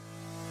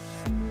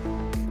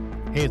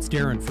Hey, it's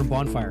Darren from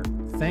Bonfire.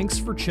 Thanks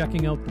for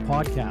checking out the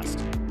podcast.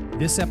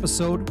 This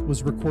episode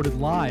was recorded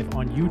live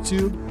on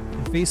YouTube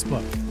and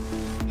Facebook.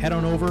 Head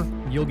on over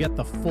and you'll get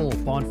the full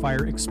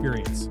Bonfire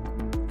experience.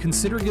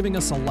 Consider giving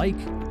us a like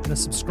and a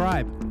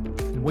subscribe.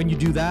 And when you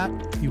do that,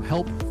 you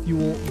help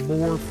fuel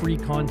more free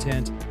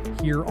content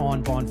here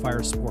on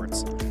Bonfire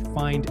Sports.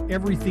 Find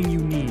everything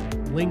you need,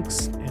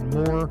 links and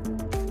more,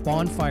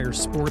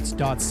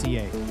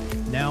 bonfiresports.ca.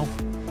 Now,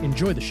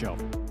 enjoy the show.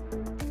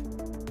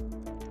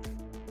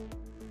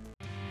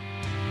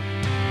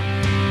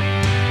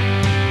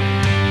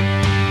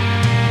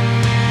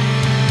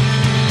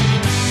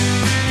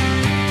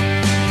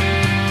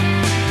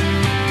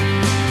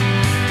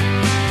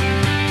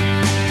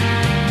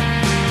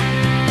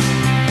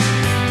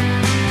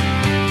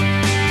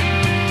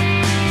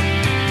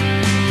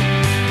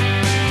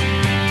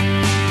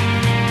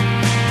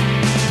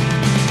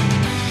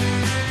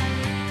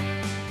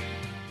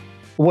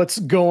 What's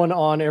going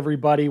on,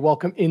 everybody?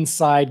 Welcome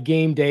inside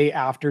Game Day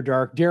After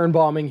Dark. Darren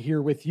Bombing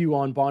here with you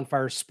on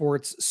Bonfire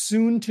Sports.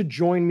 Soon to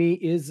join me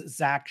is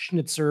Zach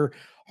Schnitzer.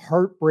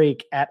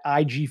 Heartbreak at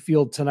IG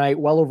Field tonight.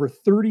 Well over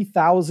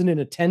 30,000 in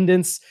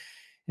attendance.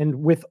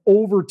 And with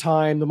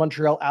overtime, the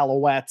Montreal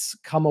Alouettes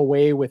come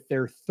away with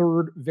their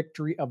third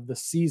victory of the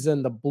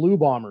season. The Blue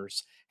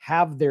Bombers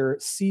have their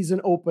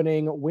season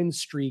opening win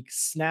streak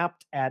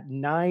snapped at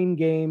 9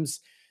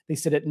 games. They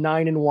sit at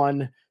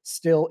 9-1,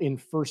 still in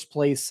first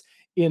place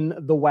in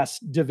the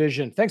West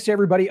Division. Thanks to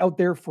everybody out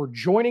there for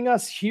joining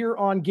us here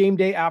on Game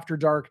Day After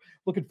Dark.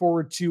 Looking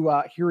forward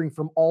to hearing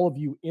from all of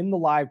you in the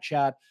live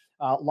chat.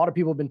 A lot of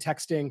people have been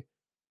texting.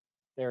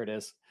 There it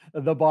is.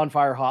 The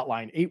Bonfire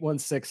Hotline,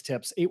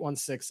 816-TIPS,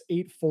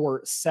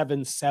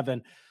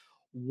 816-8477.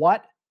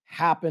 What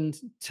happened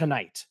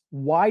tonight?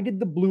 Why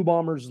did the Blue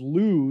Bombers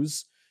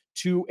lose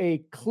to a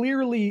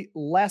clearly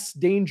less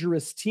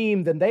dangerous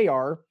team than they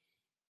are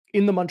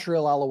in the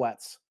Montreal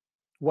Alouettes?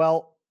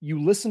 Well, you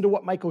listen to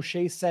what Mike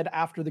O'Shea said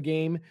after the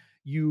game.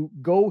 You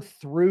go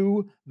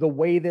through the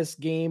way this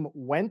game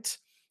went,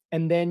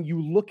 and then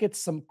you look at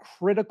some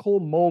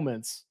critical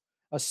moments,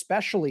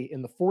 especially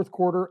in the fourth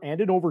quarter and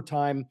in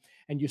overtime,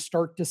 and you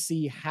start to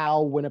see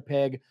how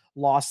Winnipeg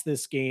lost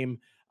this game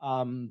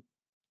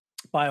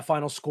by a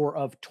final score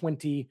of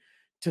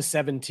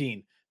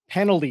 20-17.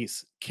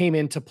 Penalties came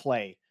into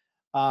play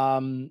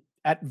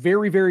at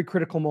very, very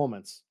critical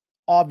moments.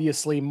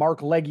 Obviously,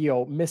 Mark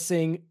Leggio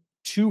missing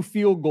 2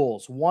 field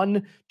goals,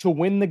 one to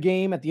win the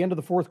game at the end of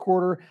the fourth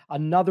quarter,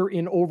 another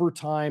in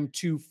overtime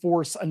to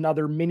force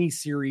another mini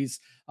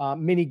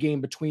game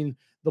between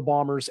the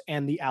Bombers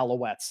and the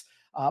Alouettes.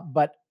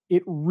 But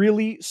it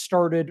really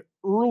started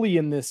early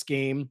in this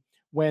game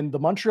when the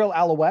Montreal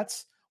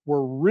Alouettes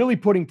were really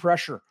putting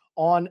pressure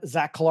on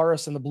Zach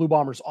Collaros and the Blue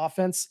Bombers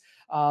offense.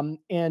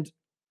 And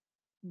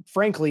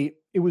frankly,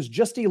 it was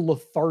just a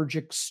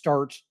lethargic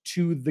start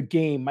to the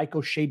game. Mike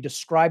O'Shea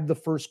described the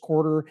first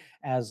quarter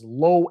as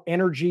low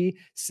energy,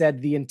 said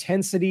the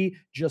intensity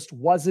just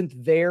wasn't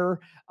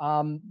there.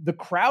 The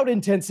crowd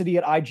intensity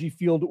at IG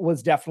Field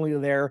was definitely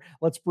there.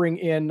 Let's bring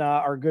in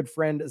our good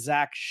friend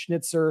Zach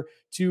Schnitzer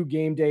to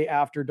Game Day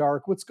After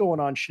Dark. What's going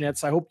on,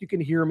 Schnitz? I hope you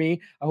can hear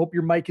me. I hope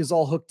your mic is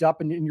all hooked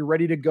up and you're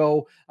ready to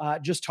go.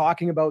 Just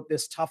talking about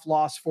this tough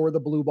loss for the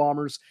Blue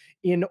Bombers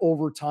in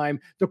overtime.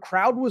 The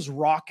crowd was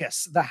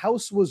raucous. The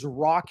house was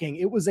rocking.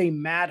 It was a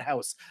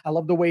madhouse. I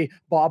love the way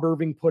Bob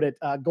Irving put it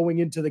going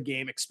into the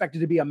game. Expected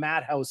to be a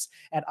madhouse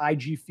at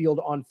IG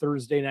Field on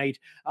Thursday night.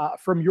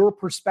 From your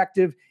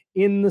perspective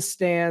in the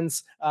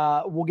stands,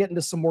 we'll get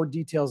into some more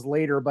details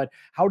later, but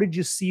how did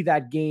you see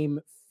that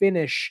game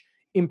finish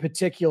in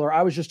particular?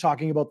 I was just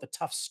talking about the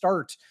tough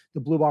start the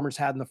Blue Bombers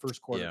had in the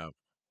first quarter.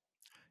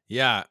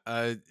 Yeah.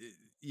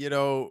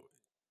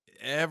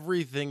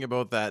 Everything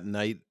about that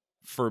night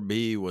for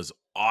me was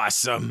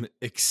awesome,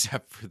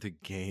 except for the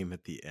game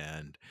at the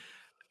end.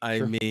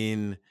 I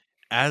mean,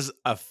 as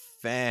a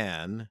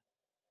fan,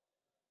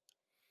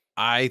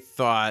 I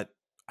thought,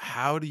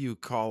 how do you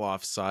call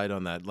offside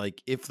on that?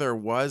 Like, if there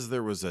was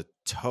a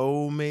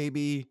toe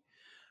maybe,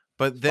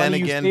 but then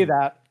Funny again, you say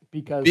that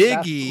because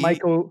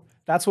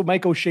that's what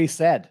Mike O'Shea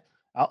said.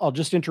 I'll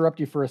just interrupt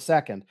you for a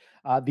second.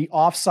 The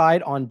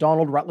offside on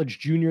Donald Rutledge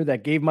Jr.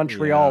 that gave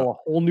Montreal a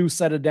whole new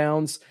set of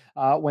downs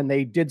when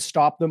they did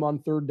stop them on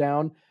third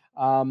down.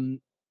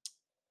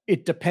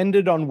 It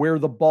depended on where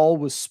the ball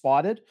was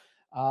spotted.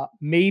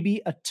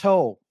 Maybe a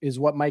toe is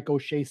what Mike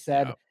O'Shea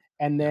said.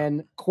 And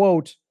then,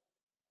 quote,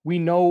 we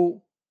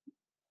know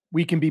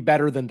we can be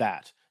better than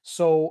that.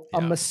 So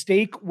a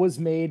mistake was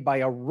made by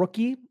a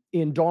rookie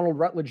in Donald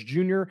Rutledge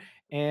Jr.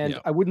 And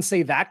I wouldn't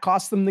say that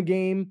cost them the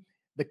game.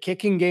 The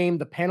kicking game,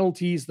 the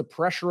penalties, the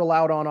pressure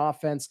allowed on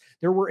offense.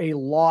 There were a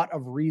lot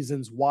of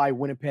reasons why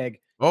Winnipeg.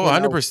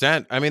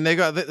 100%. I mean,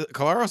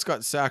 Collaros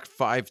got sacked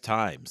 5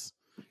 times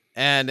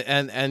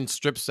and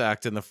strip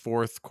sacked in the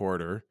fourth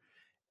quarter.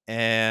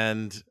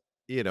 And,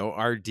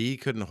 our D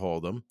couldn't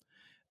hold him.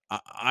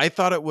 I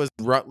thought it was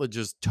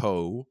Rutledge's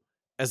toe.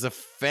 As a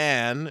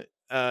fan,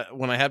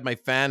 when I had my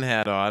fan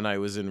hat on, I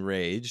was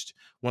enraged.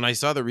 When I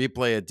saw the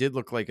replay, it did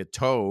look like a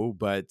toe,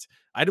 but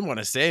I didn't want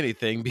to say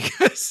anything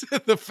because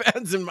the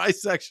fans in my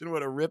section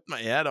would have ripped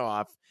my head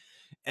off.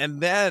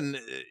 And then,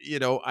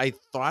 I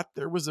thought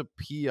there was a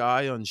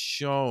PI on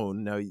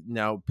Schoen.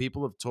 Now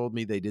people have told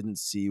me they didn't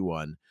see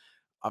one.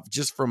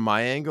 Just from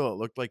my angle, it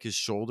looked like his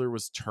shoulder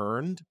was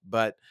turned.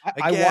 But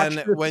I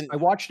again, I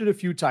watched it a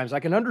few times. I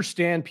can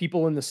understand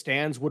people in the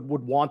stands would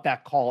want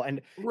that call,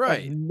 and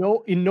right, in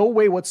no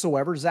way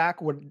whatsoever,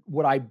 Zach,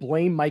 would I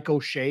blame Mike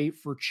O'Shea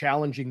for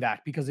challenging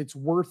that, because it's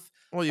worth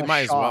well, you a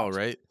might as well, shot.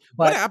 right?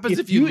 What But happens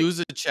if you lose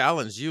a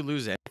challenge? Do you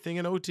lose anything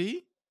in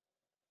OT?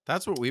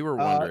 That's what we were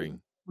wondering.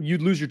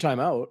 You'd lose your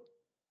timeout,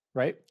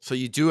 right? So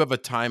you do have a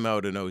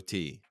timeout in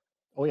OT,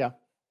 Oh yeah,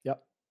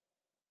 yep,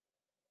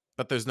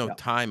 but there's no yep.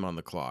 time on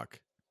the clock.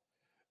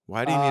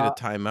 Why do you need a Uh,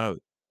 timeout?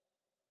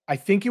 I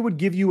think it would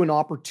give you an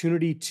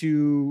opportunity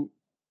to.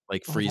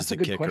 Like Oh, freeze that's a the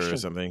good kicker or question.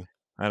 something?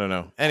 I don't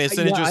know. And it's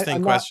an Yeah,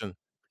 interesting question.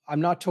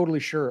 I'm not totally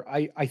sure.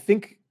 I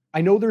think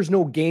I know there's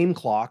no game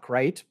clock,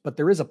 right? But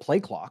there is a play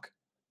clock.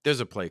 There's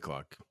a play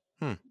clock.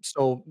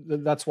 So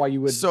that's why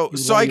you would So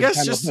I need a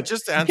guess timeout. But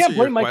just to you answer can't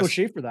your blame Michael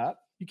question. Shea for that.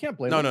 You can't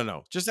blame him.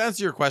 No. Just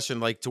answer your question.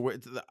 Like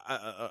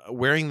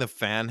wearing the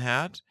fan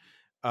hat.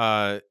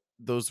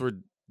 Those were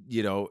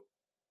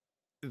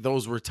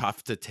those were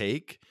tough to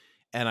take.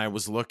 And I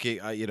was looking,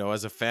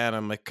 as a fan,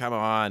 I'm like, come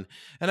on.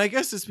 And I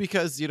guess it's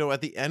because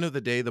at the end of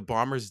the day, the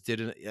Bombers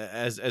didn't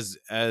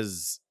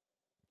as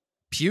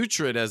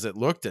putrid as it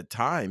looked at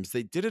times.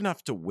 They did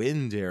enough to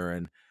win,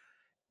 Darren.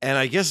 And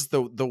I guess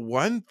the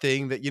one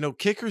thing that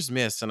kickers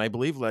miss, and I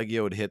believe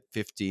Leggio had hit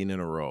 15 in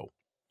a row.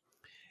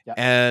 Yeah.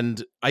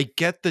 And I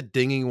get the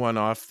dinging one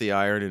off the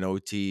iron in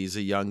OT. He's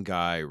a young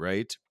guy,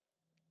 right?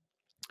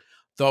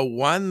 The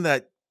one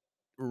that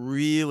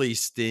really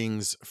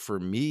stings for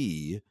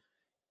me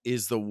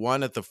is the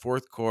one at the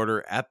fourth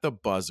quarter at the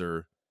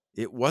buzzer.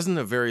 It wasn't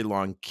a very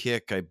long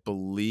kick. I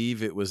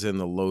believe it was in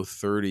the low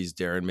 30s,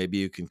 Darren. Maybe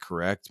you can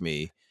correct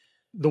me.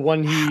 The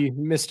one he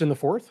missed in the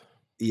fourth?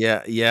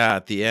 Yeah,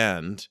 at the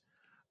end.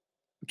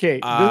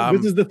 Okay,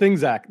 this is the thing,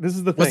 Zach. This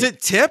is the thing. Was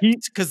it tipped?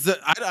 Because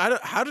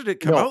how did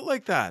it come out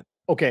like that?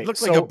 Okay, It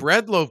looked like a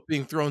bread loaf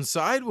being thrown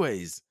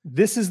sideways.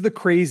 This is the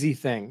crazy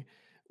thing.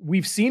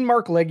 We've seen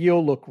Mark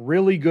Leggio look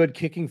really good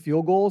kicking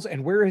field goals,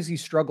 and where has he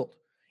struggled?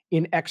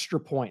 In extra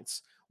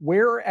points.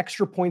 Where are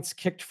extra points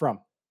kicked from?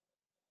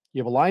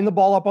 You have a line the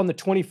ball up on the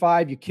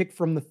 25, you kick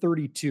from the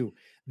 32.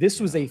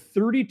 This was a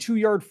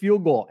 32-yard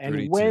field goal.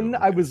 And when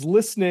I was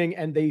listening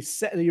and they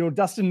said,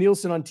 Dustin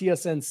Nielsen on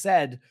TSN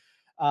said,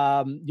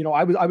 I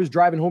was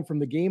driving home from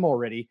the game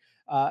already,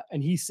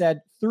 and he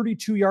said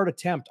 32-yard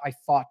attempt. I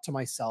thought to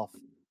myself,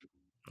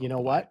 you know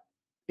what?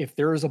 If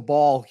there is a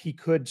ball he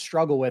could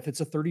struggle with,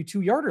 it's a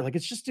 32-yarder. Like,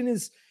 it's just in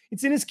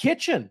his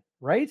kitchen,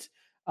 right?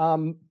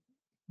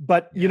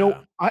 But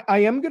I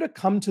am going to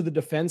come to the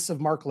defense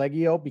of Mark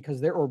Leggio, because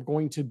there are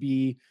going to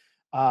be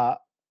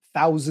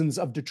thousands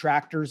of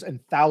detractors and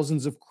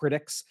thousands of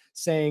critics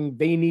saying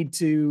they need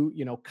to,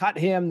 cut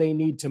him. They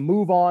need to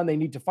move on. They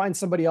need to find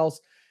somebody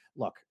else.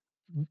 Look,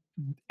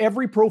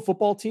 every pro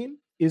football team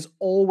is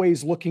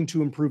always looking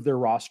to improve their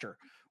roster.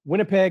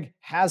 Winnipeg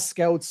has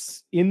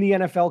scouts in the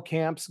NFL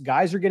camps.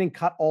 Guys are getting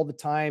cut all the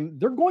time.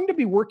 They're going to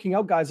be working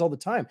out guys all the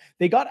time.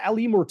 They got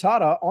Ali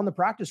Murtada on the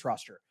practice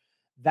roster.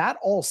 That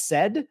all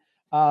said,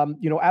 Adam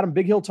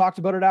Bighill talked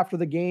about it after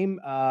the game,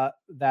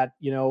 that,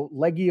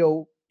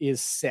 Leggio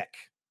is sick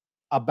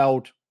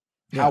about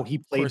how he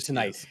played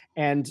tonight.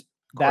 And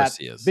that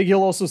Bighill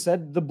also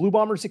said the Blue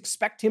Bombers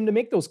expect him to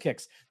make those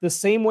kicks the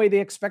same way they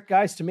expect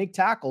guys to make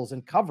tackles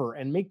and cover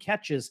and make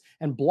catches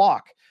and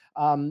block.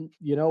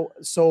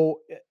 So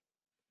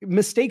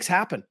mistakes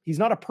happen. He's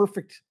not a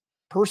perfect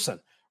person,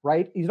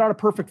 right? He's not a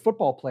perfect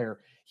football player.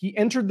 He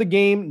entered the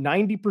game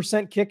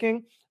 90%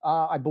 kicking.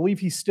 I believe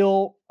he's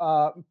still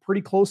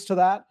pretty close to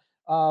that.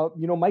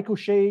 Mike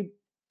O'Shea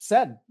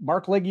said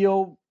Mark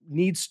Leggio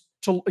needs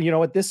to,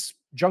 at this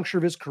juncture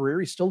of his career,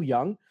 he's still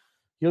young.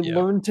 He'll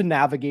learn to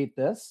navigate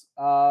this.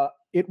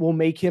 It will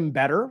make him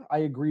better. I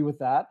agree with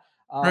that.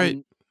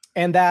 Right.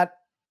 And that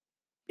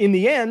in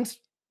the end,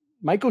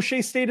 Mike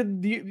O'Shea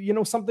stated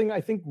something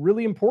I think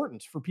really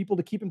important for people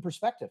to keep in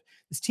perspective.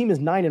 This team is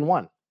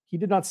 9-1. He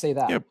did not say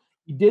that. Yep.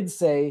 He did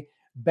say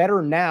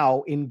better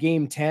now in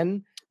game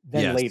 10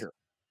 than later.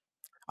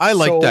 I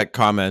like that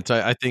comment.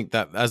 I think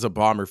that as a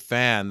Bomber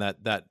fan,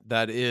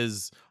 that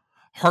is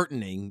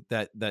heartening.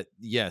 That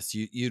yes,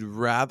 you'd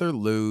rather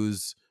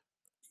lose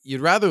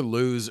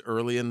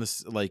early in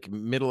this, like,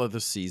 middle of the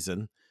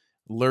season,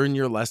 learn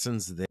your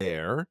lessons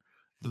there,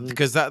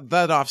 because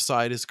that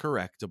offside is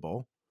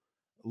correctable.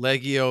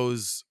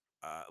 Leggio's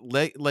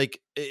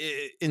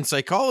in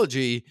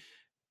psychology,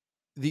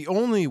 the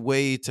only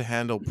way to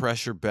handle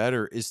pressure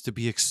better is to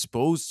be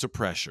exposed to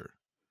pressure.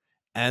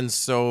 And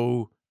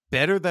so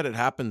better that it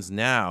happens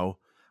now.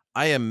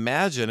 I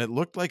imagine it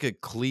looked like a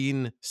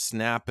clean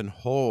snap and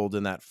hold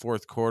in that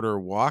fourth quarter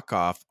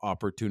walk-off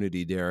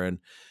opportunity, Darren.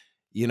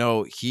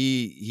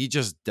 He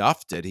just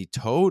duffed it. He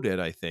towed it,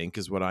 I think,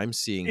 is what I'm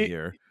seeing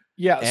here.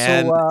 Yeah.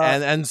 So,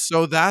 And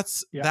so yeah,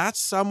 that's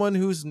someone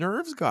whose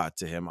nerves got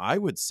to him. I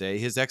would say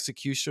his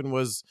execution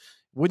was,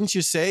 wouldn't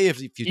you say,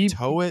 if you he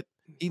toe it,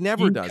 he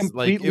never he does.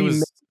 Like it completely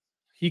was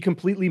he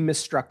completely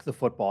misstruck the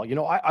football. You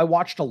know, I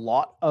watched a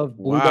lot of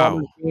Blue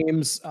Bombers wow.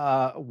 games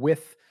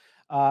with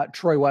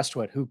Troy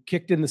Westwood, who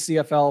kicked in the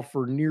CFL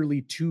for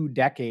nearly 2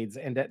 decades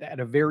and at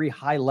a very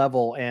high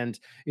level, and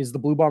is the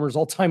Blue Bombers'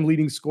 all-time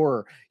leading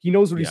scorer. He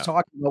knows what he's Yeah,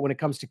 talking about when it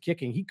comes to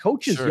kicking. He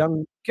coaches sure.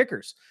 young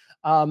kickers,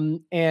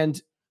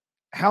 and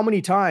how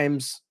many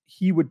times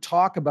he would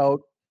talk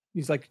about,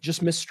 he's like,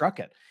 just misstruck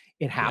it.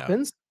 It Yeah,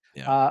 happens.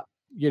 yeah, Uh,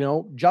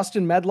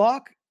 Justin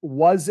Medlock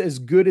was as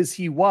good as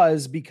he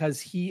was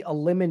because he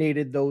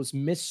eliminated those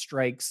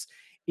misstrikes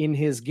in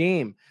his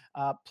game.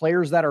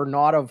 Players that are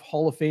not of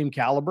Hall of Fame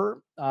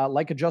caliber,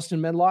 like a Justin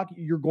Medlock,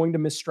 you're going to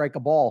misstrike a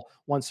ball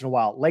once in a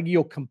while.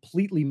 Leggio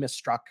completely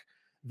misstruck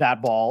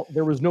that ball.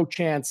 There was no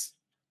chance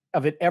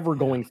of it ever yeah.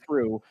 going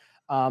through.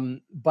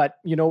 But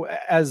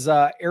as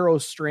Arrow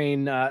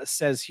Strain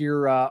says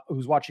here,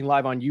 who's watching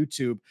live on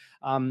YouTube,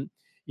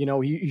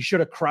 he should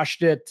have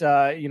crushed it,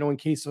 in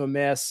case of a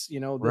miss, this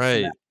and that,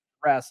 Right.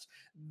 rest.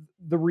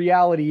 The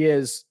reality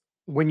is,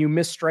 when you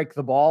misstrike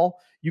the ball,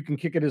 you can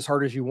kick it as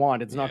hard as you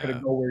want. It's not going to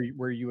Yeah. go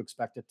where you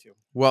expect it to.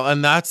 Well,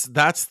 and that's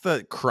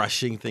the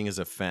crushing thing as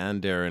a fan,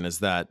 Darren, is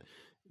that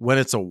when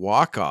it's a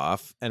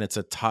walk-off and it's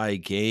a tie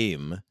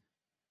game.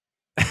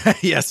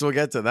 Yes, we'll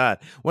get to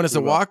that. When it's We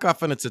a will.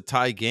 walk-off and it's a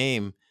tie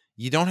game,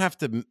 you don't have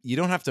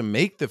to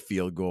make the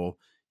field goal.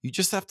 You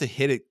just have to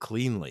hit it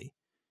cleanly.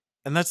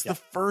 And that's Yeah. the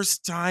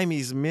first time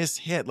he's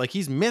mishit. Like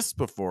he's missed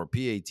before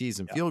PATs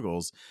and Yeah. field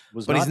goals,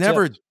 Was but he's not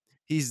never tipped.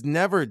 he's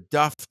never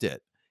duffed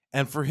it.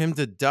 And for him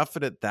to duff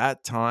it at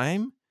that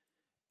time,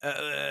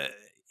 uh,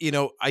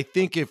 I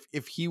think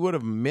if he would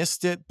have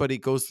missed it, but he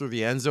goes through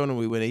the end zone and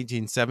we win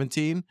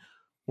 18-17,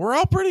 we're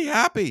all pretty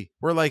happy.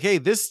 We're like, hey,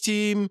 this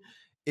team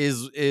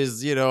is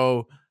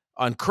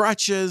on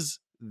crutches.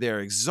 They're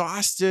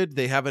exhausted.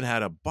 They haven't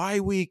had a bye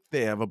week.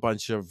 They have a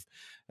bunch of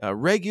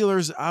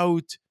regulars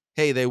out.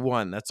 Hey, they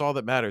won. That's all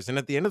that matters. And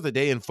at the end of the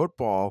day in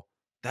football,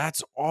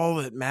 that's all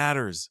that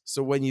matters.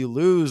 So when you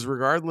lose,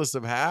 regardless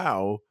of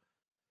how,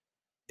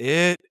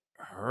 it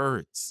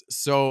hurts.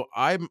 So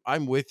I'm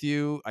with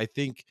you. I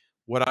think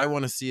what I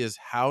want to see is,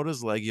 how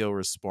does Leggio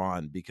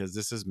respond? Because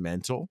this is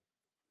mental,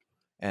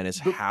 and it's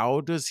The,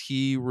 how does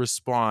he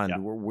respond?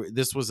 yeah.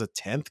 This was a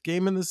 10th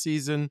game in the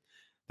season.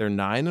 They're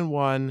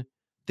 9-1.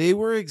 They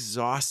were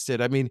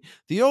exhausted. I mean,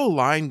 the O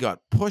line got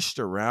pushed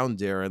around,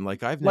 Darren,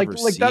 like I've Like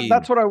never like that.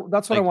 That's seen. what I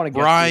Like want to get to.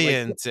 Like,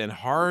 Bryant and let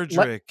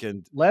Hardrick,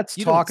 and let's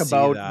you don't talk see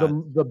about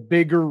that. the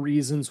bigger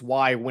reasons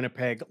why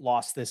Winnipeg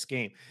lost this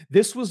game.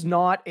 This was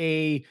not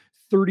a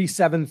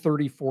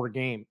 37-34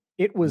 game.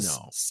 It was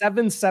No.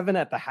 7-7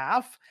 at the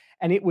half,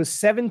 and it was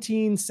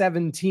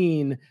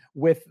 17-17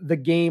 with the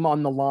game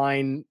on the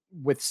line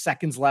with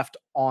seconds left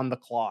on the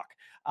clock.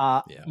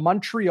 Yeah.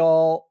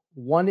 Montreal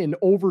won in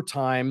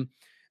overtime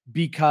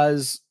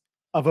because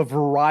of a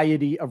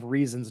variety of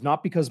reasons,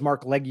 not because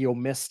Mark Leggio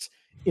missed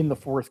in the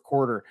fourth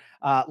quarter.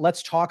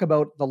 Let's talk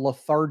about the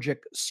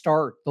lethargic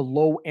start, the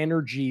low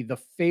energy, the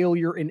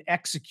failure in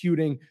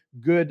executing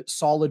good,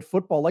 solid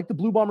football, like the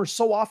Blue Bombers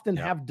so often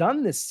Yeah. have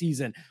done this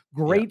season. Yeah.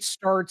 Great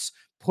starts,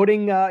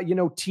 putting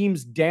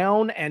teams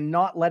down and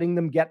not letting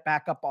them get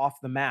back up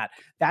off the mat.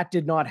 That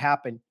did not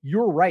happen.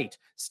 You're right.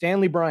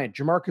 Stanley Bryant,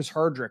 Jamarcus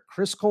Hardrick,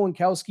 Chris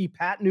Kolinkowski,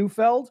 Pat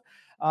Neufeld,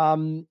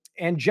 and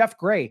Jeff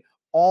Gray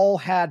all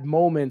had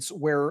moments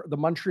where the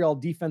Montreal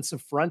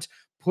defensive front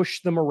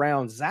pushed them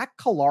around. Zach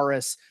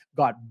Collaros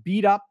got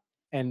beat up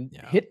and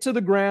Yeah. hit to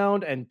the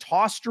ground and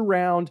tossed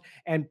around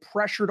and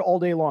pressured all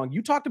day long.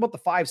 You talked about the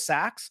 5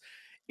 sacks.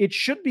 It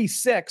should be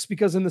 6,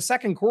 because in the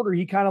second quarter,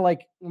 he kind of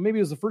maybe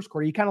it was the first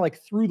quarter, he kind of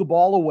threw the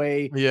ball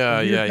away. Yeah,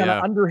 A weird yeah, kind of yeah. Kind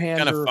of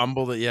underhander.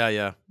 fumbled it. Yeah,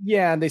 yeah.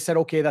 Yeah. And they said,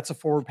 okay, that's a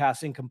forward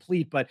pass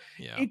incomplete, but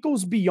Yeah. it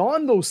goes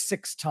beyond those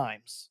 6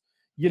 times.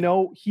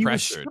 Yeah. He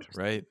Pressured, was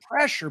right?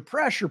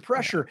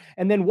 pressure.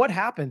 And then what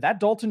happened? That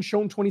Dalton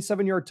Schoen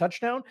 27-yard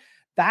touchdown,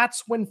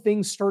 that's when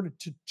things started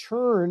to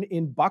turn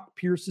in Buck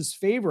Pierce's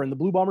favor and the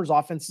Blue Bombers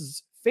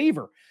offense's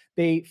favor.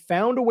 They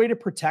found a way to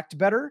protect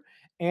better,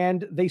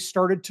 and they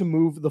started to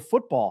move the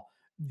football.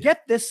 Yeah.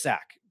 Get this,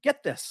 Zach.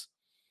 Get this.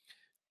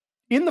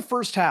 In the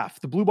first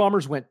half, the Blue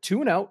Bombers went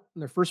 2 and out in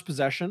their first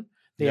possession.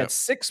 They Yep. had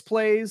 6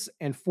 plays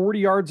and 40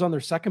 yards on their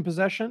second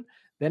possession,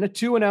 then a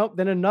 2 and out,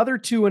 then another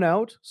 2 and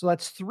out. So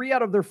that's 3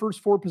 out of their first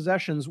 4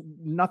 possessions,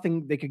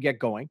 nothing they could get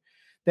going.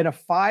 Then a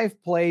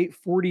 5-play,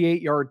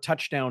 48-yard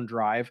touchdown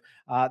drive.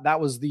 That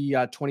was the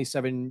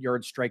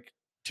 27-yard strike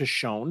to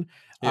Schoen.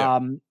 Yeah.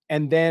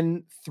 And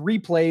then 3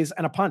 plays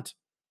and a punt.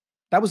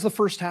 That was the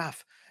first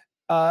half.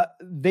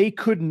 They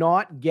could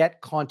not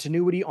get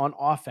continuity on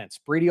offense.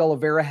 Brady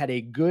Oliveira had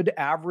a good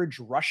average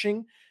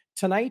rushing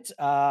tonight.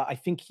 I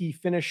think he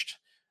finished,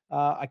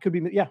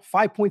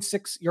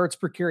 5.6 yards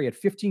per carry, at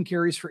 15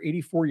 carries for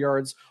 84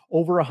 yards,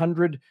 over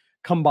 100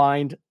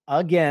 combined.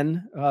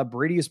 Again,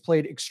 Brady has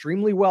played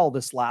extremely well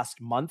this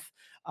last month,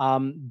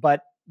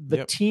 but the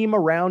Yep. team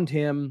around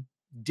him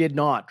did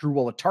not. Drew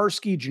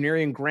Wolotarski,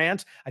 Janarian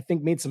Grant, I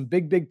think made some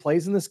big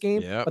plays in this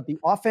game, Yeah. but the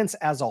offense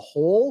as a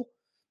whole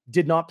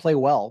did not play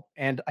well.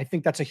 And I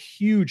think that's a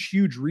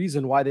huge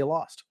reason why they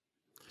lost.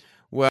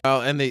 Well,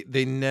 and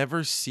they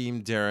never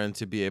seemed, Darren,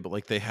 to be able,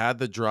 like, they had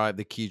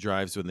the key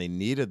drives when they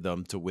needed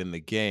them to win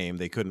the game.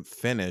 They couldn't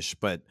finish,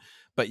 but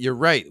you're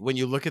right. When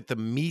you look at the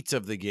meat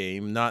of the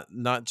game,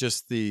 not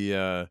just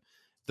the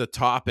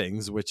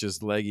toppings, which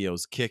is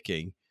Legio's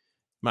kicking.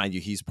 Mind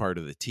you, he's part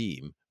of the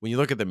team. When you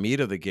look at the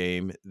meat of the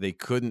game, they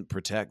couldn't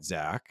protect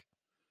Zach.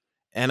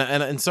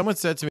 And someone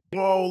said to me,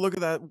 "Whoa, look at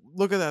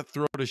that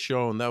throw to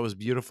Schoen. That was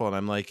beautiful." And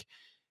I'm like,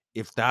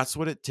 if that's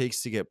what it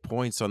takes to get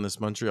points on this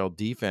Montreal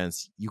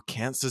defense, you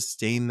can't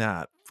sustain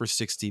that for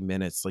 60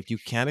 minutes. Like, you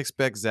can't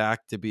expect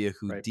Zach to be a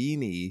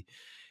Houdini.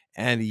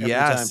 Right. And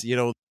yes,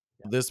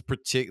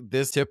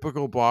 this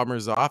typical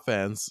Bombers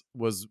offense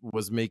was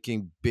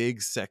making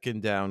big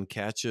second down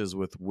catches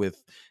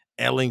with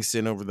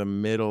Ellingson over the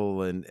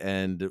middle and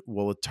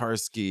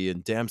Wolotarski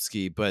and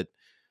Dembski, but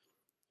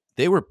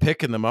they were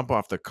picking them up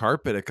off the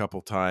carpet a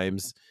couple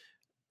times.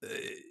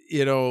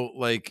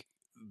 Like,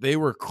 they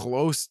were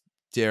close,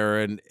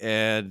 Darren,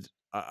 and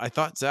I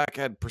thought Zach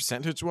had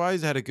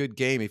percentage-wise had a good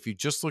game. If you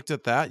just looked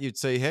at that, you'd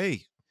say,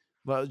 hey,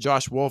 well,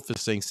 Josh Wolf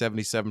is saying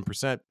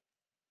 77%.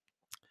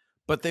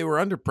 But they were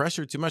under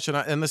pressure too much.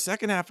 And the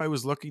second half, I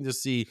was looking to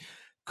see,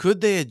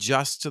 could they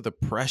adjust to the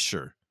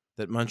pressure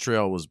that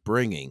Montreal was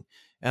bringing?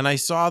 And I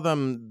saw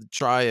them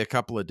try a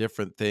couple of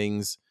different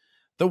things.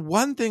 The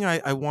one thing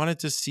I wanted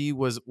to see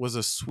was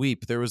a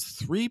sweep. There was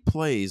 3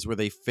 plays where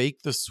they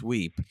faked the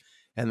sweep,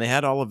 and they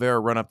had Oliveira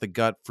run up the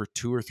gut for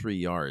 2 or 3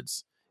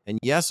 yards. And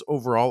yes,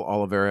 overall,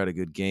 Oliveira had a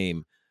good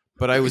game.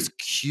 But I was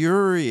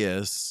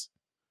curious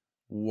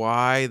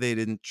why they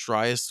didn't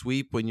try a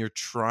sweep when you're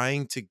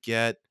trying to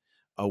get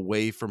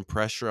away from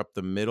pressure up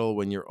the middle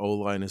when your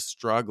O-line is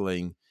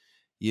struggling.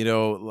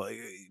 Like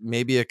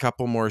maybe a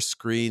couple more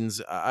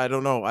screens. I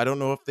don't know. I don't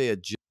know if they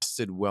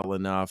adjusted well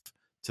enough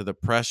to the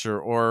pressure,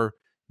 or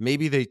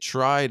maybe they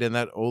tried and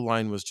that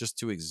O-line was just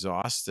too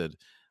exhausted.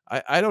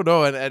 I don't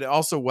know. And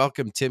also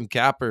welcome Tim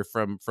Capper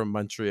from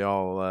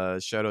Montreal.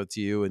 Shout out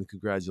to you and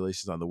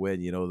congratulations on the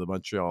win. The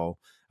Montreal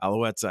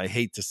Alouettes, I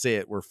hate to say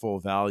it, were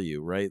full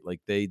value, right? Like,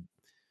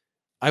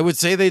 I would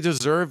say they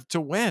deserved to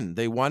win.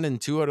 They won in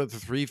 2 out of the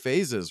 3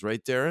 phases,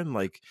 right, Darren?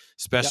 Like,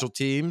 special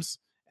teams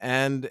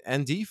and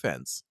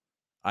defense.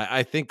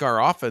 I think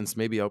our offense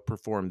maybe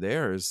outperformed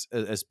theirs,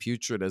 as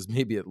putrid as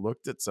maybe it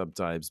looked at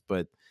sometimes.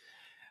 But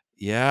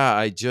yeah,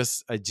 I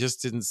just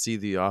didn't see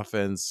the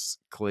offense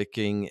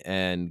clicking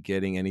and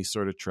getting any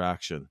sort of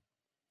traction.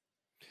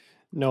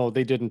 No,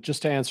 they didn't.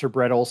 Just to answer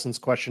Brett Olson's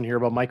question here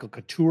about Michael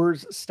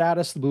Couture's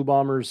status, the Blue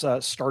Bombers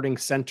starting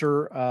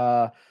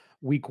center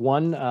week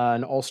 1,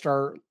 an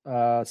all-star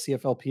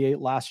CFLPA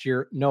last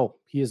year. No,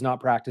 he is not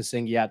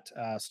practicing yet,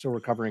 still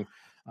recovering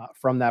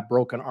from that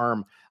broken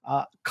arm.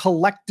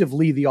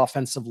 Collectively, the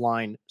offensive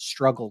line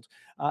struggled.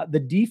 The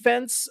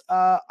defense,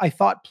 I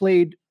thought,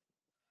 played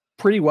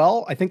pretty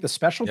well. I think the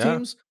special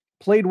teams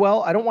played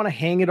well. I don't want to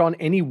hang it on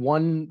any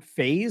one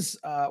phase.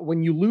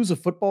 When you lose a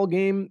football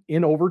game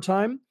in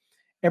overtime,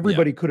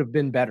 everybody could have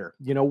been better.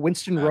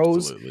 Winston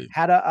Rose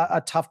had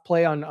a tough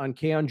play on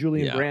Keon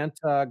Julian Grant,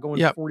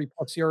 going 40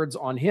 plus yards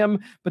on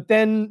him. But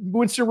then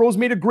Winston Rose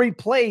made a great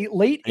play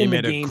late in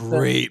the game. He made a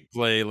great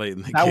play late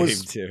in the game,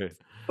 too.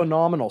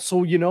 Phenomenal.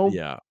 So,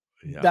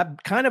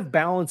 that kind of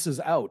balances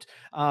out.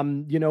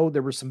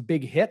 There were some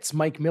big hits.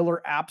 Mike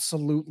Miller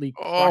absolutely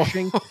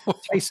crushing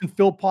Tyson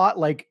Philpott.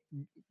 Like,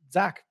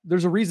 Zach,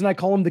 there's a reason I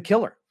call him the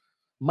killer.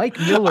 Mike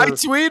Miller. I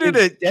tweeted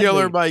it, deadly.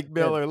 Killer Mike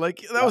Miller.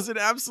 Like, that was an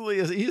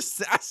absolutely, he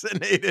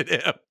assassinated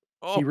him.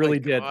 Oh, he really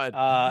did.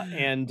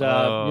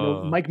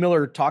 Mike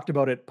Miller talked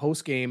about it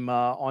post game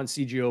on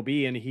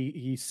CJOB, and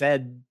he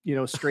said,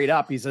 straight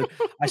up, he said,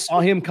 I saw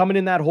him coming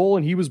in that hole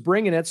and he was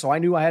bringing it, so I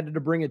knew I had to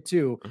bring it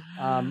too.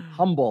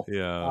 Humble,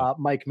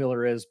 Mike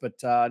Miller is, but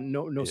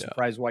no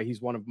surprise why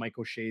he's one of Mike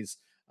O'Shea's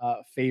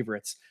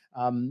favorites.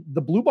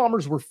 The Blue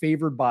Bombers were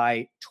favored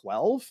by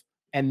 12,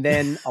 and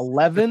then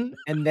 11,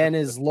 and then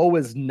as low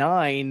as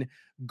 9.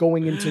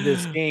 Going into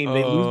this game,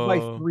 they lose by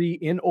 3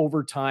 in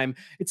overtime.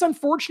 It's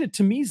unfortunate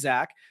to me,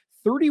 Zach.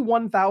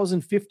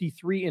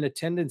 31,053 in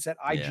attendance at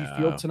IG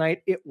Field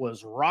tonight. It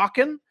was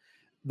rocking.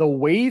 The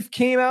wave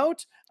came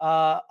out.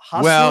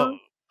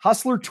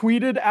 Hustler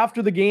tweeted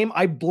after the game,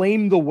 "I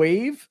blame the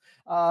wave."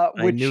 Which,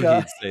 I knew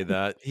he'd say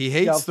that. He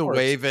hates the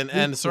wave.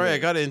 And sorry, I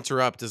got to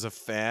interrupt. As a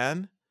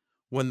fan,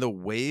 when the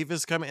wave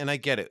is coming, and I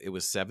get it. It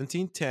was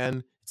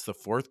 17-10. It's the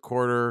 4th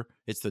quarter.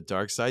 It's the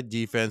dark side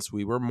defense.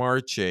 We were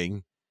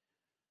marching.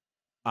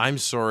 I'm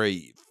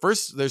sorry.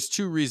 First, there's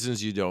 2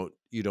 reasons you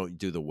don't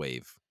do the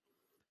wave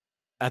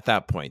at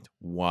that point.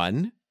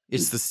 1,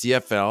 it's the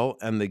CFL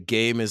and the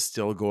game is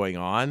still going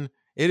on.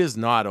 It is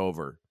not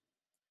over.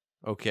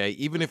 Okay,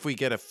 even if we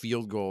get a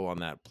field goal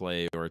on that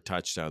play or a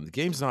touchdown, the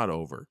game's not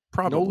over.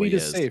 Probably no lead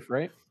is safe,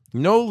 right?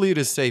 No lead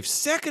is safe.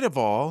 Second of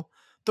all,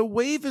 the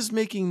wave is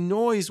making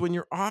noise when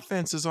your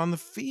offense is on the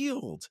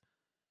field.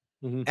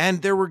 Mm-hmm.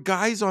 And there were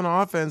guys on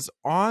offense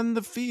on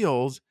the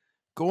field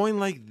going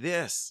like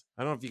this.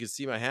 I don't know if you can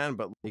see my hand,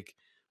 but like,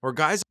 or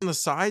guys on the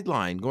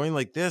sideline going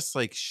like this,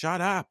 like,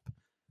 shut up.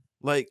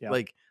 Like, Yeah,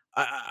 like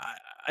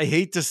I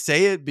hate to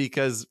say it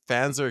because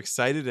fans are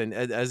excited, and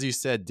as you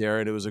said,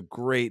 Darren, it was a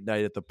great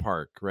night at the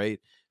park, right?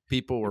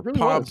 People it were really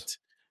was.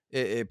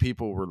 pumped.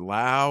 People were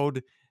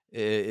loud.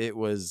 It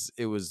was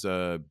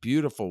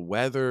beautiful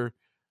weather.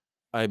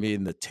 I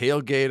mean, the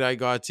tailgate I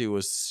got to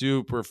was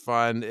super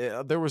fun.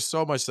 There was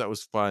so much that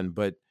was fun,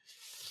 but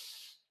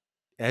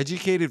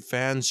educated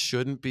fans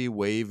shouldn't be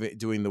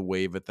doing the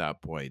wave at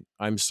that point.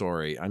 I'm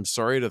sorry. I'm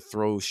sorry to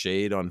throw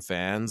shade on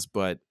fans,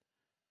 but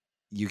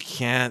you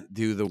can't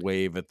do the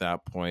wave at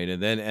that point.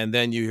 And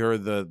then you hear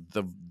the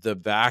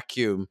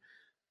vacuum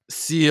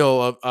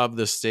seal of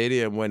the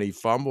stadium when he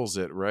fumbles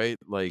it, right?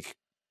 Like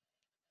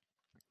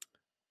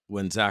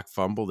when Zach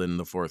fumbled in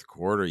the fourth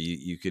quarter,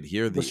 you could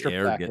hear The the strip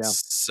air sack, get yeah, of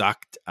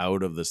sucked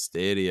out of the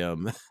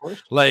stadium.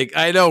 course. Like,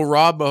 I know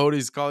Rob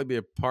Mahoney's calling me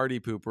a party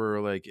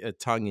pooper, like a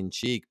tongue in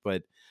cheek,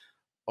 but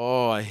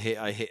oh, I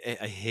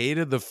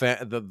hated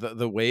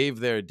the wave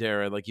there,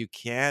 Darren. Like, you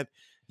can't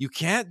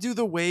do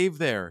the wave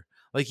there.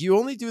 Like, you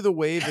only do the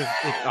wave if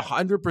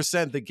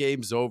 100% the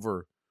game's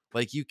over.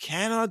 Like, you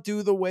cannot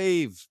do the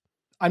wave.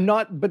 I'm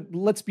not, but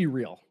let's be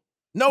real.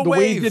 No The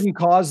wave wave. didn't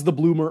cause the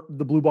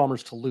Blue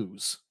Bombers to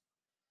lose.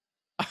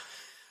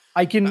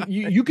 I can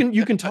you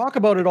can talk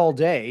about it all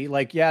day.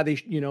 Like, yeah,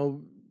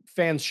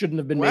 fans shouldn't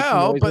have been making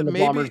Well, noise when but the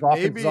Bombers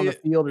offense is on the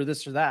maybe field or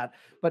this or that.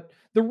 But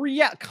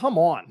come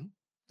on.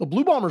 The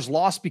Blue Bombers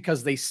lost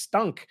because they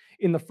stunk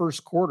in the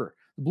first quarter.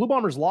 The Blue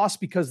Bombers lost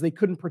because they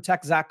couldn't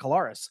protect Zach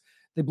Collaros.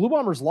 The Blue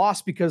Bombers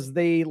lost because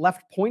they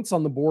left points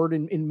on the board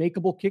in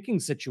makeable kicking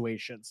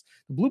situations.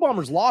 The Blue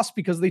Bombers lost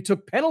because they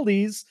took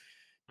penalties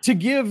to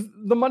give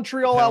the the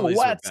Montreal penalties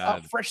were Alouettes a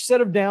bad. fresh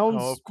set of Oh,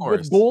 downs of with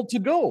course. goal to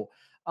go.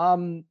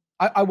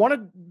 I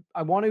want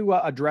to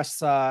address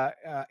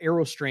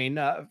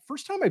Aerostrain.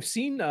 First time I've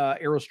seen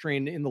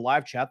Aerostrain in the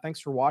live chat. Thanks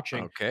for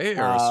watching. Okay,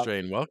 Uh,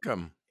 Aerostrain,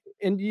 welcome.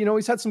 and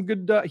he's had some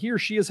good. He or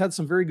she has had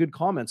some very good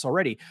comments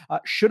already.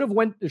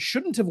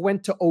 Shouldn't have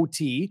went to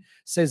OT.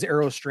 Says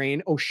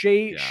Aerostrain.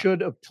 O'Shea Yeah.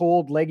 should have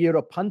told Leggio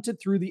to punt it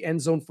through the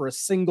end zone for a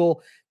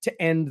single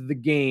to end the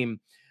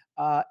game.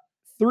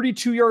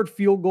 32-yard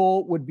field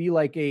goal would be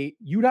like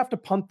you'd have to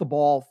punt the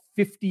ball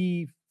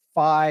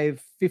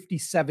 55,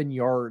 57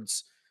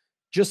 yards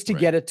just to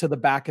get it to the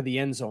back of the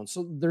end zone.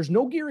 So there's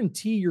no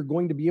guarantee you're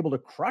going to be able to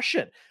crush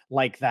it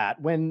like that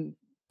when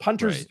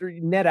punters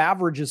net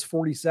average is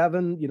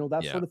 47,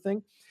 that sort of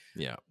thing.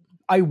 Yeah.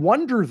 I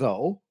wonder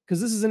though,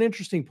 because this is an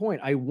interesting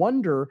point. I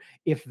wonder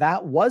if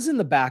that was in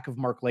the back of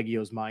Mark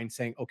Leggio's mind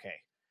saying, okay,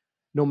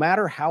 no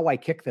matter how I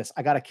kick this,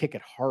 I got to kick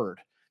it hard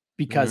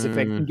because if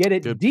I can get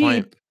it deep,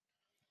 point.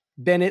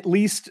 then at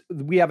least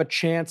we have a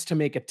chance to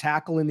make a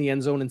tackle in the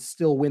end zone and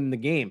still win the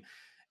game.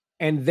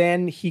 And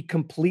then he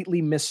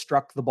completely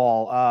misstruck the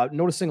ball.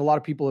 Noticing a lot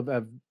of people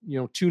have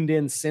tuned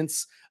in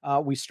since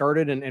we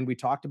started and we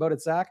talked about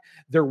it, Zach.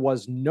 There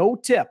was no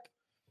tip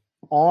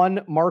on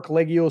Mark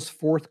Leggio's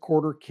fourth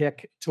quarter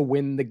kick to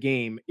win the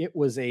game. It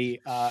was a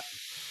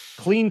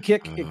clean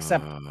kick,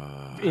 except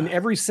in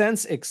every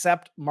sense,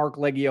 except Mark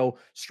Leggio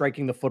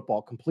striking the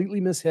football. Completely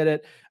mishit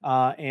it,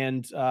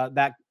 and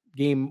that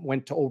game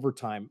went to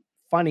overtime.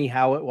 Funny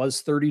how it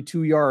was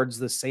 32 yards,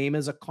 the same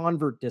as a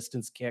convert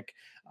distance kick.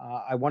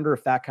 I wonder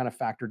if that kind of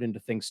factored into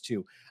things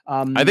too.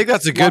 I think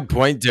that's a good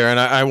point, Darren.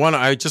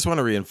 I just want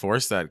to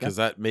reinforce that because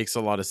that makes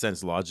a lot of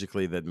sense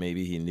logically that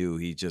maybe he knew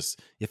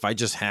if I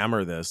just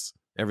hammer this,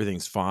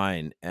 everything's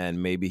fine.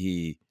 And maybe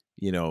he,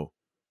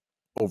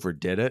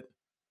 overdid it.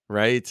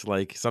 Right.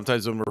 Like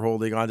sometimes when we're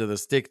holding onto the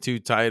stick too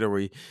tight, or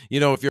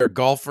if you're a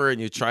golfer and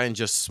you try and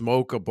just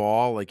smoke a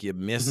ball, like you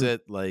miss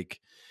it, like,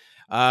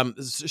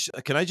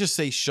 can I just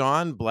say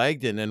Sean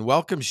Blagden, and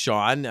welcome,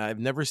 Sean. I've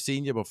never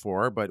seen you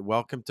before, but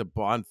welcome to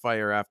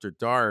Bonfire After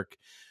Dark.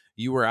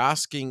 You were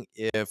asking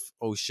if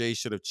O'Shea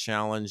should have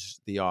challenged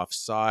the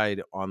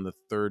offside on the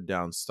third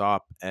down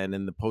stop. And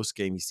in the post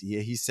game,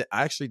 he said,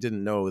 I actually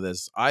didn't know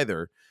this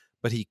either,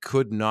 but he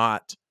could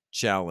not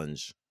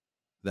challenge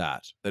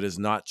that. That is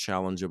not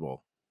challengeable.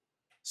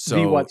 So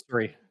the what?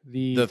 Sorry,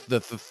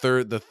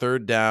 the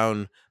third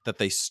down that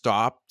they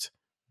stopped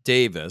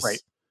Davis.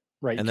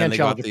 Right. And then they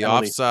got the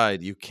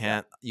offside. You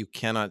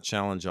cannot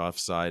challenge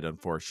offside,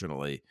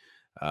 unfortunately.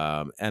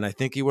 And I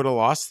think he would have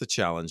lost the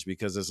challenge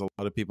because as a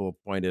lot of people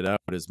pointed out,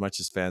 as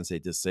much as fans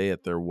hate to say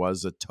it, there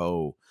was a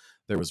toe.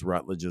 There was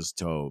Rutledge's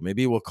toe.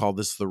 Maybe we'll call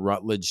this the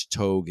Rutledge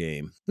toe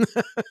game.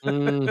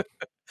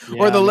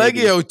 Or the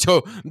Leggio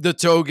toe, the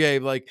toe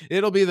game. Like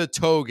it'll be the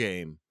toe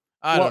game.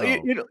 I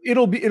don't know.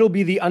 It'll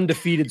be the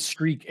undefeated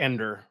streak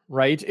ender,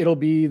 right? It'll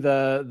be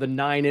the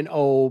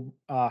 9-0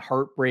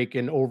 heartbreak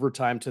in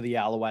overtime to the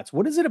Alouettes.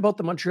 What is it about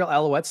the Montreal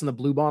Alouettes and the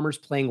Blue Bombers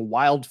playing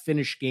wild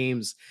finish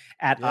games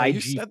at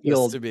IG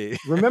Field?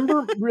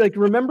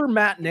 Remember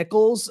Matt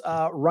Nichols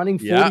running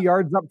 40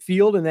 yards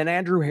upfield, and then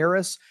Andrew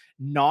Harris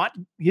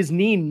his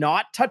knee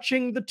not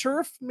touching the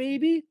turf,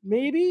 maybe.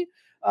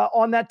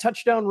 on that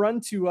touchdown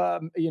run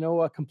to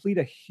complete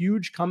a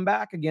huge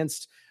comeback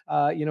against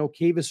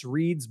Kavis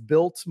Reed's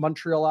built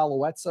Montreal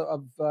Alouettes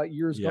of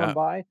years gone Yeah.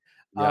 by.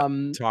 Yeah.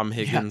 Tom Yeah,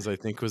 Higgins, I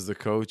think, was the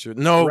coach.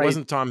 No, it right.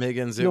 wasn't Tom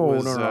Higgins. It No,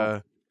 was no,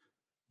 no.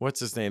 what's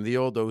his name? The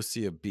old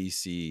OC of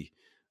BC.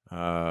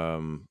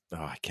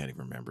 I can't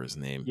even remember his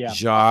name. Yeah.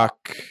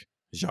 Jacques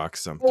Oh,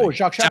 something.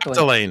 Jacques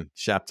Chapdelaine.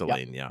 Yeah,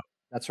 Chapdelaine, yeah.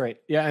 that's right.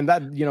 Yeah, and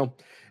that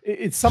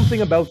it's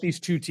something about these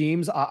two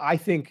teams. I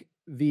think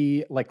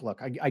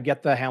look, I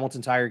get the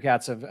Hamilton Tiger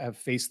Cats have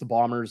faced the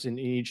Bombers in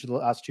each of the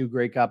last two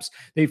Grey Cups.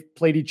 They've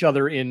played each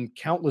other in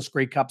countless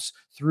Grey Cups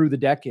through the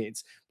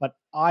decades. But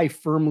I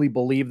firmly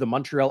believe the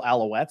Montreal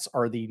Alouettes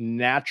are the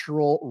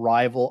natural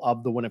rival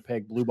of the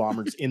Winnipeg Blue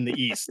Bombers in the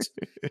East.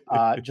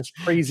 Just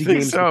crazy Think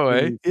games so, eh?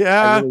 between these. I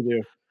Yeah. really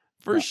do.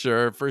 For Yeah.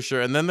 sure, for sure.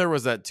 And then there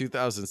was that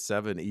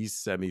 2007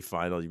 East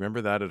semifinal. You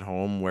remember that at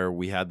home where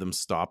we had them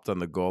stopped on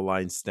the goal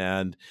line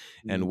stand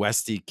and Mm.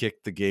 Westy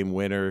kicked the game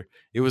winner?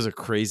 It was a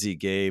crazy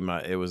game.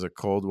 It was a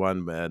cold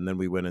one, and then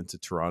we went into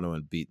Toronto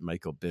and beat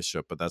Michael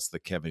Bishop, but that's the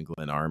Kevin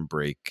Glenn arm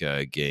break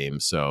game.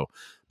 So,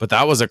 but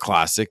that was a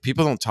classic.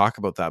 People don't talk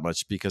about that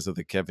much because of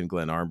the Kevin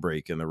Glenn arm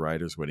break and the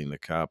Riders winning the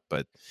cup,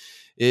 but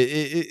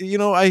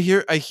I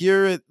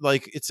hear it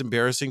like it's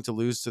embarrassing to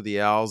lose to the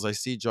Als. I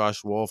see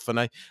Josh Wolf, and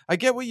I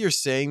get what you're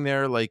saying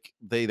there. Like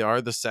they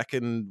are the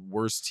second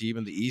worst team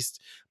in the East,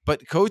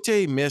 but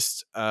Cote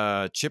missed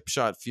a chip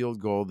shot field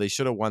goal. They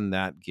should have won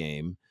that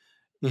game.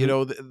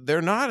 Mhm.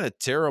 They're not a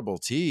terrible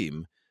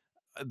team.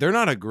 They're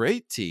not a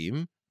great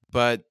team,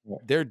 but Yeah.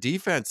 their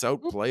defense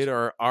outplayed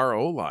Oops. our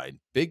O line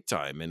big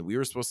time, and we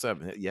were supposed to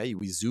have. Yeah,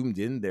 we zoomed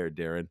in there,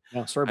 Darren.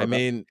 Yeah, sorry I about that.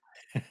 mean,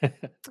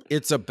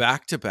 it's a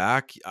back to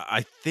back.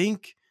 I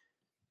think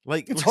It's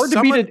like hard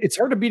to beat someone it. It's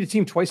hard to beat a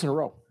team twice in a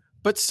row.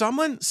 but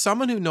someone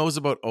who knows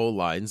about O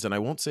lines, and I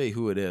won't say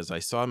who it is. I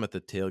saw him at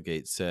the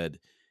tailgate. Said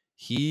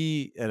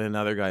he and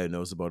another guy who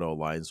knows about O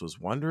lines was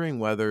wondering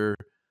whether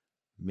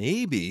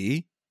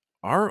maybe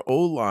our O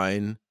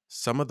line,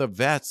 some of the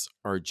vets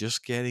are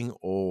just getting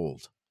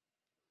old.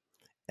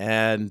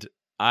 And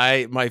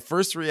my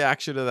first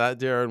reaction to that,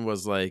 Darren,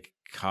 was like,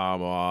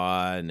 "Come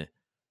on,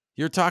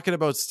 you're talking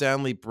about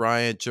Stanley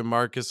Bryant,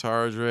 Jamarcus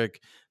Hardrick,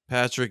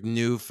 Patrick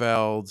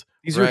Neufeld,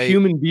 These are right?"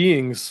 human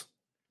beings.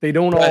 They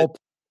don't But all play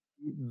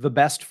the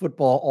best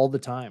football all the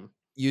time.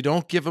 you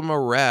don't give them a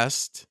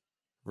rest,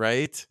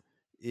 right?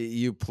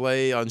 You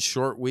play on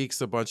short weeks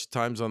a bunch of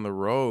times on the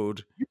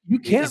road. You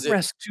can't Is it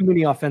rest too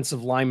many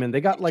offensive linemen. They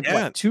you got like what,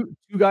 can't. two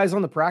guys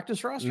on the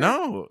practice roster?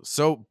 No.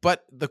 So,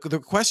 but the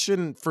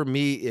question for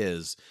me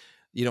is,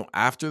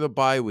 after the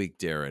bye week,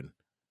 Darren,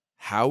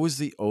 how is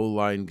the O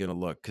line going to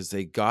look? Because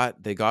they got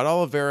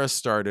Oliveira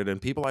started,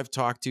 and people I've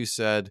talked to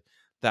said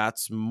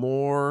that's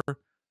more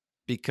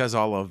because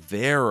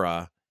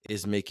Oliveira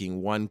is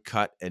making one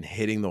cut and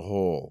hitting the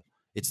hole.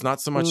 It's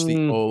not so much the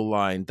Mm, O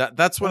line.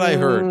 That's what I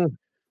heard. uh,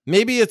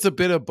 Maybe it's a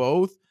bit of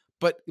both,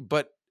 but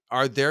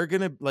are there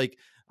gonna like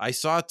I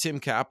saw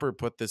Tim Capper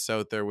put this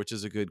out there, which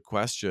is a good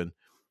question.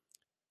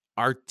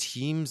 Are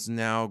teams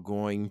now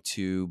going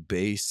to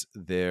base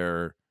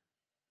their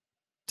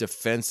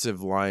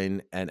defensive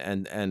line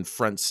and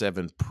front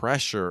seven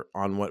pressure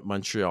on what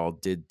Montreal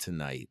did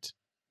tonight?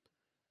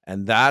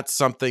 And that's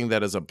something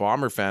that as a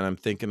Bomber fan, I'm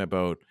thinking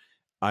about.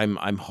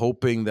 I'm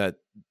hoping that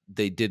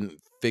they didn't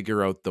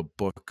figure out the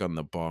book on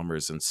the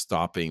Bombers and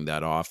stopping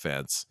that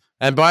offense.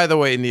 And by the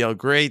way, Neil,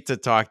 great to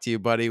talk to you,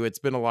 buddy. It's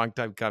been a long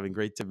time coming.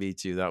 Great to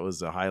meet you. That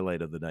was a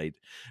highlight of the night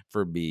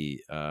for me.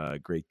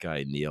 Great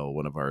guy, Neil,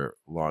 one of our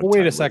well, wait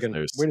a longtime second.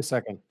 listeners. Wait a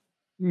second.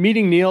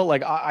 Meeting Neil,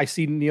 like I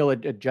see Neil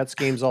at Jets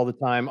games all the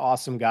time.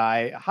 Awesome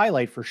guy.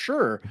 Highlight for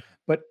sure.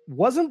 But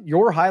wasn't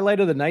your highlight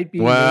of the night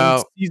being named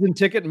Well, season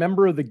ticket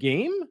member of the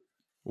game?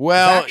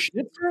 well, Zach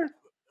Schnitzer?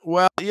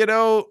 Well,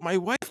 my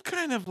wife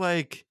kind of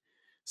like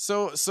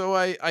so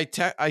I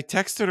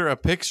texted her a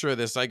picture of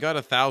this. I got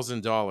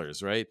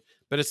 $1,000, right?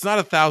 But it's not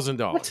What?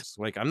 $1,000.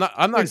 Like I'm Wait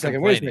a not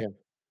second. Wait a complaining. second.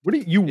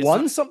 What you It's not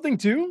won something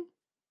too?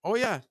 Oh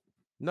yeah.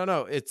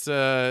 No, it's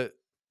I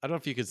don't know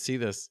if you can see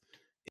this.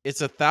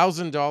 It's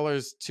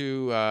 $1,000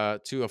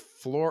 to a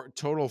floor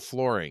total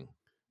flooring,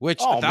 which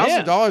Oh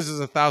man. $1,000 is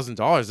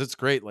 $1,000. It's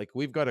great. Like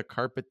we've got a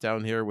carpet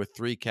down here with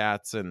 3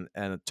 cats and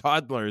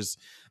toddlers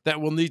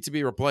that will need to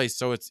be replaced.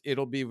 So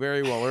it'll be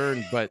very well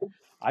earned. But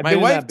I've my been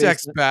in wife that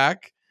texts basement.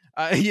 back.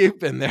 You've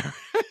been there.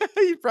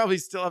 You probably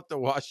still have to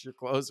wash your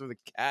clothes with a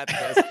cat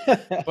does.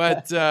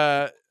 But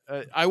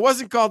I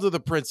wasn't called to the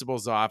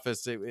principal's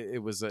office.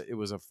 It was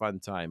a fun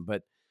time.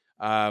 But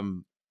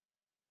um,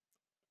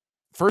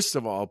 first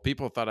of all,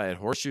 people thought I had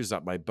horseshoes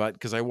up my butt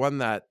because I won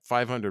that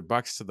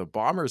 $500 to the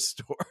Bombers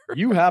store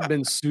You have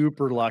been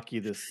super lucky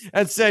this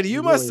and said, you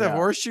 "You must really have have.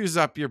 horseshoes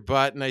up your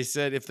butt." And I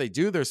said, "If they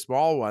do, they're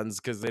small ones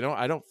because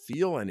I don't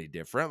feel any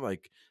different.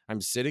 Like I'm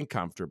sitting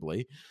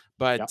comfortably."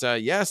 But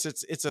Yep. yes,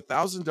 it's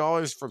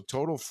 $1,000 from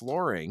Total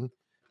Flooring,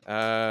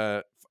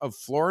 of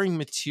flooring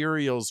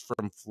materials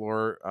from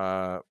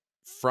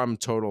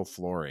Total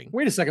Flooring.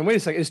 Wait a second. Wait a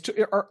second.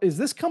 Is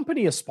this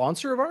company a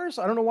sponsor of ours?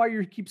 I don't know why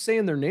you keep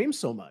saying their name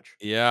so much.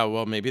 Yeah,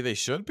 well, maybe they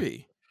should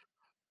be.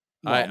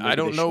 Well, I maybe they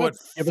don't know what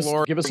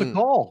should. Give us a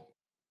call.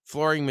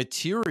 flooring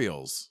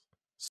materials.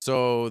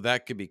 So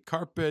that could be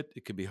carpet,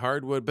 it could be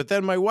hardwood. But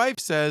then my wife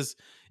says,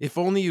 if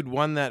only you'd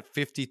won that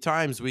 50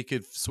 times, we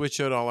could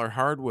switch out all our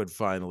hardwood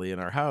finally in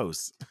our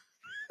house.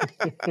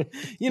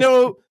 You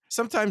know,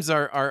 sometimes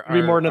It'd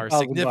be more than our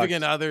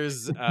significant $1,000.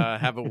 others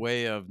have a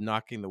way of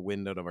knocking the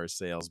wind out of our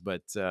sails.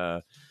 But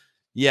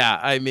yeah,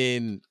 I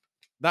mean,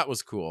 that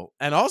was cool.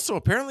 And also,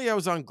 apparently, I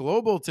was on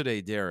Global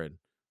today, Darren, Oh,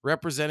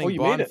 representing you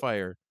made it.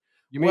 Bonfire.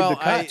 You made the Well,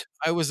 cut.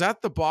 I was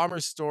at the Bomber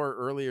store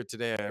earlier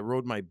today. I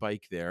rode my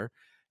bike there,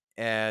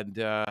 and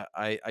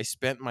I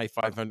spent my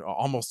 500,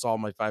 almost all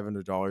my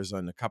 $500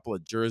 on a couple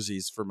of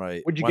jerseys for my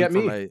What'd you one get for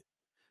me? my.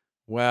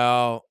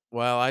 Well,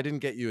 I didn't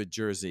get you a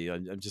jersey.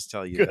 I'm just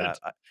telling you Good. that.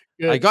 I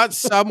Good. got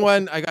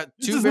someone. I got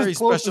This two is as very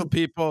close special as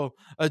people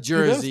a see this?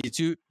 jersey.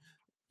 Two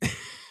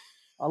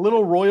A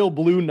little royal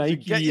blue to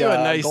get Nike you a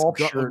nice golf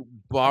shirt. It's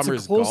as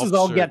Bombers close as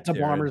golf I'll shirt, get to Darren.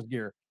 Bombers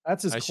gear.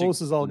 That's as I should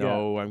close as I'll get.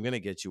 no, I'm gonna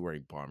get you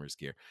wearing Bombers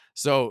gear.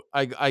 So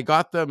I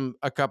got them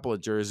a couple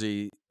of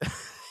jersey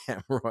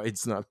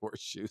hemorrhoids, not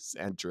horseshoes,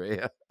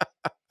 Andrea.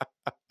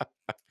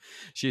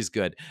 She's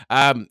good.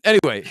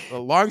 Anyway, a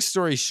long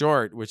story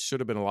short, which should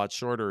have been a lot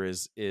shorter,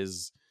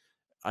 is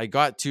I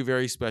got two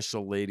very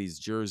special ladies'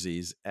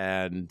 jerseys,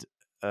 and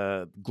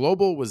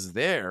Global was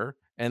there,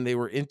 and they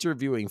were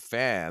interviewing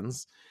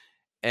fans,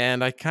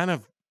 and I kind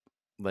of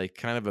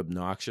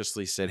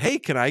obnoxiously said, "Hey,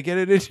 can I get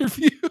an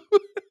interview?"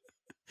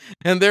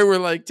 And they were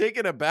like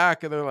taken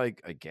aback, and they're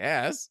like, "I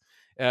guess."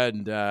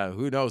 And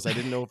who knows? I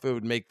didn't know if it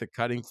would make the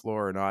cutting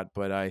floor or not,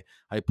 but I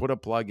put a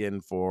plug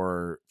in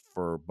for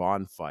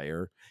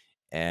Bonfire,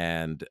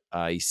 and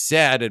I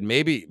said, and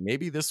maybe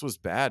this was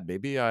bad.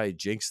 Maybe I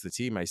jinxed the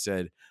team. I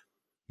said,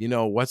 you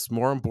know, what's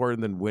more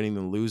important than winning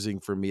than losing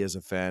for me as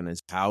a fan is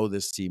how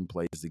this team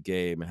plays the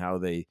game and how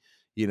they,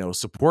 you know,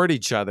 support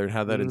each other and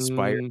how that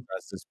inspires Mm,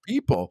 us as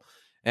people.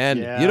 And,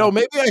 you yeah, know,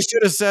 maybe I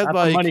should have said that's a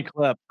like money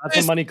clip. That's a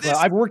this, money clip.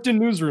 this, I've worked in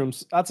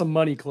newsrooms. That's a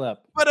money clip.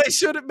 but I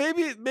should have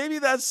maybe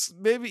that's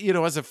maybe, you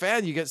know, as a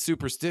fan, you get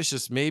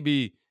superstitious.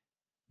 Maybe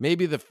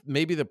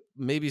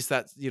it's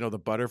that, you know, the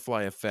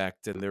butterfly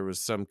effect, and there was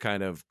some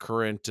kind of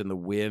current in the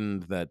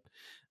wind that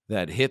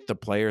hit the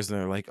players, and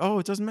they're like, oh,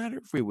 it doesn't matter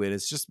if we win,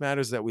 it just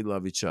matters that we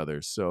love each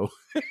other. So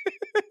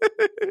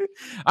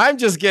I'm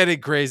just getting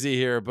crazy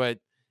here, but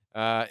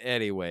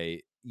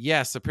anyway,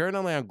 yes,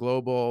 apparently on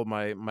Global,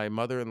 my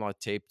mother-in-law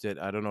taped it.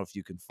 I don't know if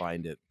you can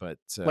find it, but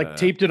Like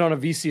taped it on a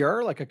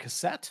VCR, like a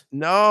cassette.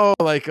 no,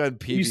 like on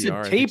You said PVR.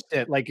 I think. taped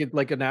it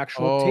like an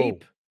actual Oh,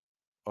 tape.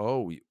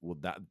 well,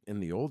 that in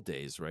the old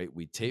days, right?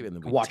 We tape and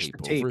then we Watch the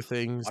tape tape. over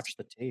things. Watch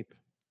the tape.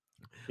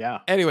 Yeah.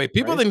 Anyway,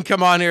 people Right. didn't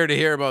come on here to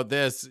hear about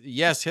this.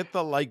 Yes, hit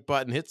the like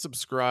button, hit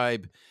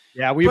subscribe.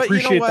 Yeah, we But you know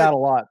appreciate what? that a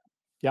lot.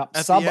 Yep. At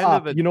the Sub end of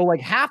up. the You know, like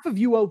half of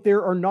you out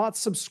there are not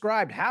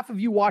subscribed. Half of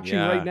you watching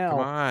right yeah, come now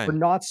are on.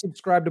 not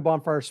subscribed to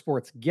Bonfire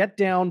Sports. Get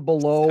down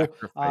below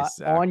Sacrifice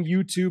Zach. on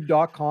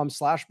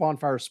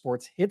youtube.com/Bonfire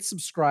Sports. Hit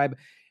subscribe.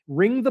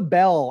 Ring the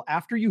bell.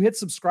 After you hit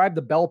subscribe,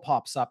 the bell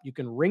pops up. You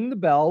can ring the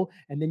bell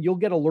and then you'll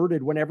get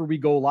alerted whenever we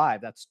go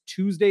live. That's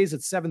Tuesdays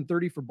at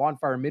 7:30 for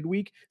Bonfire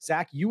Midweek.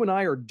 Zach, you and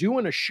I are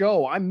doing a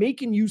show. I'm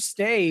making you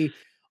stay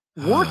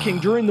working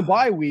during the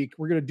bye week.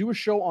 We're going to do a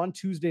show on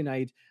Tuesday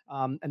night.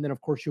 And then, of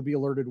course, you'll be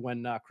alerted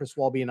when Chris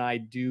Walby and I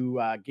do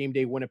Game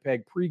Day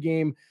Winnipeg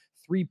pregame,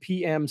 3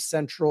 p.m.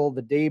 Central,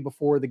 the day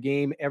before the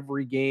game,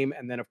 every game.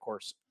 And then, of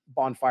course,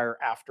 Bonfire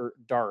After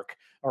Dark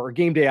or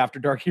Game Day After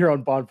Dark here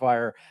on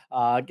Bonfire,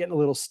 getting a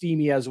little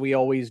steamy as we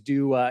always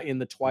do in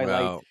the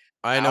twilight Well,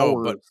 I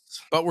know, hours.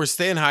 but we're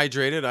staying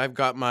hydrated. I've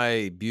got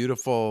my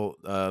beautiful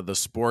the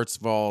Sports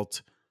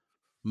Vault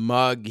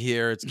mug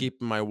here. It's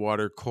keeping my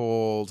water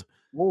cold.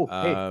 Oh,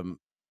 hey,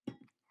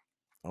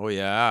 Oh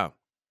yeah.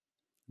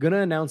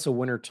 gonna announce a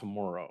winner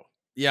tomorrow.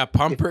 Yeah,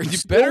 Pumper. you You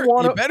still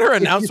wanna- better if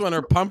you announce when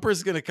our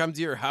Pumper's gonna come to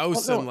your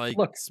house no, and like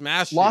look,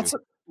 smash Lots you.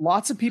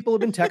 of people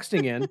have been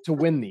texting in to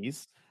win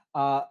these.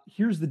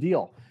 Here's the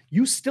deal.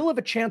 You still have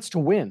a chance to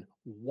win.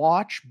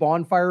 Watch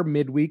Bonfire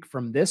Midweek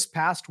from this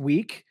past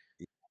week.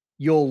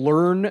 You'll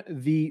learn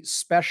the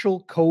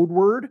special code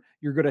word.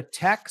 You're going to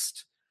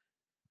text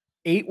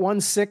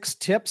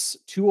 816-TIPS,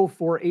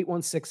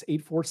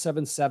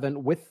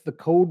 204-816-8477 with the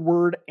code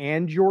word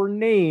and your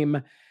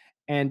name,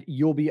 and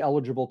you'll be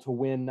eligible to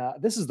win.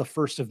 This is the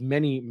first of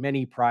many,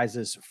 many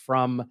prizes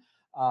from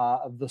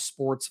the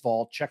Sports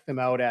Vault. Check them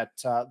out at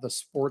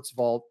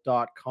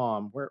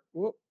thesportsvault.com.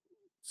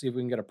 See if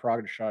we can get a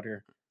progress shot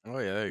here. Oh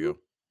yeah, there you go.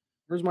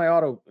 Where's my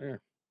auto?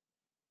 There.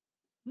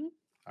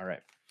 All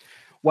right.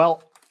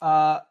 Well,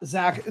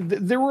 Zach,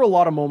 there were a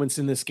lot of moments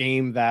in this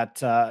game that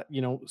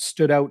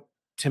stood out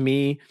to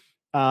me.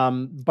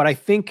 But I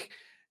think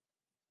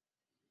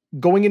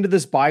going into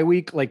this bye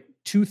week, like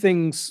two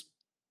things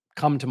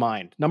come to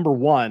mind. Number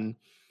one,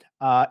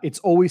 it's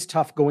always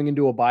tough going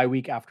into a bye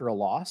week after a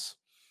loss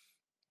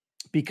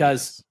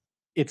because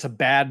it's a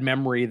bad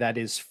memory that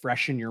is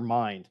fresh in your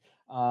mind.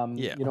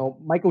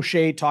 Mike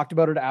O'Shea talked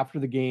about it after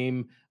the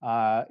game.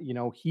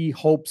 He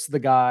hopes the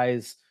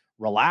guys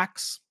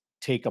relax,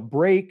 take a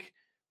break,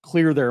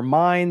 clear their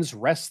minds,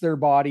 rest their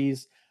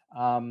bodies,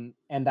 and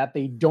that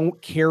they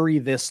don't carry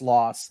this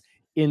loss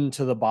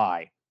into the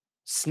bye.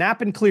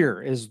 Snap and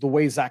clear is the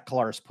way Zach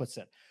Collaros puts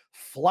it.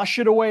 Flush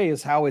it away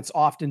is how it's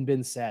often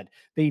been said.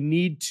 They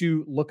need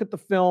to look at the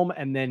film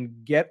and then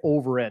get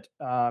over it,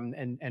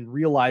 and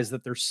realize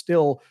that they're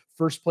still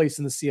first place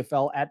in the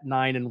CFL at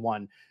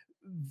 9-1.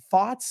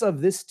 Thoughts of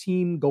this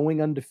team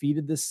going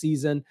undefeated this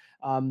season?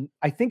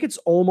 I think it's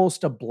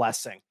almost a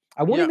blessing.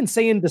 I won't even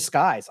say in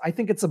disguise. I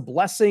think it's a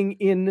blessing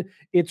in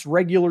its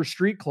regular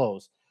street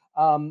clothes,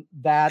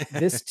 that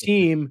this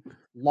team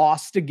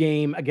lost a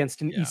game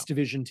against an East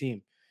Division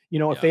team.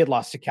 If they had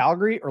lost to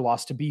Calgary or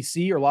lost to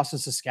BC or lost to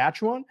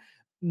Saskatchewan,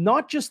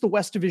 not just the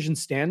West Division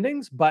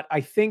standings, but I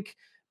think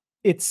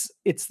it's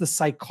the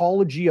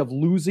psychology of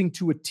losing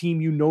to a team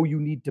you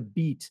need to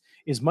beat.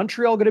 Is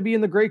Montreal going to be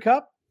in the Grey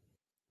Cup?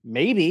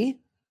 Maybe.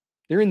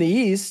 They're in the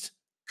East.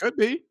 Could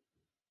be.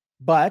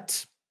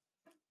 But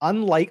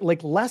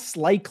less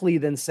likely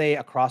than, say,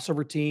 a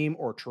crossover team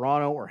or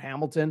Toronto or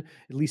Hamilton,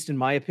 at least in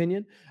my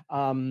opinion.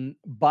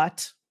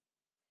 But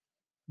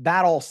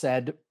that all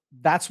said,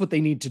 that's what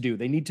they need to do.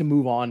 They need to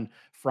move on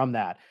from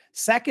that.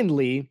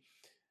 Secondly,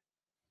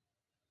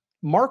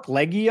 Mark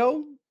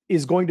Leggio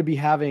is going to be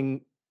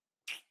having,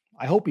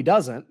 I hope he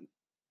doesn't,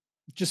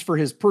 just for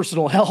his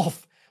personal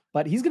health,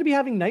 but he's going to be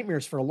having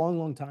nightmares for a long,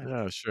 long time.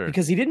 Oh, sure.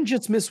 Because he didn't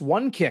just miss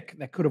one kick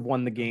that could have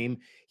won the game.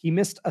 He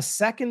missed a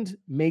second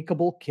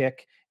makeable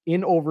kick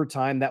in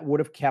overtime that would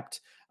have kept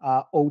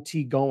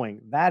OT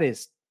going. That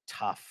is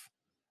tough.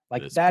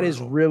 That is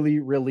really,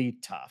 really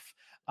tough.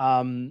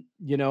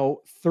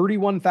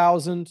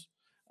 31,000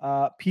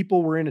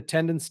 people were in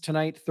attendance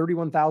tonight,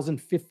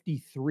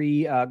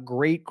 31,053,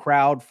 great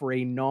crowd for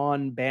a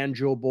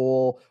non-Banjo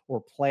Bowl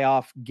or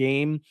playoff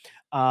game.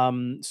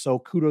 So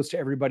kudos to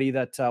everybody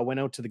that went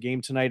out to the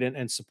game tonight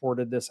and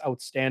supported this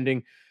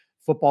outstanding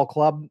football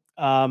club.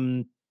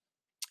 And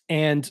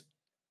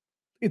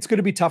it's going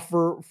to be tough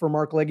for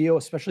Mark Leggio,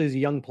 especially as a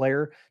young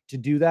player, to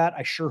do that.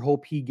 I sure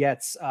hope he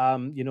gets,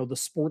 the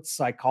sports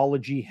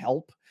psychology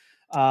help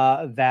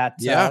that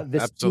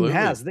this team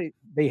has.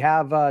 They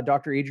have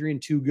Dr. Adrian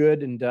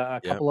Toogood and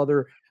a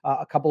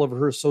couple of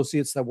her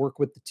associates that work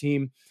with the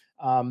team.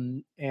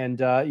 I'm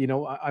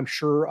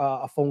sure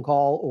a phone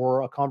call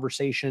or a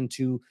conversation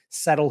to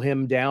settle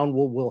him down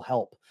will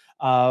help.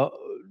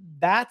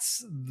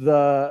 That's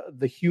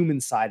the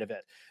human side of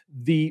it.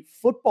 The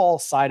football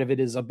side of it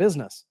is a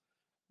business.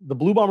 The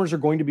Blue Bombers are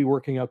going to be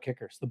working out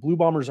kickers. The Blue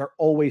Bombers are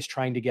always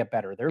trying to get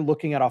better. They're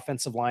looking at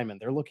offensive linemen.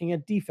 They're looking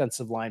at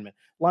defensive linemen,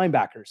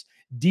 linebackers,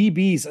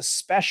 DBs,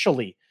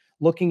 especially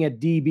looking at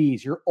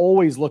DBs. You're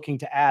always looking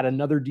to add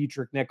another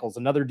Dietrich Nichols,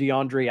 another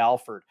DeAndre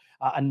Alford,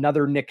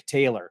 another Nick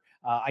Taylor.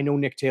 I know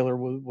Nick Taylor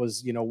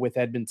was with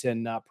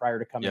Edmonton prior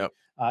to coming to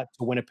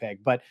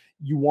Winnipeg, but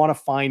you want to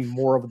find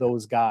more of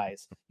those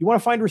guys. You want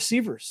to find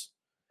receivers.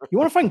 You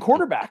want to find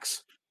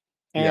quarterbacks.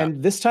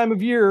 And this time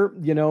of year,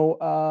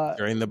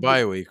 during the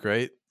bye week,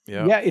 right?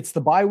 Yeah, it's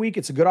the bye week.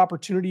 It's a good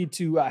opportunity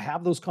to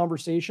have those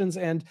conversations.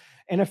 And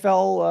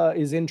NFL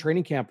is in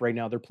training camp right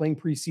now. They're playing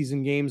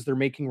preseason games. They're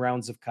making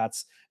rounds of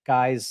cuts.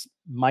 Guys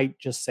might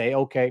just say,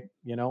 okay,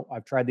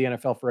 I've tried the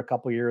NFL for a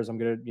couple of years. I'm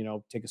going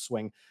to, take a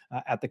swing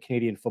at the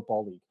Canadian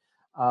Football League.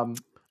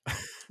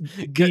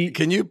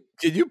 Can you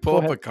pull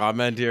up a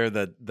comment here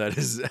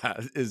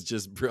that is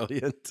just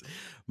brilliant?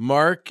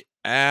 Mark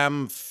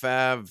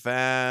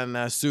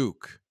Amfavanasuk.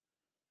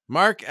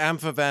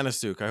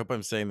 I hope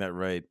I'm saying that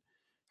right.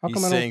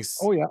 He's saying,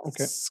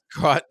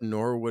 Scott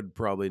Norwood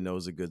probably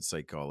knows a good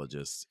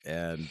psychologist,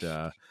 and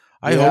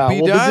I hope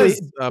he does.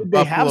 Did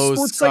they have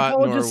sports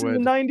psychologists in the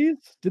 90s?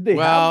 Did they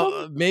have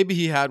them? Maybe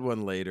he had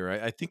one later.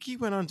 I think he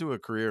went on to a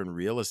career in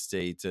real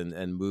estate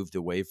and moved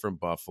away from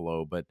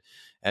Buffalo. But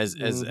as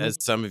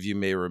some of you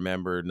may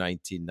remember,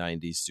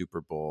 1990 Super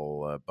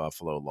Bowl,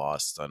 Buffalo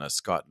lost on a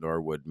Scott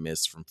Norwood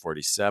miss from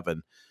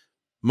 47.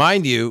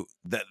 Mind you,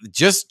 that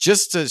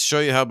just to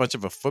show you how much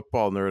of a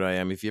football nerd I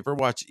am, if you ever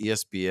watch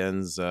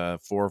ESPN's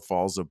Four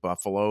Falls of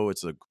Buffalo,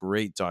 it's a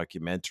great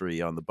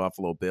documentary on the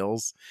Buffalo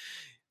Bills.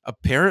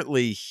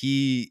 Apparently,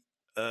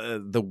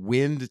 the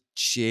wind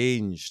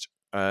changed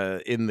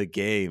in the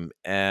game,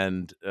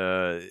 and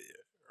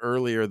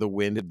earlier the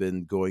wind had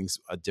been going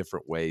a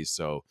different way.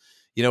 So,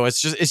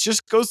 it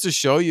just goes to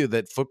show you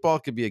that football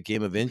could be a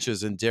game of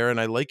inches. And Darren,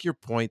 I like your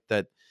point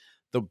that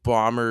the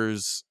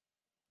Bombers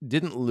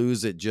didn't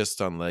lose it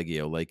just on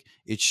Leggio. Like,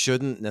 it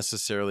shouldn't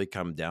necessarily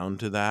come down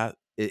to that.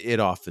 It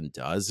often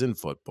does in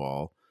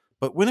football,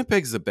 but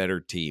Winnipeg's the better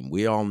team.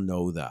 We all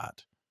know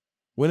that.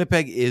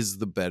 Winnipeg is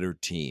the better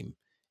team,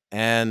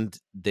 and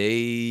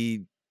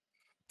they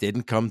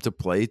didn't come to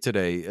play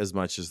today as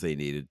much as they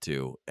needed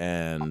to.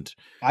 And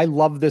I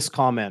love this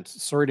comment.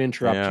 Sorry to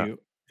interrupt you.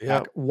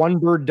 Yeah. One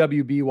Bird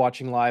WB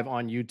watching live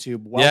on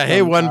YouTube. Welcome,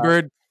 hey, One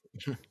Bird.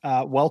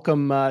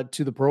 Welcome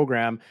to the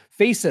program.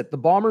 Face it, the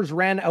Bombers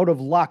ran out of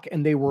luck,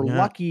 and they were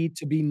lucky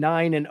to be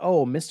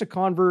 9-0. Missed a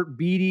convert,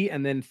 Beatty,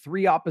 and then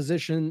 3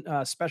 opposition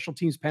special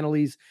teams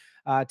penalties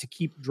to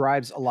keep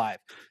drives alive.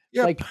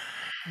 Yep. Like,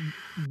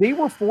 they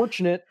were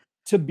fortunate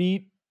to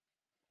beat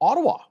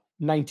Ottawa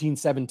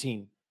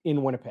 1917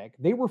 in Winnipeg.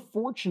 They were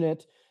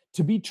fortunate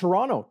to beat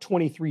Toronto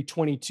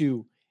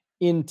 23-22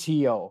 in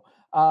TO.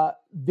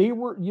 They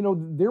were,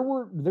 there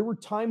were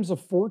times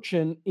of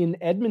fortune in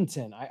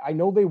Edmonton. I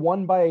know they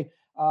won by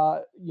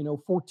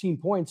 14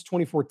 points,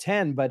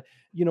 24-10, but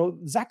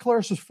Zach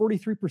Collaros was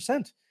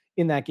 43%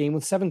 in that game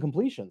with 7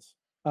 completions.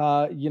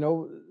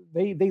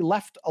 They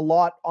left a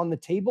lot on the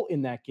table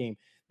in that game.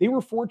 They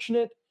were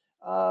fortunate,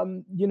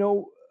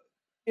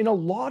 in a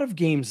lot of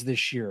games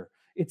this year.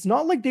 It's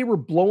not like they were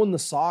blowing the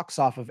socks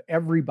off of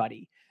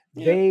everybody.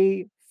 Yeah.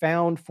 They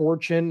found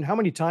fortune. How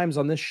many times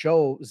on this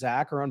show,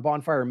 Zach, or on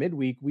Bonfire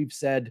Midweek, we've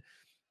said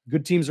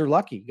good teams are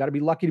lucky. You got to be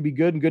lucky to be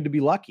good and good to be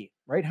lucky,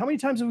 right? How many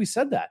times have we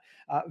said that?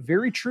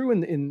 Very true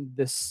in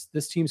this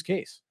team's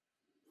case.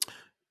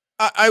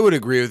 I would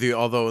agree with you,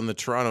 although in the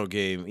Toronto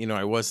game,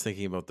 I was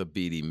thinking about the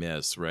Beatty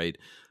miss, right?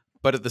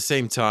 But at the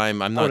same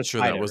time, I'm not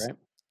sure that was right?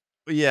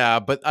 Yeah,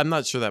 but I'm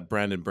not sure that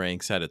Brandon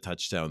Branks had a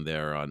touchdown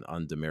there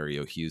on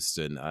Demario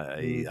Houston.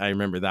 I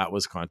remember that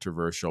was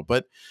controversial,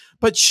 but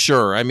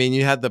sure. I mean,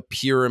 you had the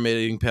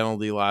pyramiding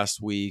penalty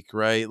last week,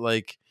 right?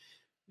 Like,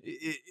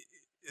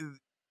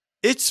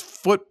 it's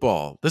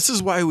football. This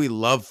is why we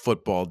love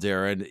football,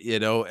 Darren.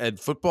 And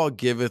football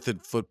giveth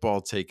and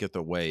football taketh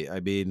away. I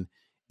mean,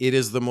 it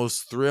is the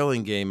most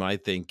thrilling game, I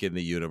think, in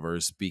the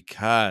universe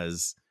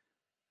because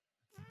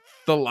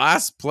the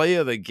last play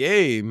of the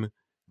game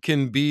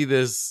can be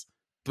this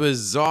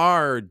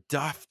bizarre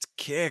duffed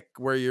kick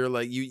where you're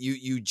like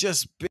you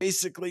just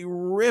basically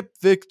rip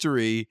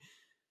victory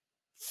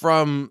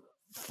from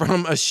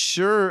a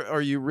sure,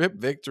 or you rip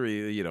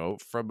victory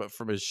from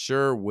a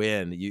sure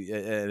win,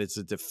 and it's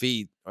a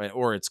defeat,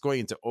 or it's going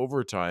into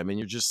overtime, and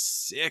you're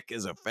just sick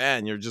as a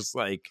fan. You're just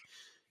like,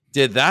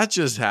 did that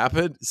just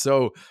happen?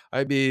 So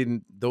I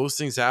mean, those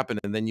things happen,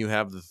 and then you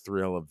have the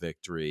thrill of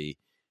victory.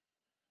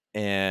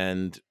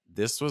 And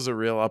this was a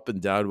real up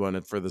and down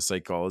one for the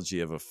psychology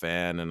of a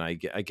fan. And I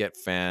get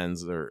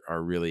fans that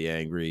are really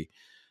angry.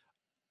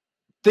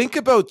 Think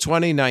about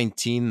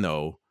 2019,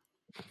 though.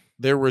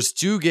 There was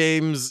 2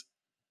 games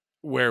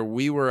where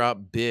we were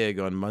up big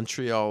on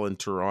Montreal and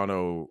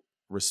Toronto,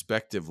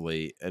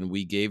 respectively, and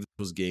we gave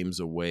those games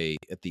away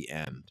at the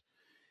end.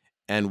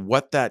 And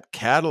what that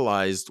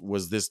catalyzed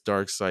was this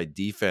dark side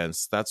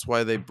defense. That's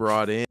why they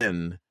brought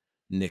in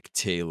Nick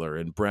Taylor,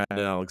 and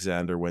Brandon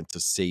Alexander went to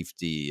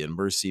safety, and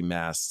Mercy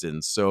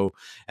Maston.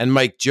 And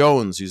Mike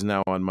Jones, who's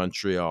now on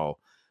Montreal.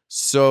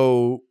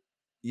 So,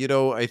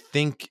 I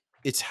think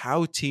it's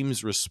how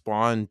teams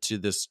respond to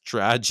this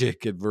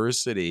tragic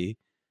adversity,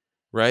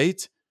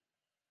 right?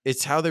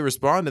 It's how they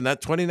respond. And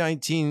that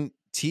 2019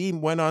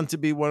 team went on to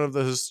be one of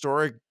the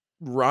historic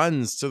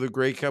runs to the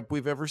Grey Cup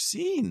we've ever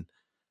seen.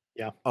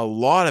 Yeah. A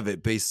lot of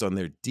it based on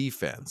their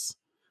defense.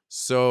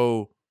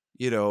 So,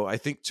 I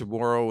think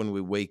tomorrow when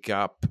we wake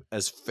up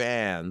as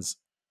fans,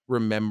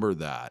 remember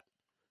that.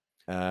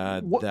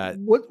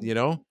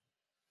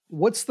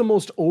 What's the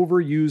most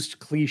overused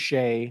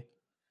cliche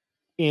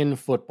in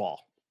football?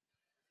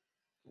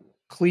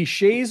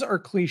 Cliches are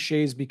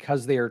cliches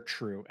because they are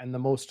true. And the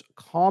most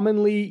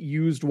commonly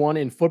used one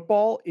in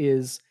football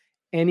is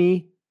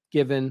any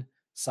given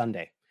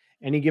Sunday,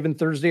 any given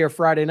Thursday or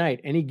Friday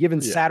night, any given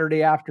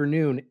Saturday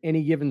afternoon,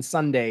 any given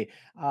Sunday,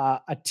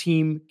 a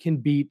team can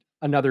beat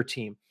another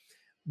team.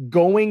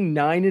 Going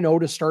 9-0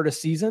 to start a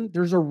season,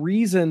 there's a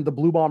reason the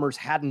Blue Bombers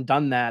hadn't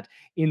done that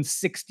in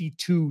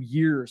 62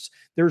 years.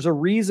 There's a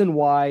reason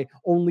why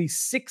only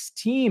 6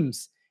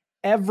 teams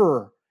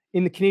ever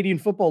in the Canadian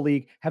Football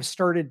League have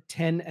started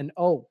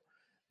 10-0.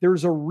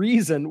 There's a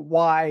reason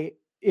why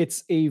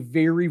it's a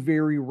very,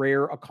 very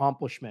rare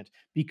accomplishment,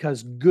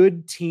 because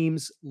good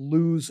teams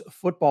lose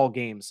football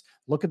games.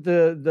 Look at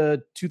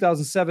the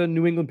 2007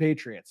 New England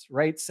Patriots,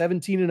 right?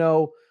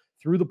 17-0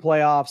 through the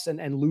playoffs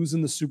and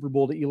losing the Super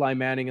Bowl to Eli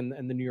Manning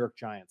and the New York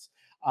Giants.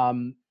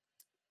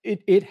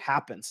 It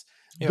happens.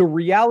 Yep. The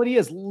reality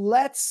is,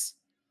 let's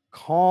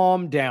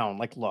calm down.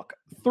 Like, look,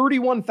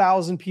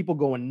 31,000 people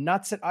going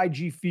nuts at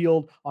IG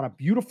Field on a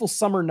beautiful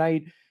summer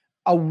night.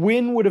 A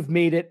win would have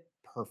made it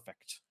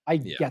perfect. I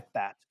get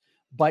that.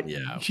 But,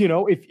 if you,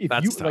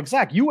 tough. Like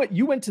Zach, you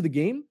went to the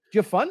game. Did you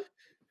have fun?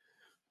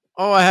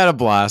 Oh, I had a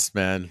blast,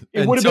 man.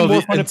 It would have been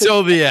more fun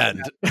until the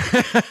end.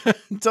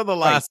 Until the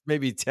last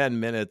maybe 10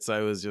 minutes, I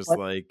was just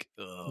like,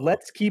 ugh.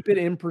 Let's keep it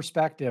in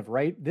perspective,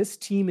 right? This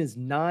team is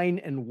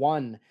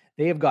 9-1.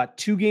 They have got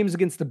 2 games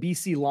against the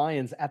BC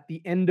Lions at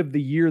the end of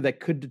the year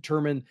that could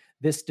determine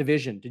this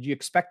division. Did you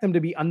expect them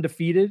to be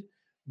undefeated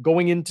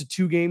going into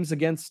 2 games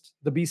against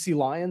the BC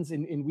Lions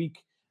in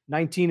week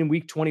 19 and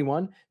week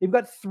 21? They've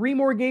got 3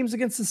 more games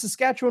against the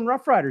Saskatchewan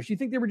Roughriders. You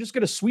think they were just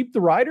going to sweep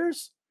the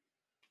Riders?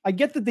 I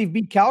get that they've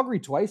beat Calgary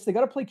twice. They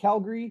got to play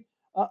Calgary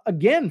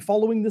again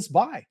following this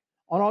bye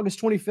on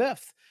August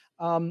 25th.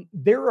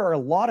 There are a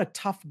lot of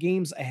tough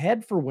games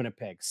ahead for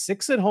Winnipeg.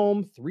 6 at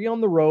home, 3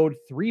 on the road,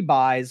 3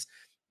 byes.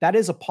 That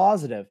is a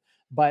positive.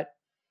 But,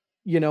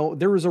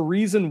 there was a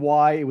reason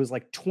why it was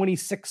like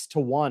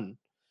 26-1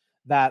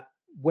 that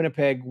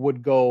Winnipeg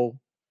would go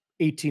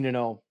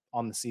 18-0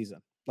 on the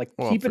season. Like,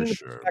 keep it in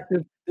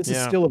perspective. This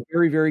is Yeah. still a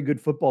very, very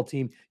good football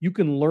team. You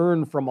can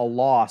learn from a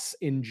loss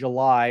in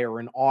July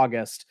or in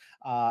August,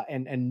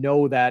 and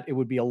know that it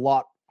would be a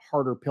lot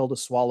harder pill to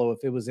swallow if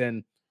it was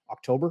in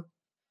October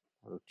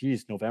or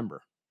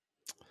November.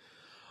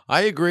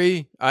 I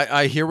agree.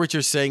 I hear what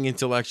you're saying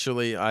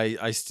intellectually.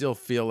 I still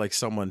feel like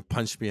someone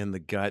punched me in the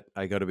gut.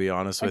 I got to be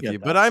honest I with get you,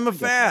 but that. I'm a I get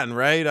that. fan,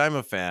 right? I'm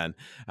a fan.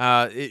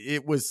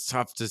 It was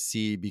tough to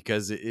see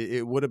because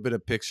it would have been a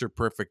picture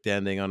perfect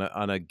ending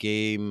on a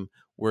game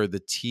where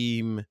the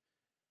team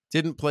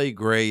didn't play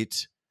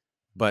great,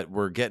 but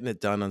we're getting it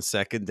done on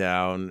second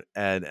down,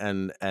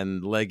 and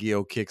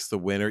Legio kicks the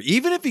winner.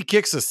 Even if he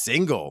kicks a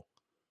single,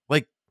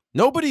 like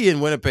nobody in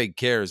Winnipeg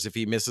cares if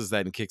he misses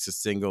that and kicks a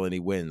single and he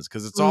wins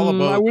because it's all I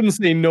about wouldn't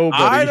say I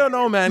nobody. don't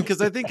know, man,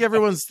 because I think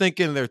everyone's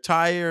thinking they're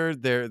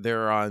tired,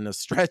 they're on a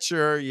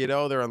stretcher,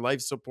 they're on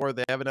life support,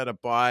 they haven't had a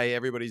bye,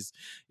 everybody's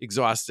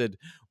exhausted,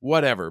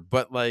 whatever.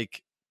 But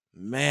like,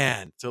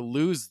 man, to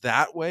lose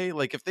that way,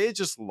 like if they had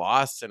just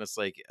lost and it's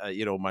like,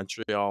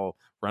 Montreal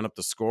run up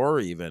the score,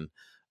 even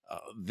Yeah.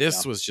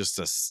 this was just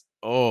as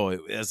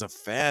a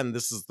fan,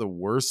 this is the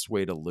worst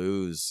way to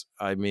lose.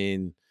 I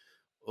mean,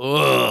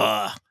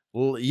 ugh,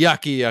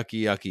 yucky,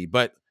 yucky, yucky.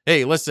 But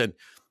hey, listen,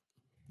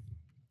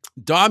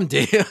 Dom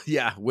Dale,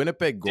 yeah,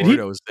 Winnipeg Did he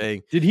Gordo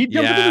saying, did he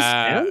jump into the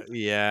yeah, stand?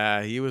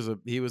 yeah, he was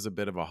a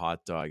bit of a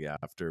hot dog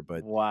after,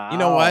 but you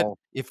know what? Wow.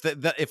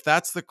 If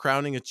that's the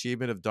crowning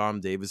achievement of Dom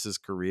Davis's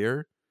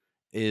career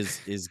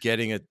is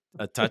getting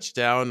a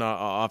touchdown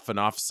off an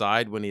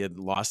offside when he had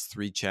lost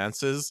 3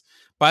 chances.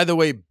 By the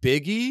way,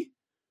 Biggie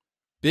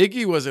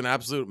was an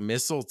absolute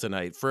missile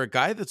tonight for a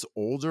guy that's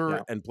older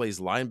Yeah. and plays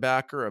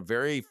linebacker, a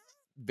very,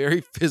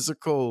 very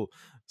physical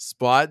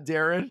spot,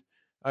 Darren.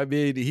 I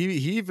mean,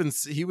 he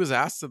was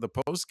asked in the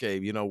post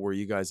game, were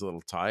you guys a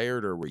little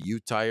tired or were you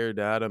tired,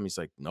 Adam? He's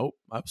like, nope,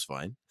 I was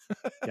fine.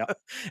 Yeah.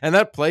 And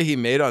that play he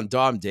made on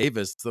Dom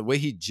Davis, the way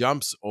he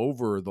jumps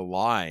over the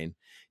line,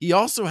 he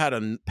also had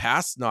a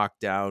pass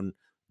knockdown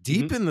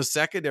deep Mhm. in the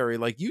secondary.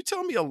 Like, you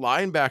tell me a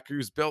linebacker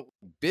who's built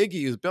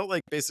Biggie, who's built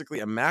like basically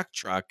a Mack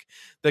truck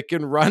that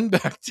can run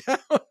back down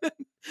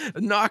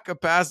and knock a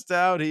pass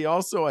down. He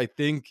also, I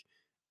think,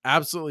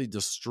 absolutely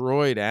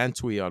destroyed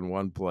Antwi on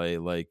one play.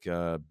 Like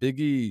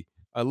Biggie,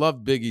 I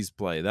love Biggie's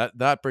play.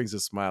 That brings a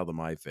smile to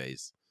my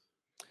face.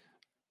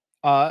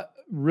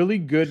 Really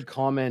good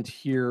comment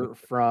here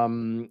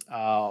from,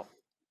 well,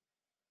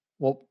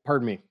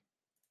 pardon me.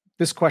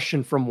 This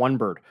question from One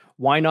Bird.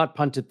 Why not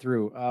punt it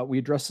through? We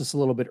addressed this a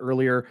little bit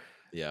earlier.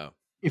 Yeah.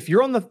 If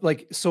you're on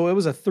the so it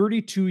was a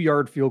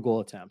 32-yard field goal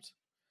attempt.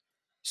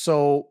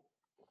 So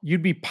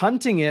you'd be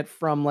punting it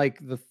from like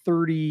the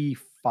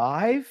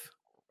 35.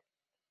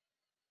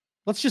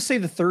 Let's just say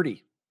the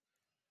 30.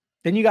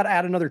 Then you got to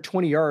add another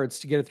 20 yards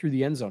to get it through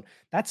the end zone.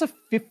 That's a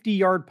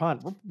 50-yard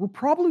punt. We're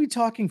probably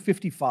talking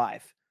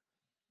 55.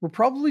 We're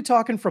probably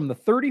talking from the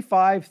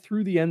 35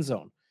 through the end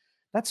zone.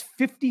 That's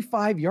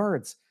 55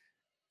 yards.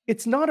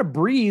 It's not a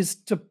breeze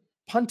to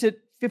punt it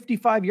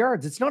 55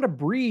 yards. It's not a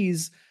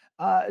breeze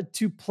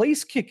to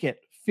place kick it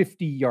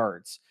 50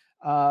 yards.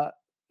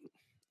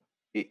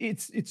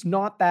 It's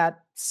not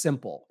that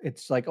simple.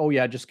 It's like, oh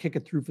yeah, just kick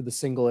it through for the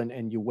single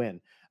and you win.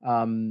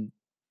 Um,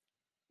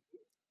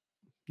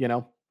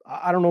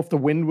 I don't know if the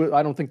wind.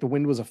 I don't think the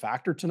wind was a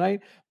factor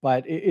tonight,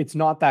 but it's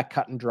not that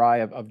cut and dry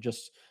of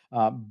just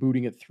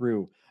booting it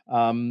through.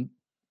 Um,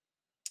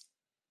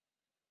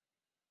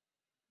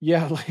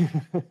 yeah,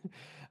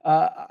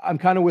 I'm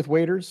kind of with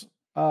waiters.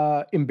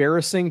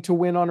 Embarrassing to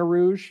win on a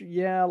Rouge.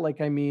 Yeah,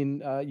 like I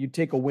mean, you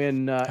take a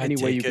win I any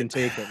way you take can it.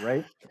 take it,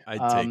 right? I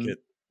take Um, it.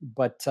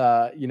 but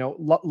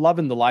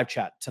loving the live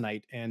chat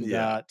tonight, and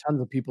Yeah.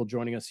 tons of people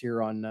joining us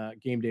here on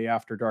Game Day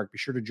After Dark. Be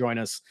sure to join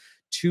us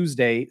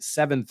Tuesday,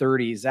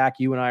 7:30. Zach,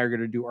 you and I are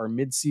going to do our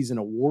mid-season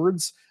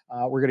awards.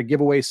 We're going to give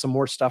away some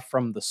more stuff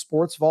from the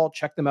Sports Vault.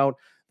 Check them out,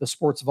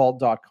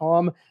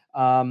 thesportsvault.com.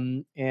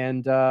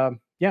 And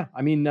yeah,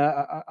 I mean,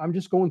 I'm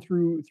just going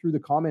through the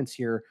comments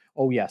here.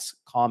 Oh yes,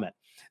 comment.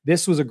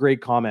 This was a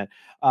great comment.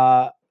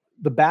 The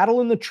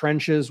battle in the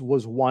trenches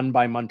was won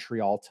by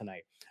Montreal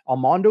tonight.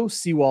 Almondo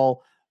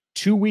Sewell,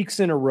 2 weeks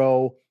in a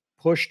row,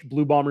 pushed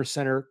Blue Bomber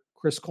center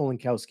Chris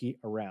Kolinkowski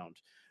around.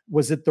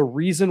 Was it the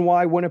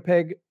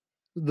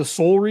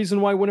sole reason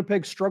why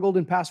Winnipeg struggled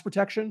in pass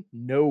protection?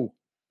 No.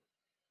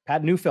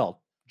 Pat Neufeld,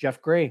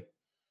 Jeff Gray,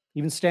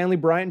 even Stanley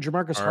Bryant,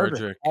 Jamarcus Hardrick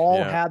Hardrick. all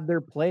Yeah. had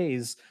their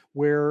plays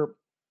where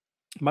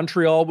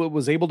Montreal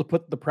was able to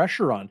put the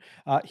pressure on.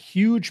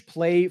 Huge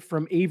play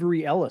from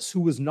Avery Ellis, who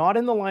was not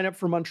in the lineup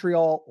for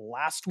Montreal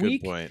last Good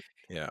week. point.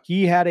 Yeah.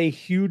 He had a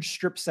huge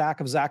strip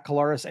sack of Zach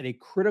Collaros at a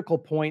critical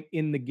point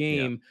in the Yeah.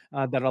 game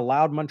that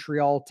allowed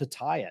Montreal to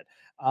tie it.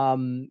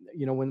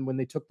 When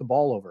they took the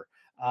ball over.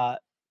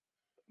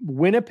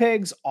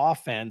 Winnipeg's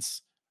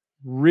offense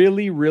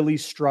really, really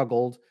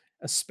struggled,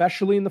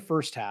 especially in the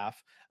first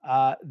half.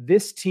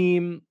 This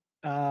team,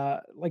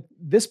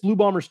 this Blue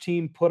Bombers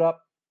team, put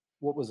up,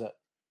 what was it?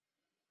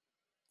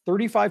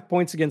 35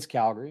 points against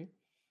Calgary.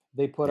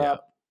 They put Yeah.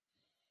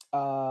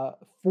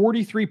 up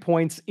 43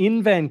 points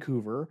in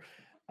Vancouver.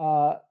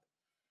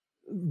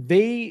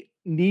 They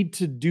need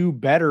to do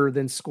better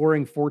than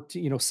scoring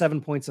 14,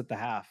 7 points at the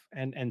half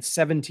and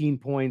 17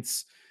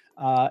 points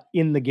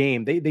in the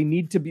game. They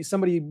need to be,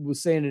 somebody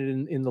was saying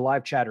it in the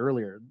live chat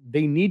earlier.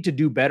 They need to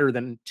do better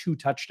than 2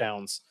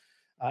 touchdowns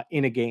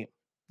in a game.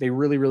 They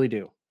really, really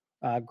do.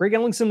 Greg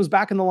Ellingson was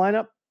back in the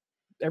lineup.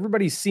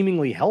 Everybody's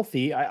seemingly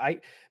healthy.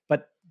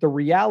 But the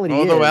reality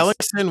Although is,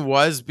 Ellingson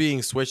was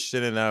being switched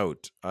in and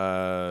out.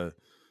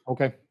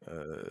 okay.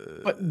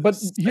 But I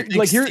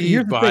think here's Steve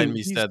the behind thing.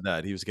 me said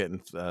that he was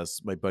getting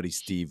my buddy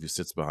Steve who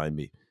sits behind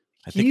me.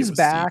 I think it He's was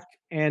Steve. back,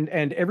 and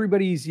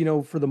everybody's,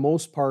 for the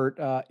most part,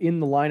 in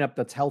the lineup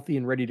that's healthy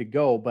and ready to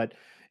go. But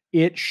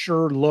it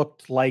sure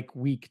looked like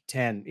week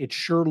 10. It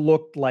sure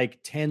looked like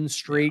 10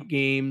 straight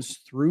games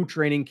through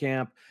training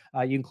camp.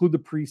 You include the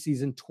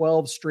preseason,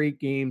 12 straight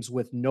games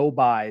with no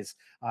buys.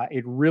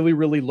 It really,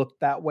 really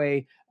looked that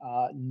way.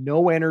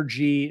 No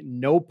energy,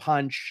 no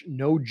punch,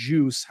 no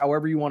juice,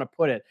 however you want to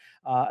put it,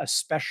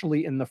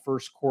 especially in the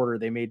first quarter.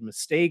 They made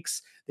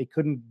mistakes. They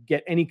couldn't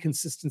get any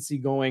consistency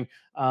going.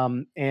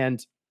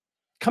 And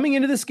coming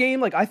into this game,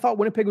 like, I thought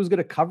Winnipeg was going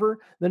to cover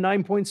the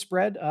 9-point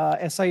spread.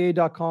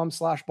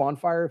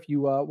 SIA.com/bonfire if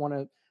you want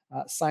to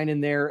sign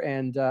in there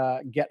and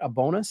get a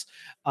bonus.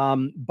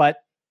 But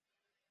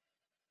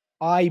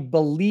I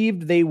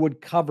believed they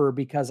would cover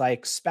because I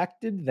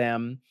expected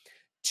them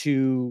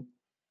to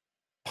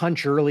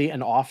punch early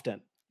and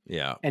often.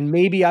 Yeah. And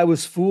maybe I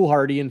was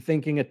foolhardy in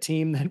thinking a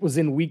team that was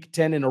in week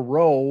 10 in a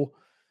row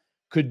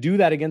could do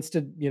that against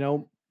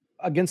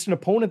against an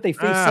opponent they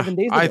faced 7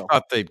 days ago. I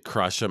thought they'd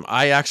crush them.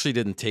 I actually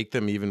didn't take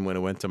them even when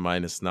it went to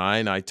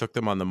 -9. I took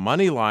them on the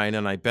money line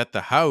and I bet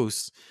the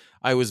house.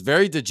 I was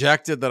very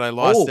dejected that I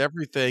lost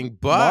everything,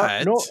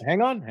 but no,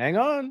 hang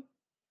on.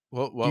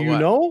 What? Do you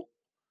know?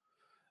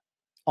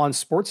 On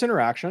Sports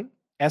Interaction,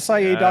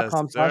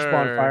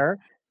 SIA.com/bonfire,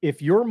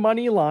 if your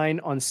money line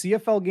on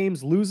CFL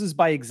games loses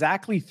by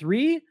exactly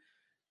 3,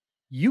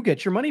 you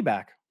get your money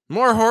back.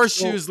 More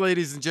horseshoes,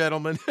 ladies and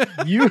gentlemen.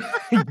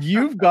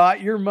 You've got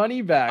your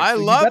money back. I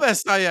love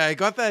SIA. I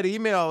got that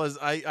email as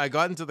I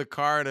got into the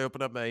car and I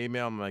opened up my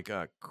email. I'm like,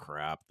 oh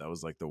crap, that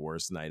was like the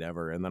worst night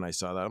ever. And then I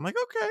saw that. I'm like,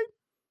 okay,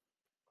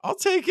 I'll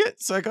take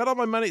it. So I got all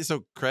my money.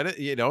 So credit,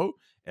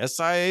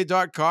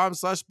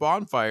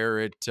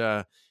 SIA.com/bonfire.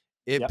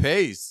 It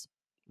pays.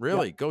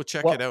 Really, go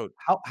check it out.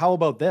 How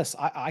about this?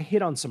 I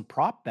hit on some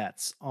prop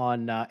bets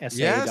on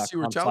Yes, you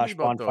were telling me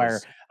about SIA.com/bonfire.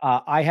 those.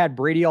 I had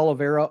Brady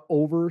Oliveira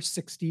over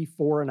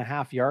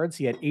 64.5 yards.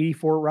 He had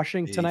 84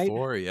 rushing tonight.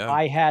 84, yeah.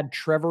 I had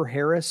Trevor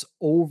Harris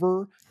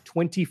over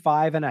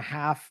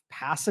 25.5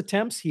 pass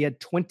attempts. He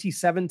had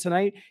 27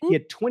 tonight. He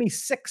had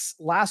 26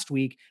 last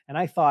week. And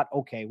I thought,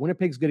 okay,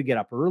 Winnipeg's going to get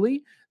up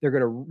early. They're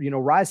going to,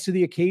 rise to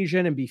the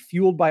occasion and be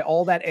fueled by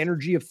all that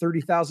energy of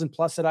 30,000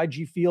 plus at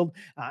IG Field.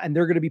 And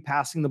they're going to be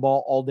passing the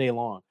ball all day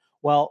long.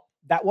 Well,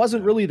 that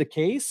wasn't really the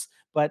case.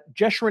 But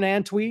Jeshurun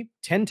Antwi,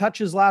 10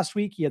 touches last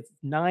week. He had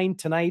 9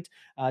 tonight.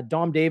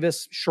 Dom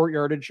Davis, short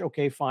yardage.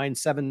 Okay, fine.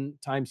 7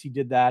 times he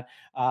did that.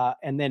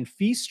 And then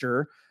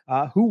Feaster,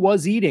 who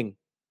was eating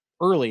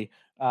early,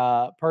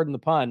 pardon the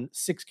pun,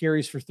 6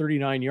 carries for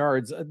 39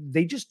 yards.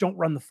 They just don't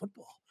run the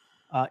football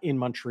in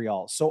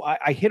Montreal. So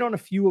I hit on a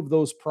few of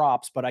those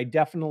props, but I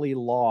definitely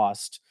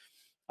lost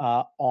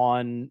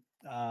on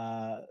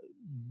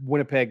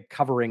Winnipeg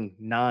covering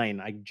 9.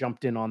 I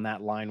jumped in on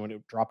that line when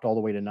it dropped all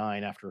the way to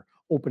 9 after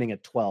opening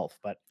at 12.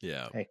 But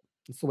yeah, hey,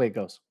 that's the way it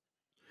goes.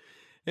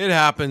 It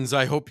happens.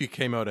 I hope you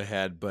came out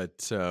ahead, but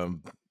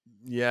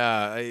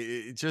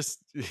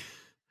just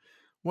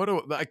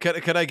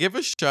could I give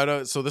a shout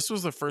out? So this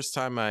was the first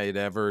time I'd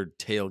ever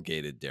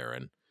tailgated,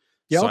 Darren.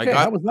 Yeah, so okay.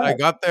 How was that? I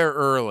got there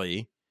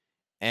early,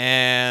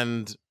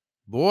 and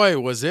boy,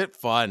 was it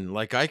fun.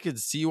 Like, I could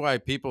see why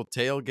people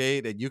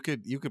tailgate, and you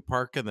could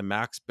park in the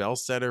Max Bell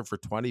Center for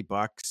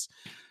 $20.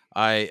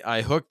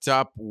 I hooked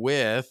up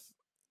with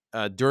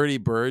Dirty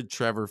Bird,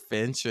 Trevor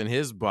Finch, and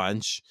his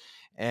bunch.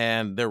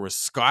 And there was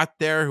Scott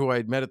there, who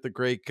I'd met at the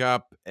Grey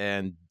Cup,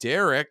 and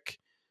Derek.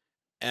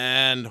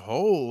 And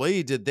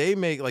holy, did they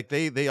make, like,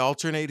 they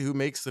alternate who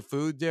makes the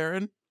food,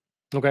 Darren?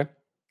 Okay.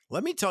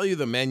 Let me tell you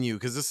the menu,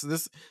 because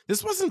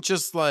this wasn't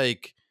just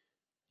like,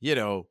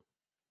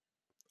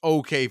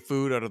 okay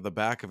food out of the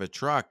back of a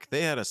truck.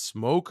 They had a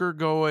smoker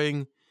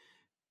going.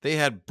 They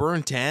had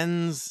burnt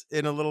ends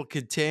in a little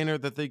container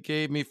that they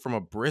gave me from a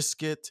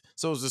brisket.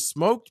 So it was a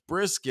smoked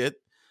brisket,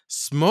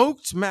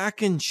 smoked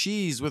mac and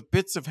cheese with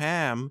bits of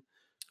ham,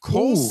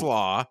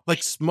 coleslaw,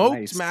 like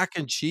smoked mac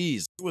and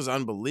cheese. It was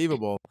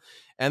unbelievable.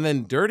 And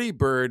then Dirty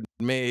Bird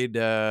made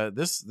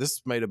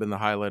this might have been the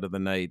highlight of the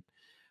night.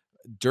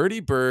 Dirty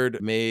Bird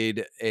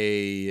made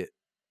a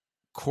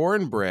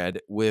cornbread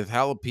with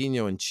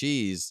jalapeno and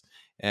cheese,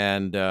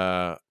 and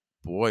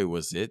boy,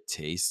 was it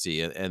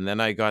tasty. And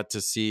then I got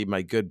to see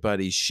my good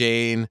buddy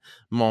Shane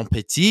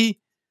Monpetit.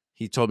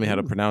 He told me how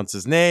to pronounce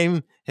his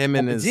name. Him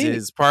and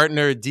his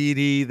partner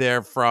Didi,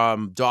 they're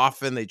from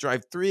Dauphin. They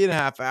drive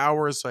 3.5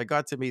 hours, so I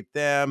got to meet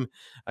them.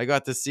 I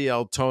got to see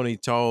El Tony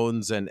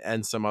Tones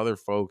and some other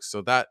folks.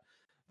 So that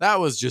that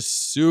was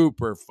just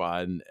super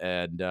fun.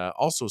 And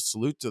also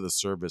salute to the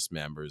service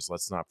members.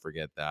 Let's not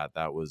forget that.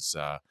 That was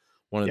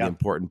one of the Yeah.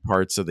 important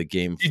parts of the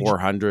game. Did you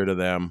 400 of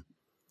them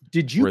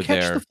did you were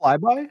catch the there.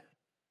 flyby?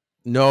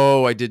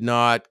 No, I did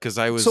not, because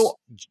I was So,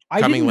 I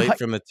coming didn't late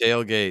from the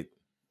tailgate.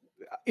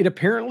 it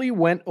apparently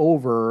went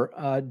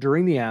over,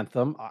 during the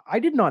anthem. I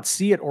did not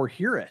see it or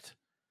hear it.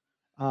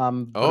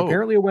 But Oh,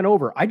 apparently it went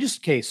over. I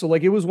just okay, so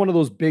like it was one of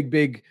those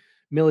big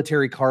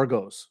military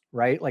cargos,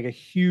 right? Like a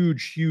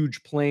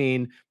huge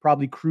plane,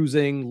 probably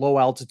cruising low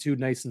altitude,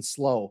 nice and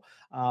slow.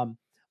 Um,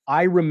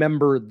 I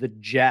remember the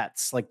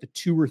jets, like the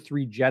 2 or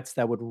 3 jets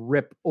that would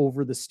rip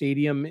over the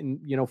stadium in,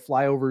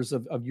 flyovers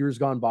of years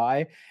gone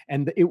by,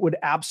 and it would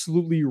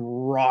absolutely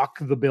rock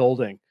the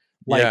building.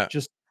 Like yeah.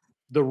 just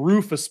the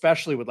roof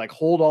especially would like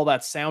hold all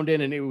that sound in,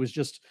 and it was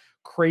just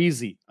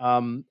crazy.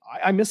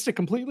 I missed it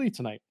completely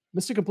tonight.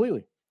 Missed it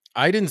completely.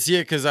 I didn't see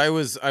it because I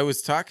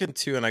was talking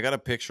to, and I got a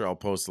picture I'll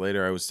post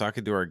later. I was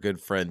talking to our good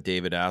friend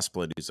David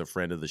Asplund, who's a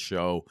friend of the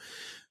show,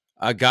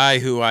 a guy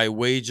who I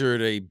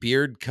wagered a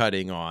beard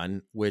cutting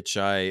on, which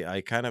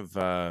I kind of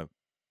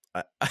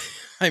I,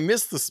 I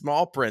missed the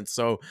small print,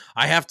 so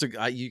I have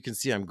to. You can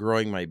see I'm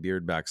growing my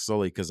beard back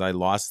slowly because I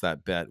lost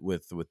that bet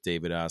with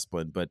David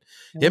Asplund, but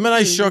him and I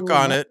Hey, shook little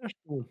on it.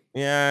 mustache.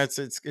 Yeah,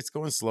 it's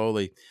going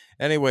slowly.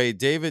 Anyway,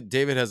 David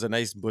has a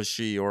nice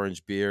bushy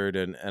orange beard,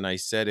 and I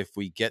said if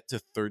we get to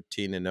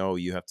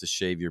 13-0, you have to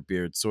shave your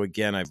beard. So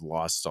again, I've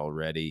lost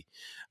already.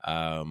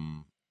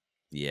 Um,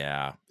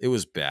 yeah, it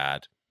was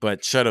bad.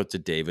 But shout out to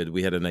David.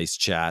 We had a nice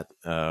chat.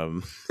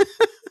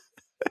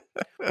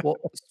 Well,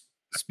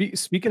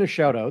 speaking of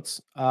shout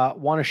outs,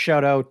 want to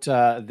shout out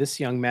this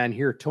young man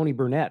here, Tony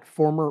Burnett,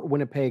 former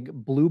Winnipeg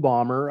Blue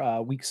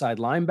Bomber, weak side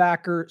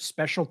linebacker,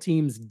 special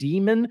teams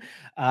demon.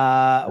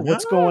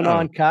 What's going Ah,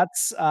 on,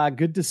 Cuts?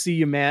 Good to see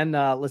you, man.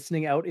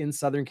 Listening out in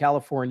Southern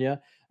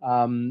California.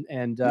 And he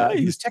was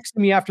nice. texting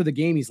me after the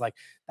game. He's like,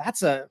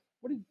 "That's a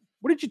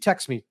what did you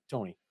text me,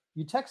 Tony?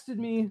 You texted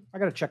me. I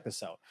got to check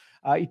this out.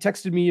 He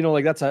texted me,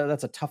 like that's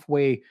a tough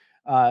way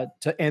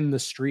to end the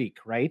streak,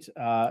 right?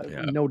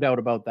 Yeah. No doubt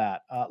about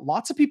that.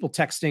 Lots of people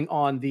texting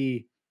on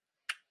the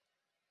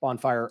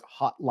bonfire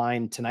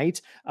hotline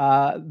tonight.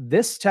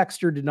 This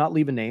texter did not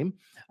leave a name.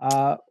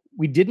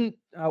 We didn't.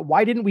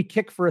 Why didn't we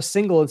kick for a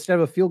single instead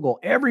of a field goal?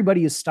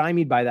 Everybody is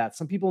stymied by that.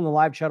 Some people in the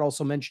live chat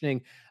also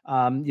mentioning,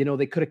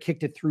 they could have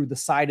kicked it through the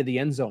side of the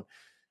end zone.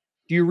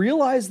 Do you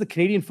realize the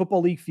Canadian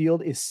Football League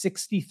field is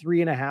 63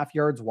 and a half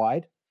yards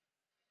wide?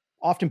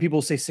 Often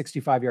people say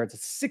 65 yards.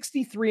 It's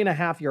 63 and a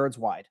half yards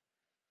wide.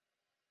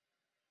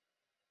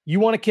 You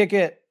want to kick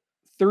it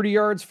 30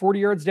 yards, 40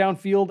 yards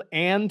downfield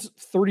and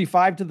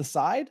 35 to the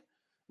side?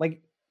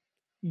 Like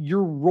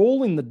you're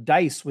rolling the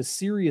dice with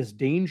serious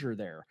danger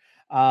there.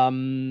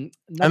 And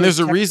Another there's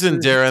a reason,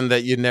 texter. Darren,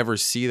 that you never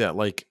see that.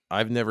 Like,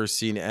 I've never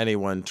seen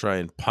anyone try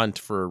and punt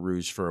for a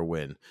Rouge for a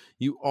win.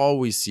 You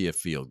always see a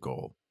field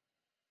goal.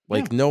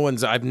 Yeah.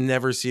 Like, I've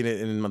never seen it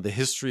in the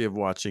history of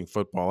watching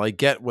football. I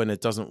get when it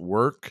doesn't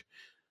work.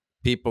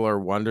 People are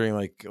wondering,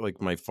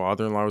 like my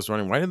father-in-law was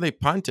wondering, why didn't they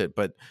punt it?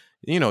 But,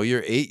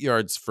 you're 8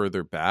 yards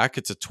further back.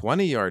 It's a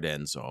 20-yard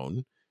end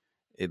zone.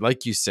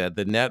 Like you said,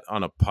 the net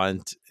on a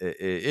punt,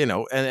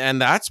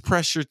 and that's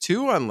pressure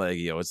too on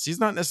Legio. He's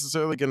not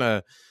necessarily going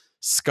to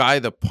sky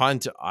the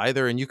punt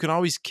either, and you can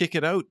always kick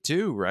it out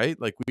too, right?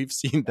 Like we've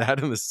seen that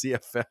in the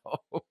CFL.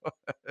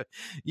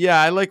 Yeah,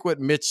 I like what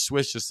Mitch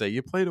Swish just say.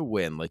 You play to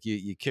win, like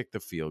you kick the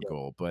field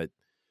goal, but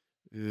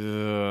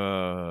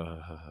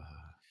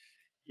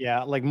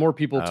Yeah, like more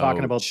people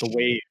talking about ouch. the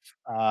wave.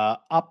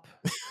 Up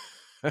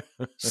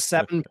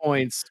 7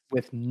 points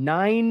with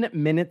 9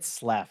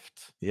 minutes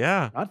left.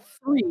 Yeah, Not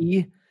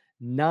 3,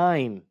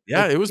 9.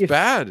 yeah, Like it was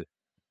bad.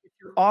 if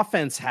your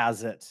offense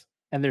has it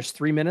and there's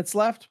 3 minutes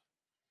left,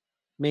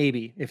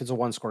 maybe if it's a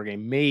one-score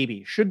game,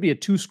 maybe. Should be a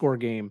two-score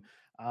game.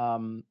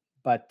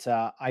 But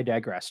I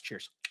digress.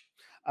 Cheers.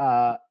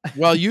 Uh,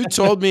 Well, you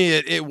told me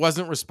it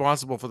wasn't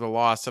responsible for the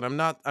loss, and I'm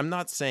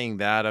not saying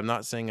that. I'm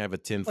not saying I have a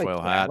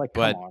tinfoil hat, come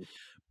but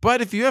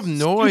on. if you have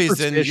noise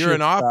and you're Superstitious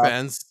an stuff.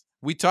 offense,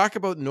 we talk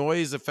about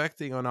noise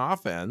affecting on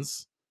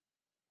offense.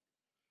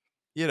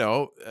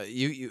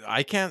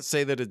 I can't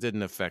say that it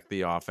didn't affect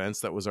the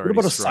offense that was What already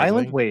about a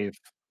silent struggling. wave?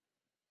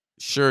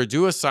 Sure,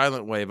 do a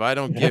silent wave. I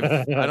don't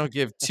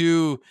give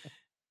two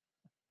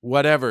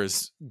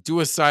whatevers. Do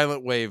a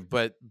silent wave,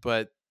 but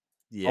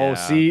Oh, yeah.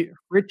 see,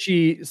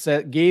 Richie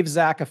gave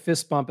Zach a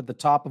fist bump at the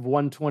top of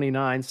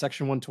 129,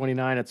 section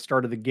 129 at the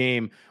start of the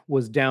game,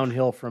 was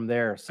downhill from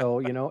there. So,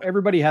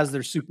 everybody has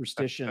their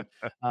superstition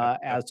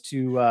as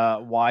to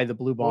why the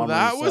Blue Oh,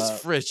 that Bombers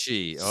was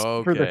Fritchie.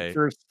 for the Okay.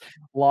 first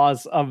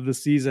loss of the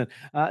season.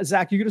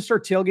 Zach, you going to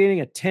start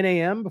tailgating at 10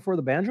 a.m. before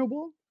the Banjo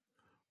Bowl?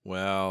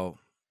 Well,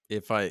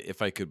 if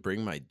I could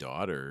bring my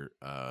daughter,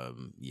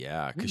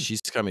 yeah, because Hmm.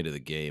 she's coming to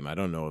the game. I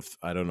don't know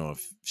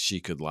if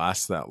she could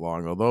last that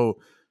long. Although,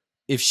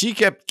 if she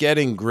kept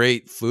getting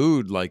great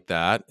food like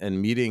that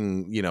and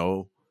meeting,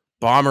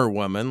 Bomber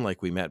Woman,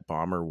 like we met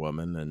Bomber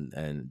Woman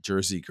and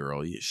Jersey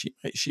Girl,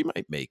 she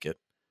might make it.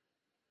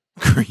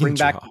 Green Bring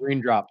back Drop. the green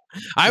drop.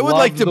 I would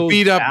like Love to those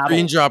beat up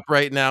Green battles. Drop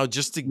right now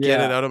just to get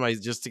it Yeah. out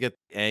of just to get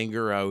the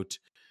anger out.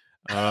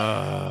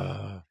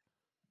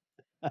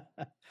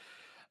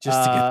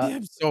 Just to get Uh,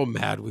 I'm so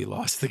mad we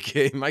lost the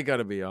game. I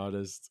gotta be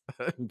honest.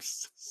 I'm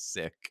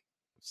sick.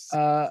 Sick,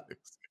 uh, sick,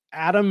 sick.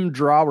 Adam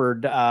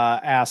Draward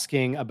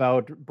asking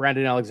about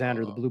Brandon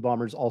Alexander, the Oh, Blue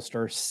Bombers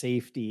All-Star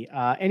safety.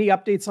 Any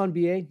updates on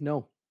BA?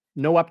 No.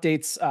 No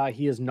updates.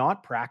 He is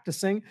not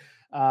practicing.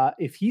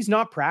 If he's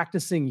not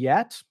practicing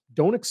yet,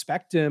 don't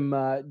expect him,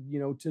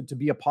 to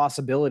be a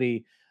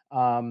possibility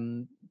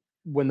um,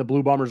 when the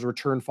Blue Bombers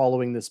return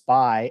following this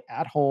bye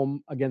at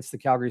home against the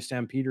Calgary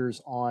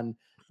Stampeders on,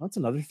 that's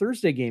another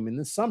Thursday game in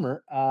this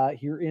summer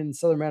here in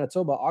Southern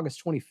Manitoba,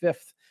 August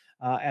 25th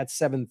at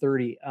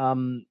 7:30.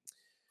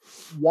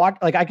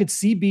 I could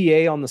see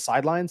BA on the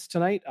sidelines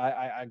tonight.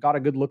 I got a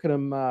good look at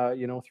him,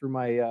 through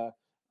my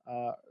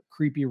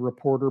creepy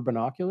reporter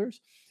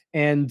binoculars,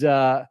 and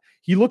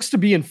he looks to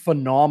be in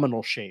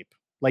phenomenal shape.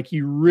 Like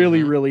he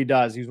really, mhm. really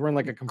does. He's wearing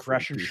like a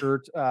compression Creepy.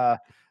 shirt Yeah,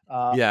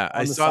 I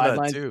on the saw that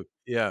sidelines. too.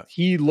 Yeah.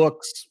 He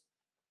looks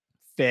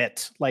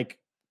fit. Like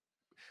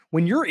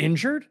when you're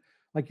injured,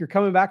 like you're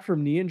coming back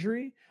from knee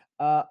injury,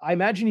 I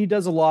imagine he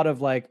does a lot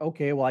of like,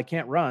 okay, well, I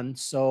can't run,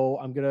 so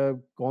I'm gonna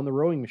go on the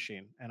rowing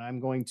machine and I'm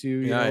going to,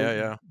 Yeah, yeah,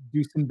 yeah.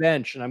 do some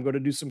bench and I'm going to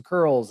do some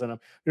curls and I'm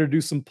going to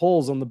do some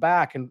pulls on the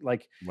back and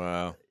like,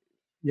 Wow.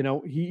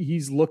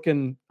 he's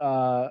looking,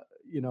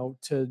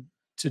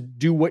 to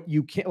do what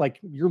you can. Like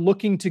you're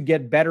looking to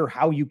get better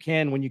how you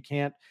can when you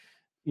can't,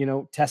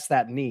 test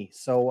that knee.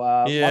 So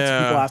lots of people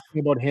Yeah. asking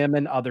about him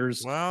and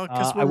others. Well,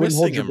 because I we're wouldn't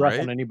hold missing your him, breath right?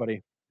 on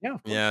anybody. Yeah,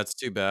 of Yeah, course. it's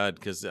too bad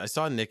because I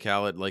saw Nick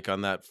Hallett like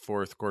on that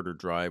fourth quarter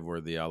drive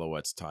where the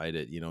Alouettes tied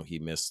it. He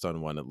missed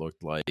on one. It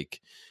looked like,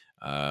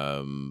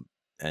 and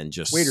Waiters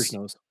just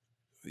knows.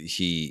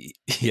 he,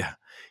 yeah,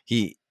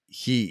 he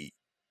he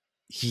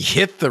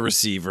hit the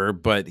receiver,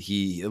 but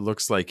it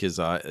looks like his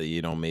eye.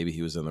 Maybe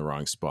he was in the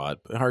wrong spot,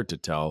 but hard to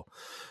tell.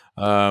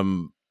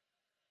 Um,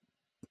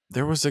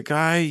 there was a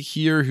guy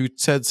here who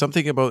said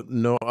something about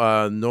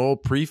Noel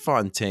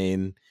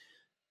Prefontaine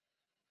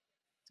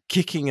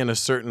kicking in a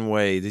certain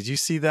way. Did you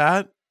see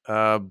that?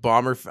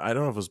 Bomber. I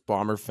don't know if it was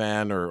Bomber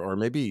fan or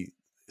maybe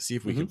see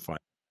if we can Mhm. find.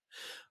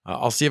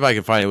 I'll see if I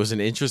can find it. It was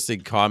an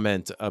interesting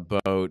comment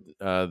about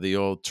the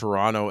old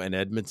Toronto and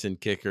Edmonton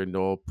kicker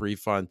Noel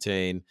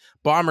Prefontaine,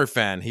 Bomber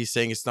fan. He's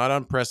saying it's not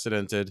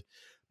unprecedented.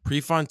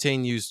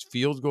 Prefontaine used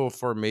field goal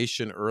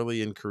formation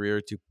early in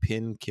career to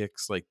pin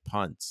kicks like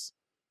punts.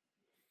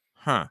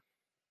 Huh.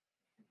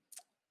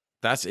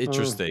 That's Uh,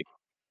 interesting.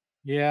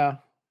 yeah.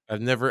 I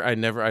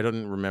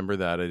don't remember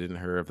that. I didn't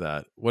hear of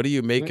that. What do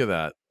you make Let of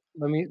that?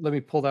 let me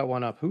pull that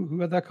one up. Who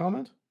had that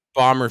comment?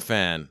 Bomber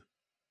fan,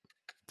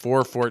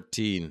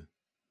 414.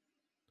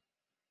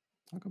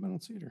 How come I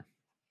don't see it here?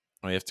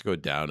 I have to go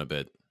down a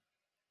bit.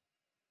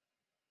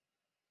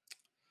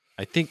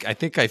 I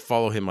think I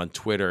follow him on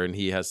Twitter, and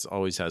he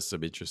always has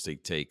some interesting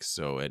takes.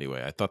 So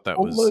anyway, I thought that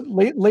Oh, was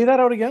lay that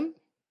out again.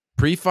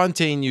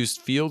 Prefontaine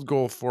used field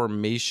goal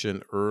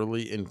formation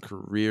early in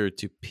career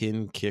to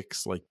pin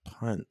kicks like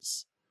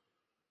punts.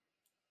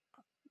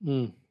 I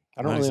I'm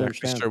don't not really exactly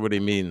understand. sure what he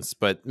means,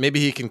 but maybe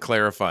he can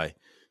clarify.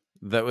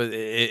 That was an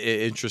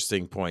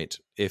interesting point.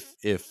 If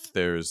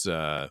there's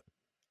a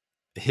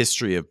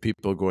history of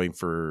people going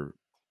for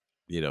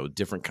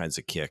different kinds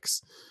of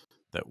kicks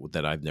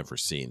that I've never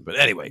seen. But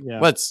anyway, Yeah.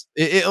 let's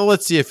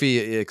see if he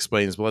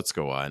explains. But let's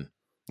go on.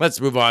 Let's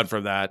move on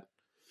from that.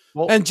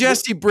 Well, And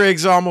Jesse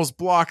Briggs almost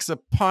blocks a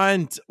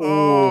punt. oh,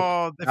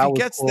 Oh, if that he was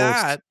gets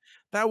close.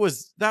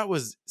 that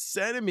was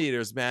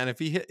centimeters, man. If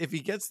he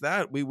gets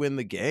that, we win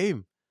the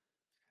game.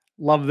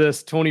 Love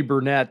this. Tony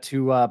Burnett,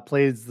 who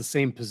plays the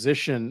same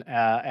position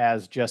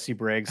as Jesse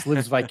Briggs,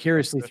 lives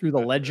vicariously through the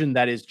legend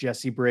that is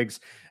Jesse Briggs.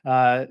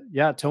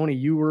 Yeah, Tony,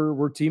 you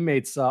were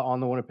teammates on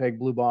the Winnipeg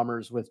Blue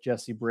Bombers with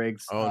Jesse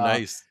Briggs. Oh,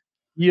 nice.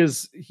 He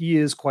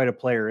is quite a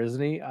player,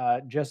 isn't he?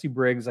 Jesse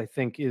Briggs, I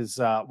think, is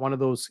one of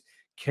those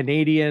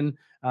Canadian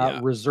Yeah.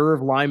 reserve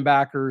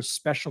linebackers,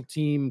 special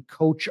team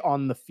coach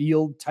on the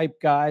field type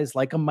guys,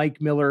 like a Mike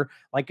Miller,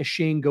 like a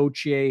Shane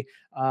Gauthier.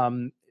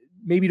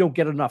 Maybe don't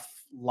get enough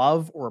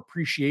love or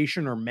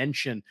appreciation or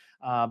mention.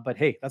 But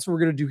hey, that's what we're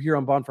going to do here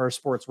on Bonfire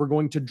Sports. We're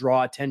going to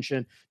draw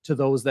attention to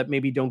those that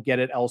maybe don't get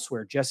it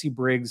elsewhere. Jesse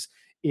Briggs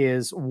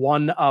is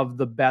one of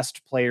the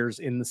best players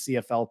in the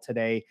CFL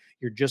today.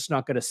 You're just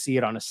not going to see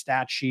it on a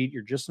stat sheet.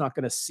 You're just not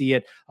going to see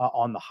it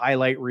on the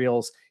highlight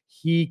reels.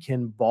 He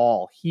can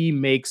ball. He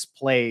makes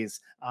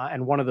plays,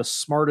 and one of the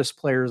smartest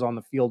players on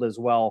the field as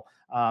well.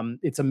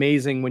 It's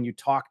amazing when you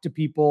talk to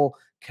people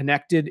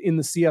connected in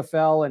the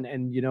CFL and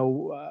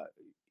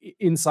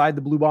inside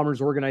the Blue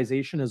Bombers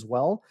organization as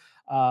well.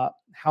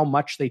 How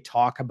much they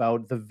talk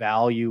about the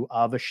value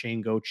of a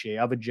Shane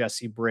Gauthier, of a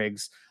Jesse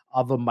Briggs,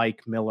 of a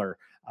Mike Miller,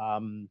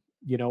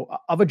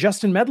 of a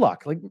Justin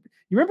Medlock. Like, you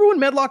remember when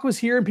Medlock was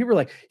here and people were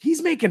like,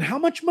 he's making how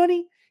much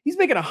money? He's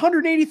making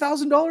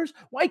 $180,000.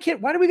 Why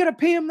do we got to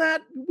pay him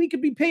that? We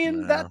could be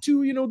paying Yeah. that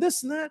to,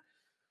 this and that.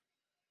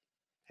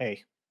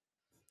 Hey,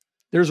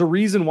 There's a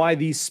reason why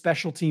these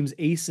special teams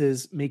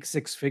aces make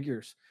six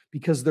figures,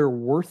 because they're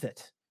worth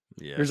it.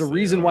 There's a Yes, they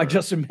reason why are.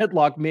 Justin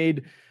Medlock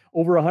made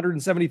over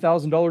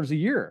 $170,000 a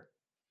year,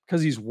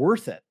 because he's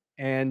worth it.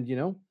 And,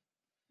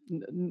 no,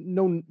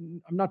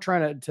 I'm not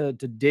trying to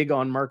dig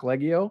on Mark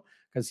Leggio,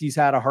 because he's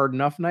had a hard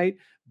enough night,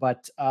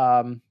 but,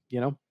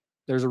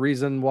 there's a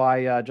reason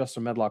why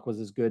Justin Medlock was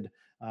as good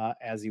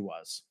as he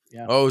was.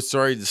 Yeah. Oh,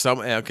 sorry.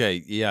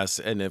 Okay, yes.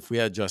 And if we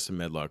had Justin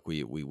Medlock,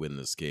 we win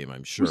this game, I'm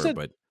Who sure. said,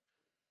 But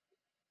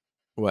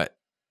what?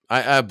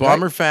 I did I,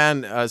 Bomber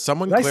fan.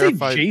 Someone did I say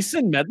clarified.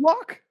 Jason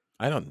Medlock?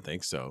 I don't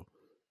think so.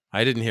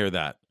 I didn't hear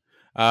that.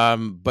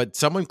 But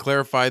someone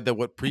clarified that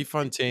what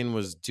Prefontaine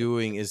was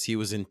doing is he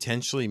was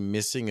intentionally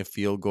missing a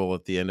field goal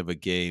at the end of a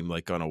game,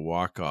 like on a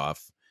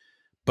walk-off,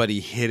 but he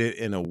hit it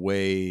in a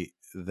way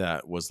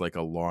that was like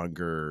a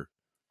longer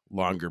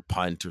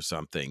punt or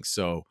something.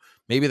 So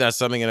maybe that's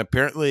something. And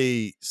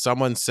apparently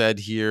someone said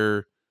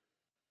here,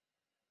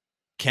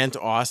 Kent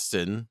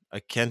Austin, a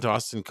Kent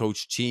Austin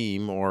coach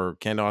team, or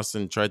Kent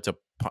Austin tried to,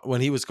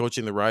 when he was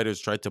coaching the Riders,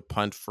 tried to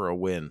punt for a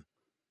win.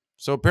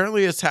 So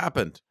apparently it's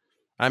happened.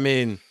 I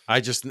mean,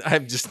 I've just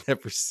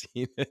never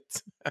seen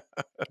it.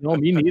 No,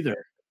 me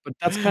neither. But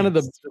that's kind of the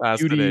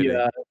It's beauty,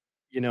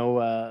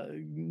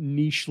 fascinating.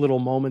 niche little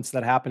moments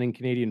that happen in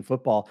Canadian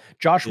football.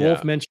 Josh Yeah.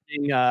 Wolf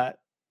mentioning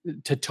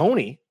to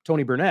Tony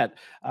Burnett,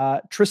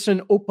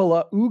 Tristan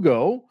Opala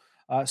Ugo.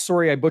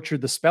 Sorry, I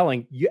butchered the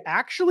spelling. You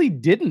actually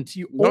didn't.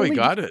 You No, he only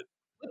got it.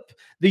 flip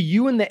the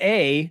U and the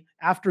A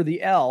after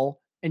the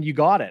L, and you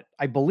got it,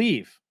 I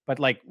believe. But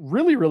like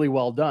really, really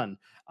well done.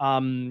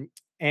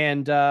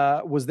 And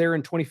was there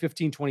in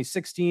 2015,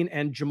 2016,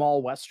 and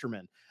Jamal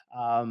Westerman.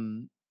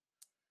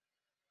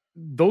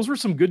 Those were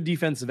some good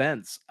defensive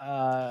ends.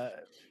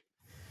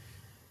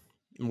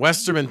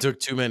 Westerman took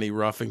too many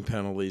roughing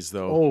penalties,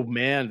 though. Oh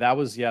man, that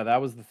was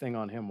the thing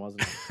on him,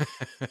 wasn't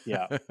it?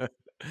 Yeah,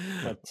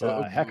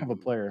 but heck of a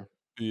player.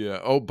 Yeah.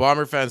 Oh,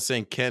 Bomber fans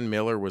saying Ken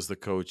Miller was the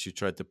coach who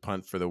tried to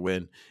punt for the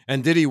win.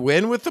 And did he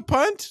win with the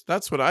punt?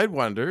 That's what I'd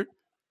wonder.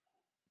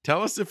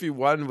 Tell us if he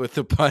won with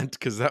the punt,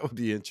 because that would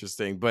be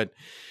interesting. But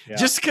Yeah.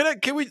 just can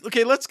we?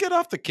 Okay, let's get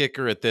off the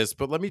kicker at this.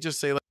 But let me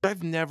just say, like,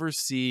 I've never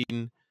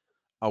seen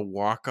a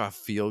walk-off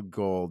field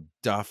goal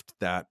duffed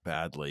that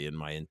badly in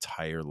my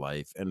entire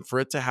life, and for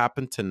it to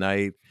happen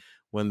tonight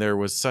when there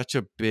was such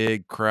a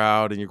big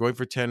crowd, and you're going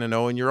for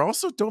 10-0, and you're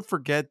also, don't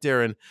forget,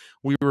 Darren,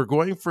 we were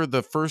going for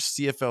the first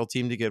CFL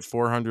team to get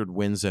 400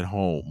 wins at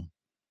home.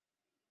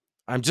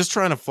 I'm just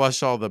trying to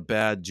flush all the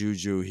bad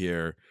juju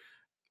here.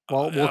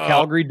 Well, will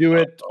Calgary do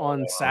it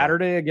on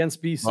Saturday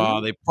against BC?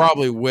 Oh, they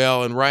probably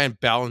will. And Ryan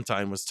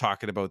Ballantyne was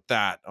talking about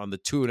that on the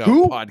Tune Out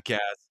Who? podcast.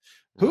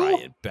 Who?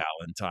 Ryan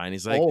Ballantyne.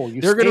 He's like, Oh,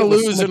 they're going to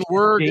lose and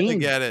we're going to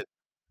get it.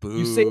 Boo.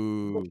 You say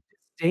with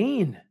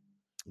disdain.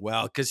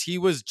 Well, because he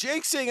was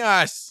jinxing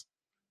us.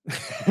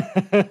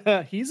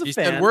 He's a He fan.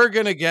 said we're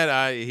going to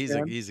get.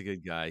 He's a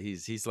good guy.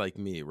 He's like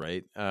me,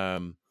 right?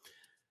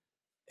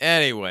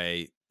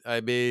 Anyway,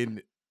 I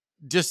mean,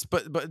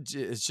 but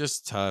it's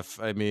just tough.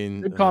 I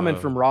mean, Good comment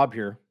from Rob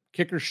here.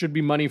 Kickers should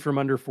be money from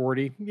under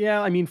 40.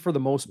 Yeah, I mean, for the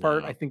most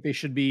part, Yeah. I think they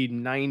should be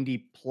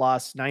 90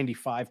 plus,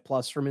 95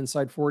 plus from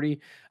inside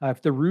 40.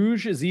 If the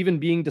Rouge is even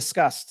being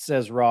discussed,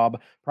 says Rob,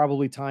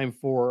 probably time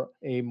for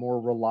a more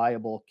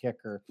reliable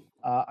kicker.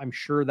 I'm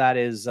sure that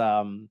is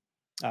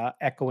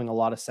echoing a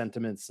lot of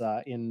sentiments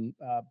in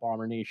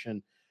Bomber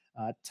Nation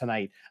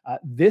tonight.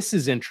 This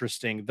is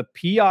interesting.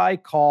 The PI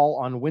call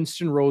on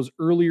Winston Rose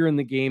earlier in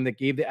the game that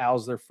gave the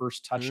Owls their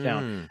first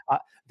touchdown.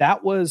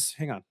 That was,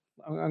 hang on,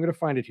 I'm going to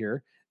find it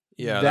here.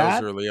 Yeah,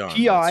 that was early on.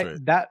 PI,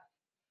 right.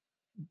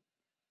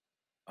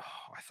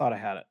 I thought I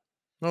had it.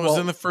 No, it was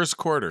in the first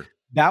quarter.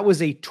 That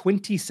was a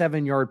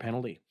 27-yard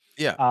penalty.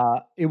 Yeah.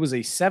 It was a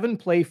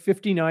 7-play,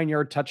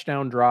 59-yard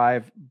touchdown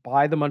drive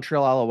by the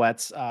Montreal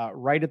Alouettes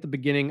right at the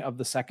beginning of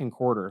the second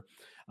quarter.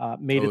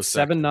 Made it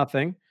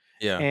 7-0.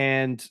 Yeah.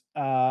 And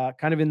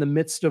kind of in the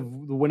midst of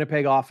the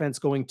Winnipeg offense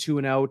going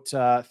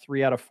 2-and-out,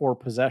 3 out of 4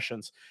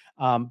 possessions.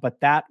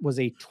 But that was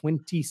a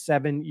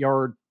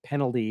 27-yard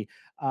penalty.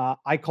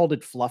 I called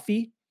it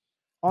fluffy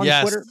on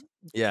Twitter.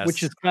 Yes.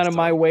 Which is kind of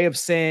my way of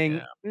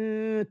saying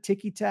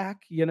ticky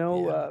tack,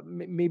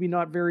 maybe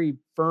not very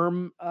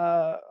firm,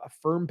 a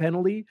firm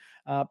penalty,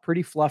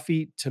 pretty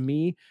fluffy to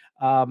me.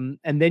 And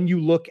then you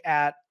look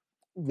at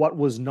what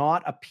was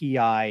not a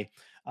PI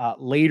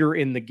later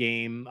in the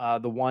game,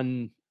 the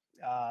one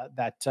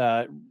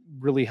that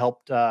really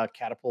helped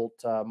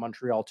catapult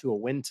Montreal to a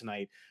win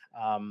tonight.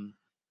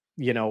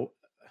 You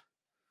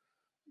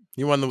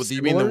won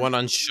you mean the one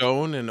on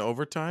Schoen in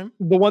overtime?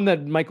 The one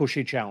that Mike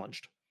O'Shea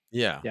challenged.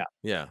 Yeah.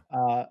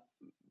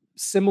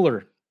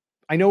 Similar.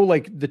 I know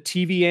like the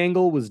TV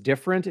angle was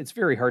different. It's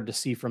very hard to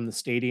see from the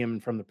stadium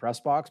and from the press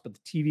box, but the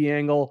TV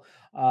angle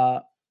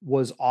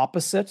was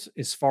opposite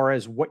as far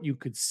as what you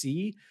could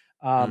see.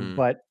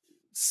 But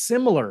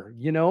similar,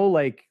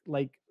 like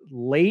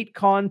late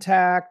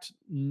contact,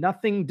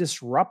 nothing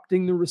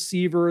disrupting the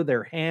receiver,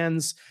 their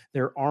hands,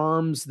 their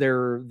arms,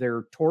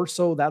 their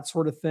torso, that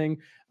sort of thing.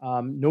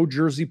 No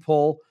jersey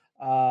pull.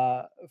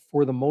 uh,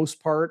 for the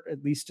most part,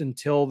 at least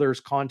until there's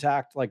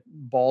contact, like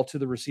ball to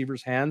the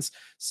receiver's hands.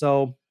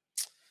 So,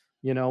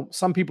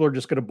 some people are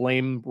just going to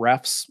blame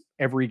refs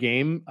every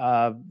game.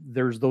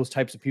 There's those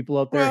types of people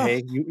out there. Well,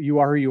 Hey, you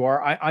are who you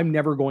are. I'm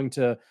never going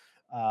to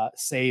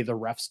say the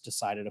refs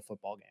decided a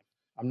football game.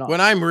 I'm not.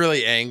 when I'm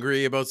really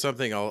angry about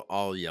something,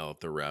 I'll yell at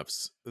the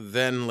refs.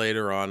 Then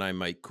later on, I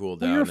might cool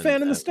Well, you're a down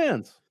fan in the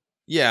stands.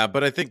 yeah,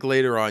 but I think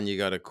later on you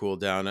got to cool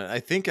down. I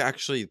think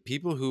actually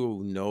people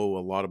who know a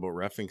lot about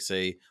reffing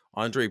say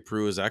Andre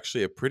Prue is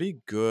actually a pretty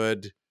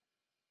good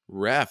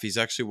ref. He's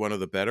actually one of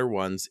the better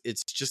ones.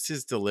 It's just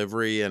his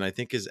delivery and I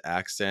think his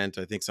accent.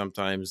 I think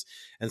sometimes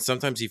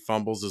he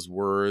fumbles his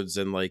words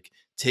and like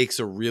takes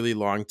a really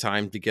long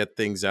time to get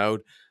things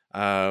out.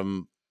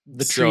 Um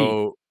The tree,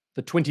 so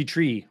the 20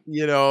 tree,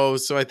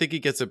 so I think he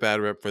gets a bad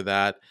rep for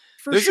that.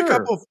 for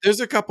sure. There's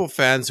a couple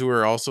fans who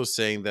are also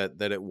saying that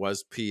it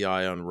was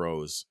PI on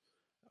Rose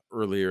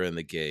earlier in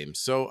the game.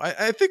 So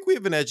I think Oh, we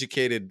have an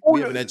educated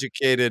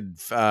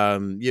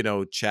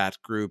chat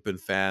group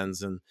and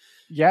fans and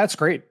yeah, it's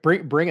great.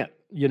 Bring it.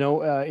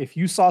 If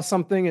you saw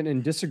something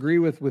and disagree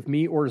with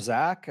me or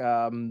Zach,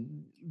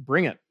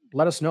 bring it.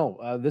 Let us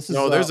know. This is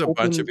no, there's a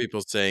bunch of open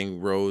people saying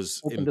Rose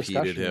open impeded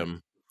discussion here.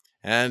 him.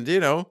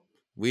 And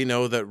we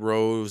know that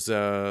Rose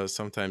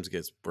sometimes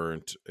gets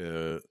burnt.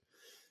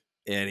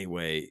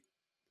 Anyway,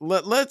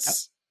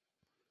 let's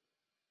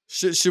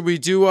should we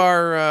do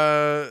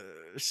our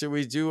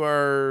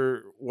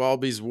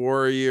Walby's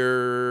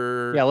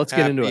Warrior Yeah, let's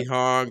get into Happy it. Let's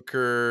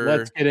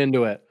Honker? get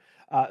into it.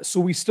 So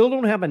we still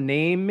don't have a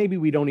name. Maybe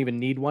we don't even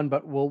need one,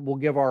 but we'll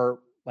give our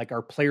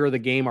player of the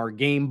game, our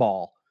game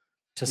ball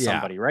to Yeah,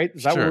 somebody, right?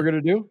 Is that what we're sure.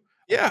 gonna do?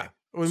 Yeah. Okay.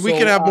 When we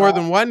can So have more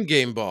than one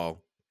game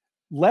ball.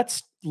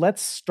 let's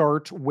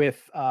start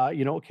with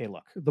okay,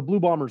 look, the Blue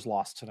Bombers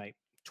lost tonight.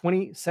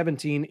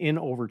 2017 in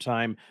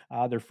overtime,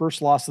 their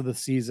first loss of the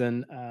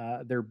season,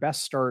 their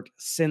best start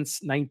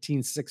since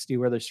 1960,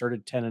 where they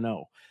started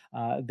 10-0.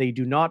 They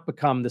do not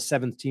become the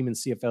seventh team in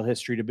CFL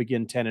history to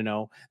begin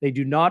 10-0. They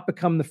do not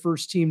become the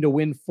first team to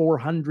win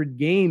 400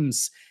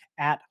 games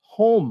at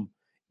home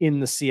in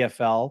the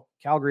CFL.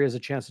 Calgary has a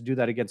chance to do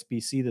that against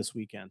BC this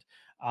weekend.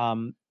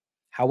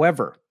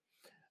 However,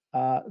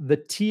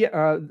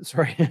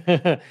 sorry,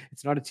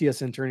 it's not a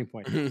TSN turning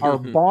point. Our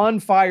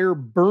bonfire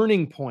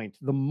burning point,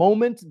 the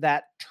moment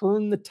that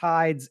turned the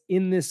tides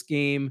in this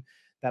game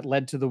that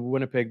led to the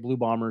Winnipeg Blue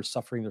Bombers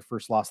suffering their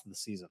first loss of the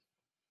season.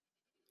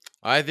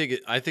 I think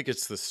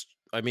it's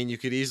I mean, you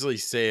could easily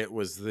say it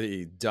was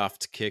the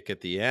duffed kick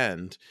at the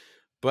end,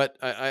 but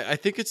I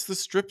think it's the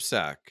strip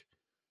sack.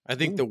 I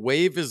think Ooh, the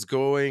wave is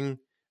going.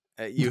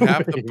 You no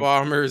have the way.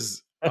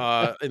 Bombers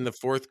in the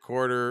fourth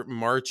quarter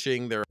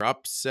marching. They're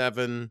up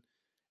 7,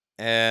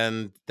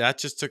 and that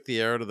just took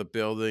the air out of the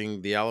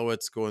building. The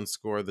Alouettes go and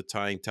score the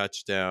tying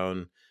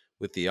touchdown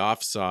with the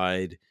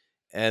offside.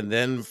 And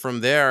then from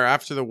there,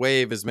 after the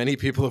wave, as many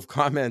people have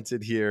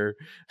commented here,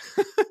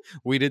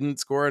 we didn't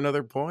score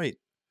another point.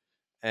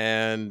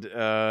 And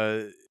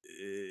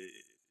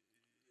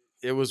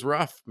it was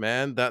rough,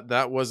 man.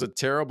 That was a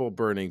terrible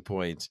burning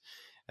point.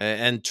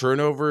 And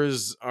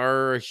turnovers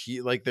are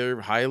like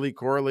they're highly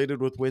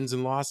correlated with wins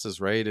and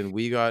losses, right? And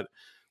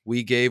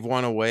we gave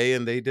one away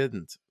and they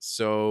didn't.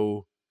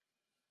 So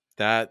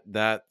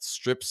that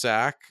strip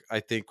sack, I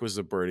think, was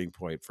a burning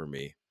point for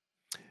me.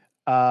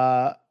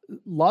 Uh,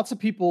 Lots of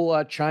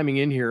people chiming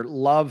in here.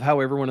 Love how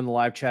everyone in the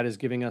live chat is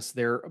giving us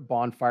their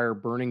bonfire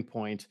burning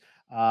point.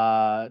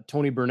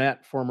 Tony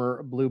Burnett,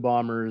 former Blue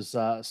Bombers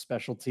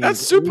special That's teams.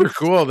 super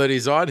cool that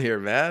he's on here,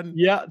 man.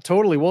 Yeah,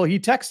 totally. Well, he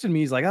texted me.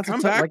 He's like, Come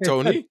like back, I said,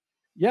 Tony.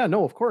 yeah,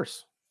 no, of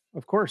course.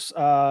 Of course.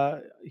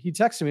 He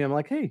texted me. I'm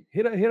like, hey,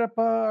 hit up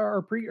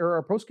our pre or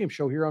our post game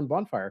show here on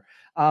Bonfire.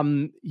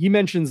 He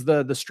mentions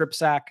the strip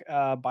sack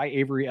by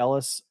Avery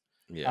Ellis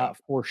Yeah.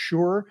 for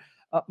sure.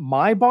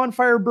 My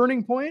bonfire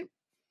burning point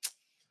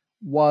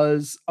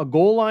was a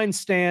goal line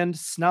stand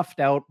snuffed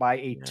out by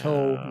a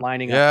toe Yeah.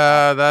 lining up top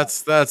Yeah,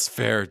 that's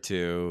fair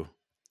too.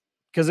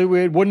 because it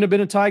wouldn't have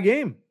been a tie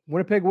game.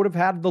 Winnipeg would have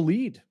had the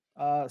lead,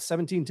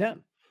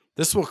 17-10.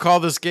 We'll call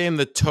this game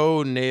the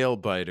toe nail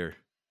biter.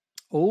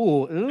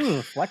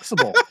 Oh,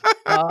 flexible.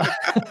 Uh,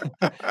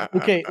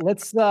 okay,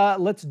 let's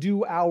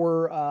do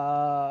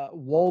our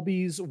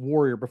Walby's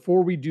Warrior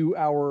before we do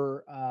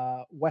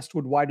our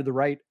Westwood wide to the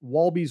right.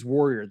 Walby's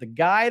Warrior, the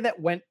guy that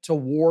went to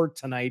war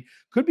tonight,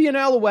 could be an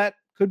Alouette,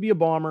 could be a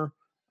Bomber.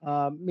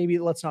 Maybe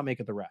let's not make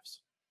it the refs.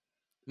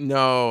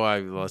 No,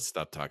 let's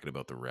stop talking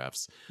about the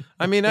refs.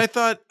 I mean, I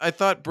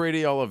thought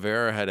Brady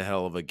Oliveira had a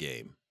hell of a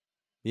game.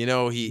 You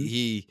know,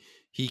 Mhm.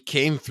 he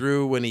came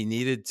through when he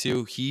needed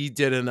to. He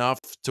did enough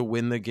to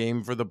win the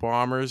game for the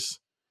Bombers,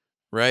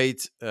 right?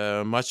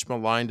 Much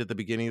maligned at the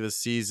beginning of the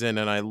season,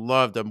 and I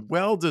loved him.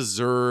 Well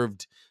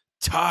deserved,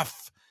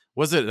 tough.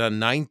 Was it a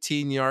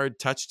 19-yard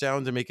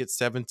touchdown to make it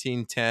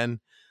 17-10?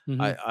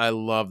 Mhm. I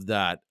love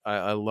that.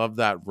 I love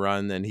that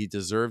run, and he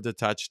deserved a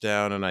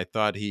touchdown. And I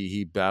thought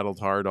he battled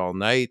hard all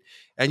night.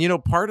 And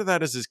part of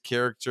that is his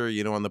character.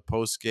 On the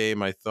post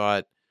game, I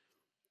thought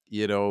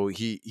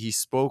he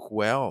spoke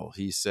well.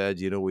 He said,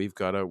 we've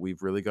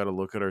really got to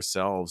look at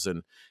ourselves.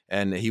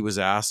 And he was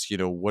asked,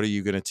 what are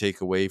you going to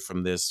take away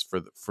from this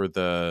for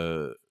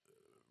the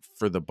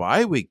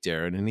bye week,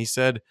 Darren? And he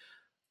said,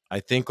 I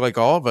think like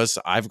all of us,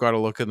 I've got to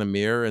look in the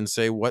mirror and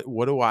say,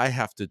 what do I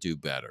have to do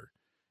better?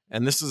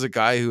 And this is a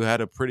guy who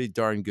had a pretty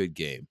darn good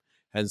game.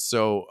 And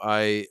so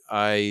I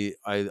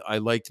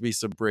liked me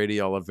some Brady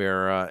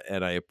Oliveira,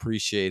 and I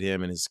appreciate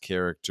him and his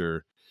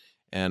character,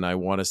 and I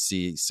want to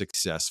see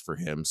success for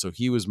him. So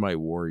he was my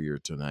warrior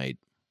tonight.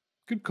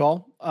 Good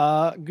call.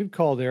 Good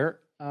call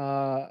there.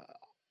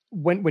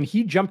 When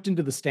he jumped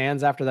into the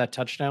stands after that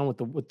touchdown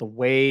with the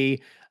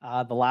way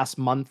the last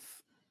month,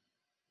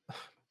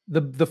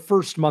 the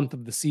first month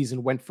of the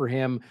season went for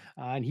him,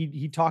 and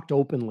he talked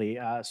openly.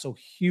 So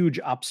huge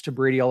ups to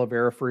Brady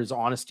Oliveira for his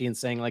honesty and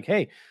saying like,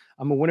 "Hey,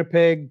 I'm a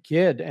Winnipeg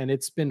kid, and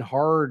it's been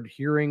hard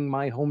hearing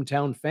my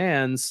hometown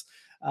fans,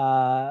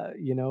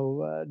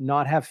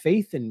 not have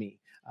faith in me."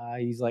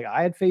 He's like,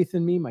 I had faith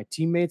in me. My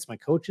teammates, my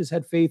coaches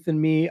had faith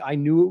in me. I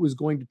knew it was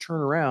going to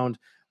turn around.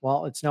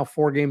 Well, it's now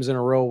 4 games in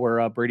a row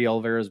where Brady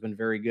Oliveira has been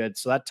very good.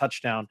 So that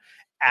touchdown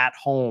at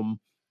home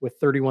with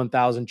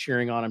 31,000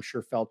 cheering on, I'm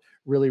sure felt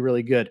really,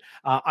 really good.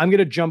 I'm going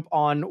to jump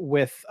on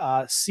with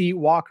C.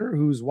 Walker,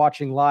 who's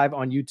watching live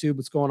on YouTube.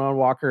 What's going on,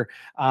 Walker?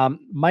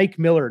 Mike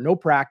Miller, no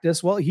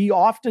practice. Well, he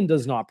often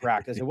does not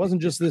practice. It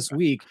wasn't just this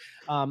week.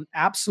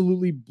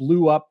 Absolutely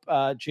blew up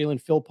Jalen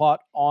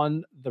Philpott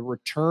on the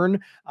return.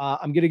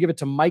 I'm going to give it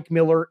to Mike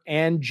Miller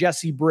and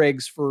Jesse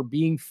Briggs for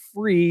being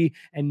free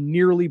and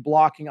nearly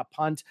blocking a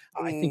punt.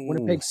 I think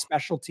Winnipeg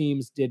special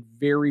teams did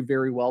very,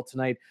 very well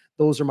tonight.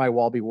 Those are my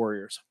Walby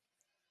Warriors.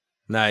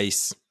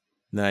 Nice.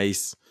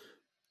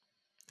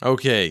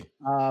 Okay.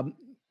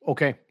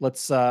 Okay,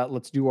 let's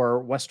do our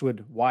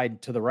Westwood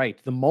wide to the right.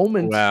 The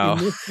moment in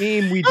this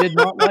game we did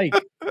not like.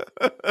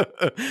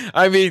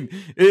 I mean,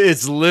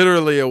 it's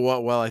literally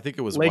I think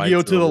it was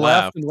Leggio to the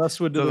left and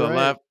Westwood to the right.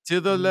 Left,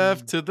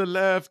 to the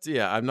left.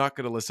 Yeah, I'm not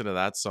going to listen to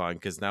that song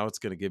because now it's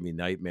going to give me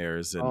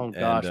nightmares. Oh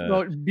gosh,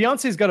 no,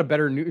 Beyonce's got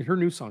her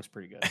new song's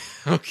pretty good.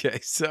 Okay,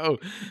 so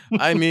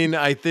I mean,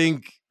 I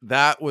think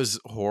that was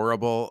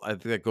horrible. I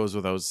think that goes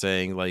without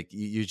saying. Like,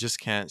 you just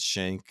can't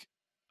shank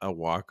a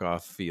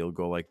walk-off field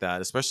goal like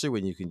that, especially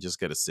when you can just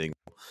get a single.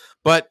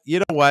 But you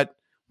know what?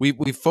 We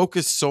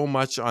focus so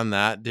much on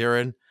that,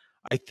 Darren.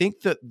 I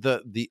think that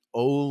the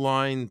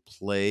O-line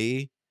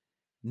play,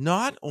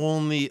 not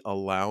only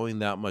allowing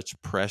that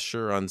much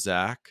pressure on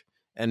Zach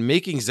and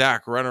making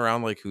Zach run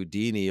around like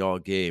Houdini all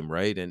game,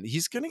 right? And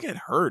he's going to get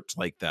hurt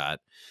like that.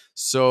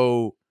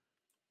 So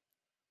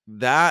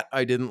that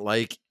I didn't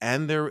like.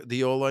 And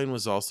the O-line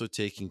was also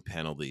taking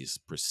penalties,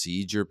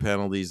 procedure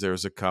penalties.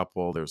 There's a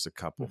couple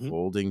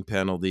holding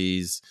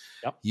penalties.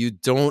 Yep. You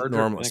don't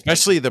normally,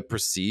 especially the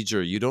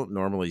procedure, you don't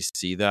normally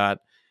see that.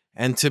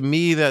 And to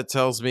me, that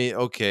tells me,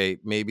 okay,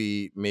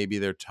 maybe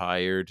they're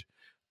tired.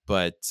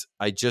 But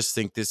I just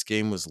think this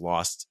game was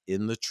lost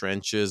in the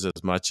trenches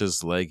as much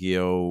as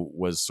Leggio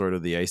was sort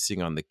of the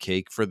icing on the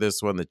cake for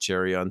this one, the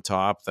cherry on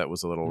top. That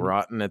was a little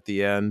rotten at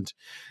the end,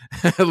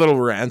 a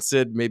little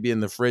rancid, maybe in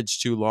the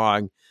fridge too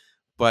long.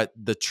 But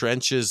the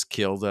trenches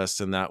killed us,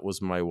 and that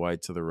was my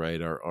wide to the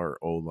right, our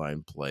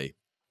O-line play.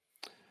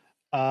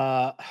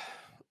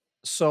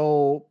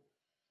 So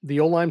the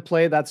O-line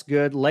play, that's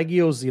good.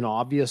 Leggio's an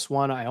obvious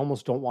one. I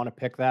almost don't want to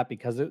pick that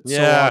because it's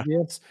so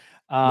obvious.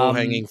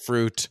 Low-hanging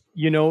fruit.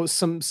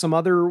 Some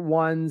other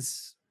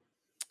ones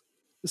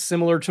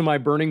similar to my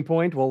burning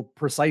point. Well,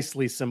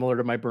 precisely similar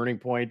to my burning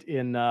point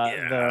in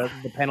the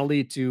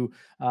penalty to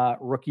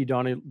rookie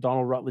Donald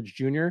Rutledge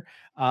Jr.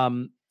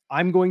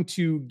 I'm going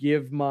to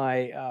give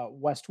my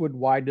Westwood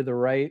wide to the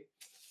right.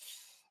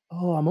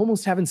 Oh, I'm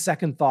almost having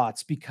second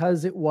thoughts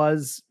because it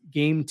was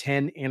game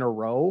 10 in a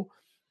row.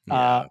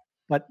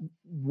 But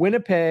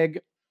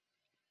Winnipeg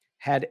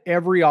had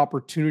every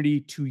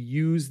opportunity to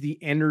use the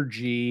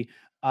energy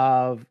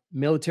of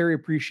Military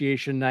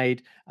Appreciation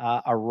Night,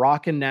 a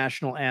rockin'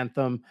 national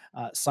anthem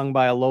sung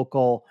by a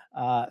local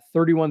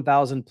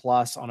 31,000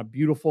 plus on a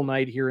beautiful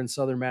night here in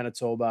Southern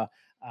Manitoba.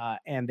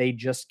 And they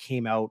just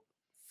came out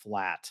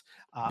flat.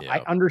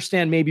 I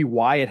understand maybe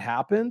why it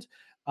happened,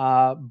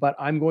 but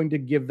I'm going to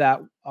give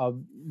that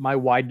my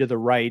wide to the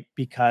right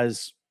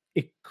because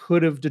it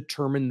could have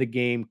determined the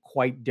game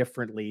quite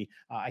differently.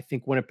 I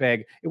think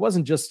Winnipeg, it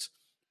wasn't just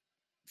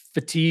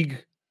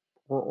fatigue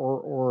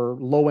or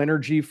low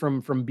energy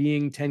from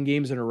being 10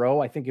 games in a row.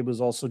 I think it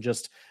was also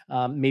just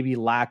maybe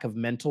lack of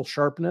mental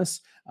sharpness.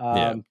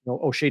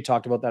 O'Shea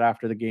talked about that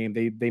after the game.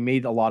 They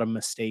made a lot of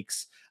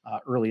mistakes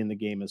early in the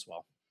game as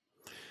well.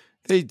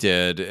 They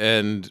did.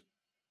 And,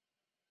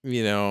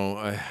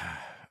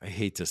 I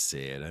hate to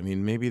say it. I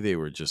mean, maybe they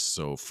were just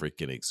so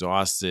freaking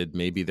exhausted.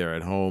 Maybe they're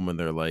at home and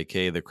they're like,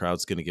 hey, the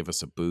crowd's going to give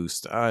us a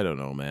boost. I don't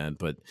know, man.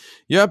 But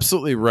you're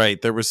absolutely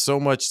right. There was so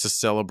much to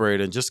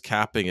celebrate, and just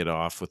capping it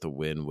off with a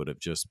win would have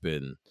just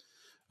been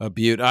a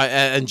beaut.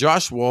 And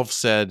Josh Wolf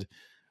said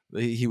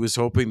he was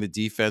hoping the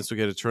defense would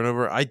get a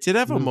turnover. I did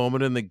have a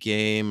moment in the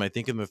game, I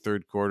think in the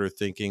third quarter,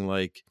 thinking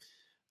like,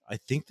 I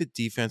think the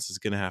defense is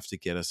going to have to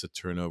get us a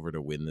turnover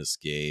to win this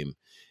game,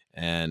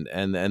 and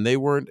they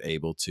weren't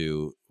able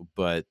to.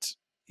 But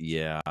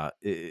yeah,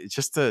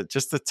 just a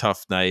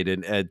tough night,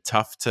 and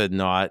tough to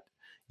not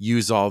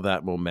use all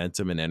that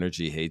momentum and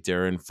energy. Hey,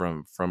 Darren,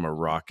 from a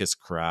raucous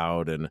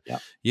crowd, and Yeah.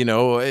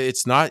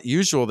 it's not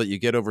usual that you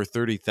get over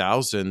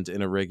 30,000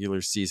 in a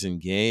regular season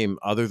game,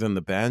 other than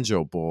the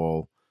Banjo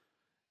Bowl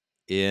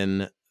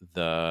in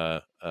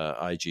the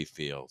IG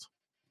Field.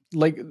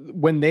 Like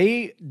when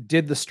they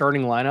did the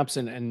starting lineups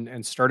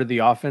and started the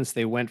offense,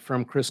 they went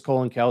from Chris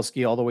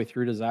Kolankowski all the way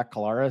through to Zach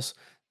Collaros.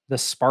 The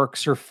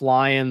sparks are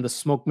flying, the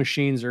smoke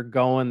machines are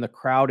going, the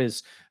crowd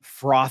is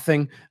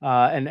frothing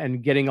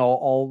and getting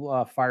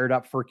all fired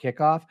up for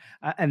kickoff.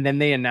 And then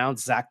they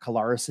announced Zach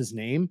Collaros'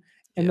 name,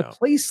 and the Yeah.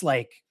 place,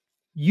 like,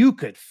 you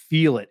could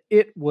feel it.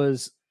 It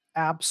was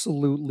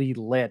absolutely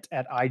lit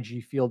at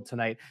IG Field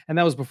tonight, and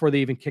that was before they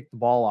even kicked the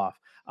ball off.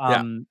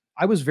 Yeah.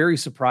 I was very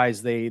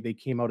surprised they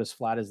came out as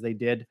flat as they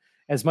did.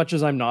 As much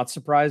as I'm not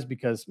surprised,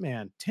 because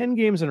man, 10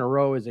 games in a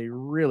row is a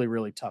really,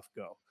 really tough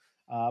go.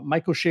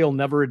 Mike O'Shea will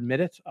never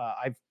admit it.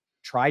 I've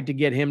tried to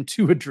get him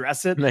to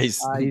address it.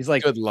 Nice. He's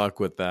like, Good luck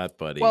with that,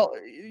 buddy. well,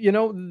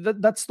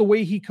 that's the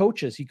way he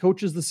coaches. He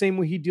coaches the same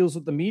way he deals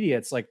with the media.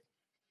 It's like,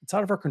 it's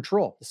out of our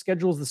control. The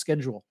schedule is the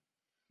schedule.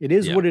 It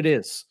is Yeah. what it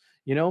is.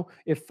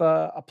 If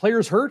a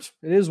player's hurt,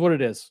 it is what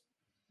it is.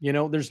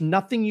 There's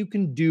nothing you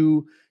can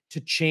do to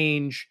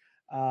change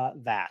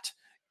that.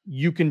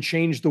 You can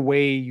change the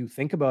way you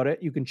think about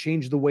it. You can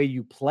change the way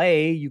you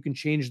play. You can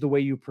change the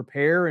way you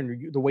prepare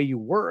and the way you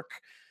work.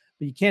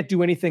 But you can't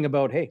do anything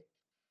about, hey,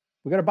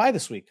 we got to buy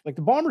this week. Like,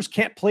 the Bombers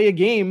can't play a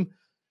game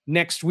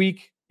next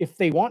week if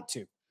they want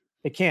to.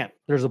 They can't.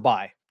 There's a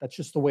buy. That's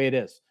just the way it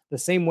is. The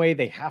same way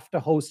they have to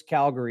host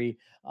Calgary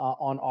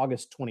on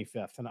August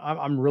 25th. And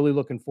I'm really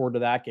looking forward to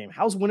that game.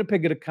 How's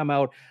Winnipeg going to come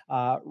out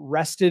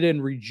rested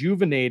and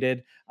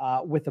rejuvenated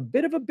with a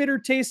bit of a bitter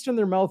taste in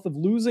their mouth of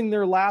losing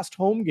their last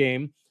home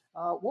game?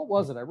 What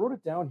was it? I wrote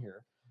it down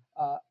here.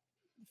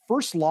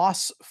 First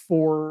loss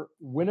for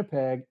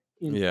Winnipeg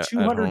in Yeah, at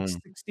home.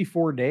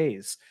 264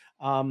 days.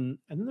 And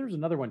then there's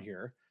another one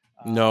here.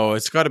 No,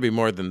 it's got to be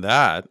more than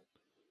that.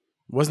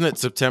 Wasn't it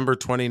September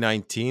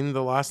 2019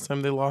 the last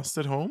time they lost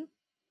at home?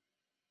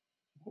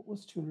 What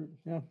was 200?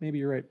 Yeah, maybe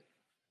you're right.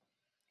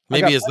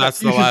 Maybe that's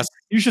the last.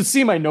 You should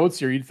see my notes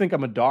here. You'd think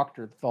I'm a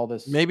doctor with all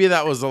this. Maybe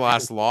that was the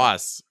last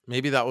loss.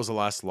 Maybe that was the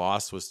last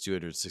loss, was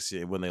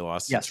 268 when they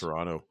lost to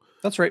Toronto.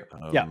 That's right.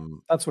 Yeah,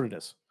 that's what it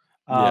is.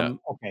 Yeah.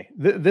 Okay.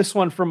 This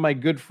one from my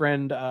good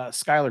friend,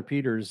 Skylar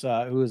Peters,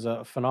 who is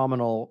a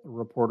phenomenal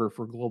reporter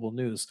for Global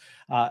News.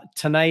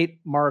 Tonight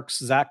marks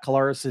Zach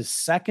Collaros'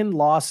 second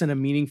loss in a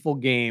meaningful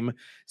game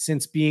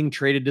since being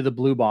traded to the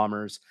Blue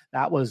Bombers.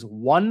 That was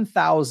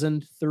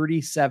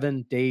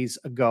 1,037 days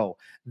ago.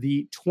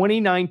 The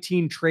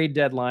 2019 trade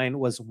deadline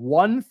was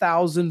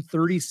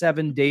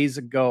 1,037 days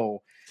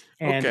ago.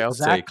 And Okay,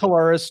 Zach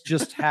Collaros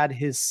just had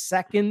his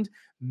second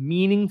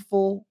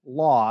meaningful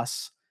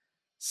loss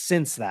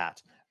since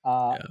that.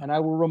 And I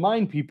will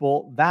remind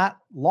people that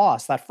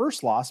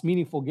first loss,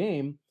 meaningful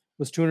game,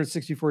 was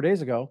 264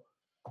 days ago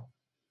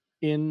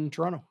in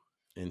Toronto.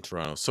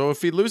 So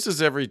if he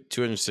loses every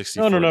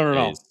 264 no.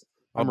 days,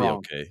 I'll be wrong.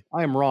 okay.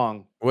 I am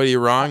wrong. What are you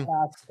wrong?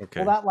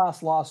 Okay. Well, that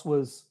last loss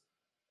was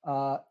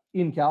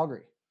in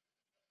Calgary,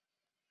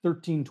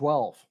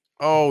 13-12.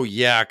 Oh,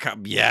 yeah.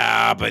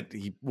 Yeah, but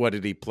what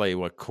did he play?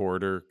 What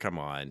quarter? Come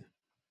on.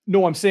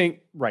 No, I'm saying,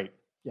 right.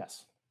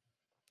 Yes.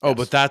 Oh,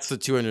 but that's the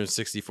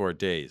 264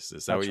 days.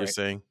 Is that what you're right.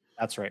 saying?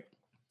 That's right.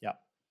 Yeah.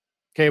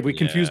 Okay. Have we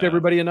confused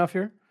everybody enough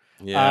here?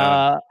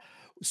 Yeah.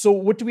 So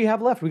what do we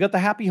have left? We got the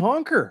Happy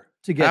Honker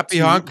to get. Happy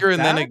Honker,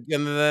 and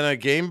then a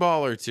game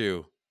ball or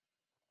two.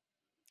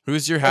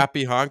 Who's your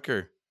Happy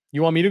Honker?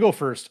 You want me to go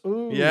first?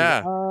 Ooh,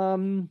 yeah.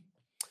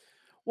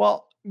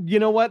 Well, you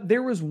know what?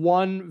 There was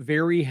one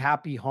very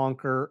happy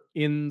honker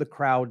in the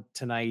crowd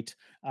tonight.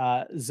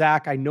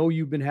 Zach, I know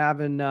you've been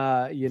having,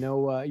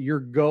 your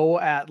go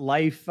at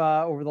life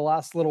over the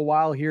last little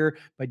while here,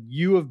 but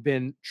you have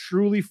been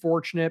truly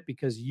fortunate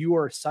because you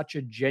are such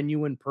a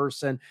genuine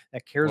person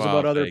that cares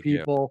about other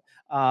people.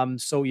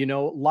 So,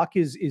 luck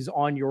is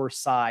on your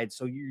side.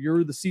 So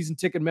you're the season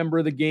ticket member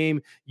of the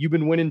game. You've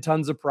been winning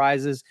tons of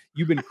prizes.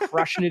 You've been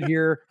crushing it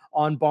here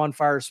on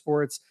Bonfire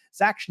Sports.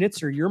 Zach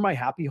Schnitzer, you're my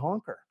happy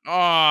honker.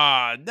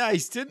 Oh,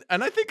 nice.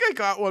 And I think I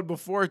got one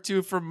before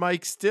too from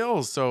Mike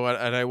Stills. So,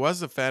 and I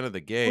was a fan of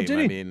the game.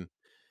 I mean,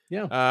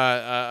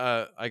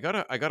 yeah. I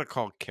gotta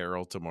call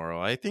Carol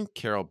tomorrow. I think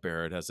Carol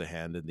Barrett has a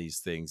hand in these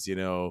things.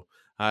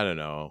 I don't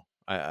know.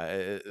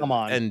 Come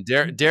on. And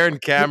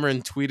Darren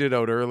Cameron tweeted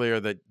out earlier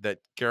that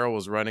Carol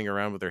was running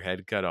around with her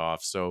head cut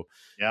off. So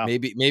yeah,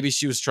 maybe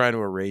she was trying to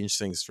arrange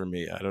things for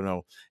me. I don't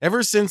know.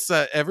 Ever since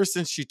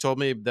she told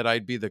me that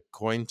I'd be the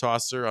coin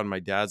tosser on my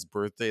dad's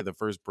birthday, the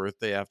first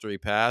birthday after he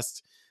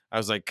passed, I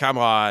was like, come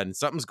on,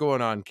 something's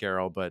going on,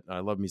 Carol. But I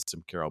love me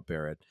some Carol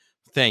Barrett.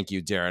 Thank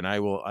you, Darren. I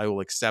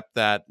will accept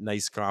that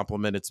nice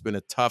compliment. It's been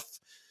a tough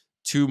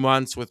 2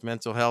 months with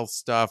mental health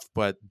stuff,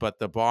 but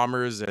the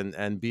Bombers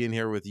and being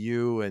here with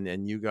you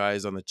and you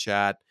guys on the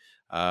chat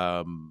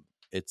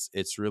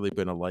It's really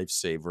been a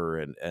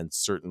lifesaver, and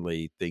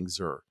certainly things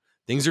are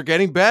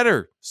getting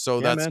better. So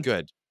Yeah, that's man.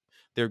 good.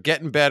 They're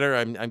getting better.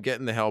 I'm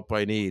getting the help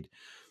I need.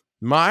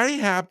 My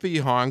happy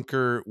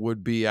honker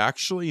would be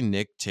actually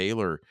Nick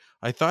Taylor.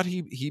 I thought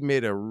he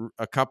made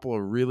a couple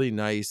of really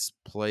nice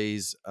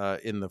plays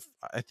in the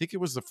I think it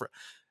was the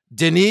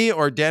Denis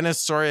or Dennis.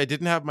 Sorry, I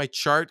didn't have my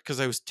chart because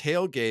I was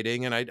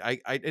tailgating and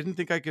I didn't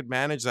think I could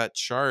manage that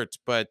chart,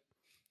 but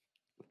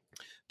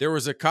there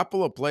was a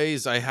couple of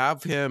plays. I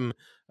have him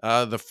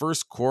the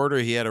first quarter.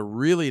 He had a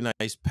really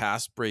nice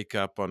pass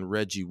breakup on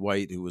Reggie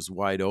White, who was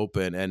wide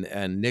open,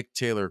 and Nick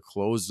Taylor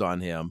closed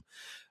on him.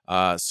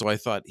 So I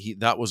thought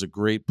that was a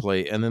great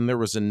play. And then there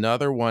was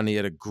another one. He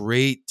had a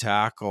great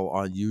tackle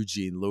on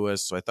Eugene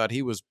Lewis. So I thought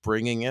he was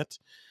bringing it.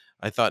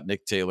 I thought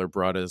Nick Taylor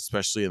brought it,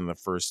 especially in the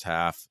first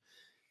half.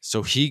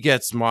 So he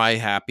gets my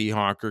happy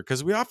honker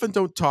because we often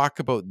don't talk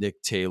about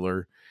Nick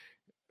Taylor,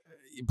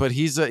 but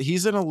he's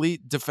an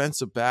elite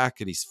defensive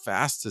back and he's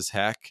fast as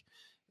heck.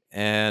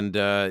 And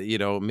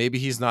maybe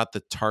he's not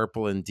the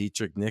Tarpaulin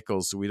Dietrich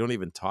Nichols, who we don't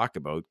even talk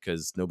about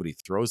because nobody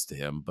throws to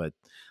him. But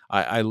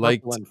I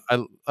liked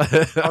Tarpaulin. I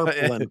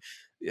Tarpaulin.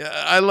 yeah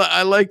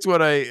I liked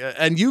what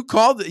and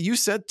you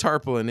said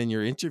Tarpaulin in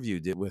your interview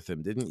with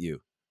him, didn't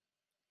you?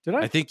 Did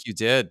I I? think you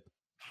did.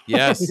 I don't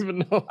Yes. even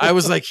know. I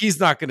was like, he's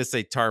not going to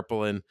say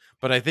Tarpaulin,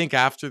 but I think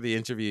after the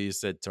interview you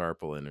said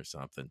Tarpaulin or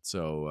something.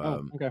 So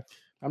Oh, okay.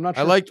 I'm not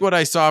I sure. liked what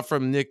I saw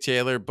from Nick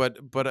Taylor, but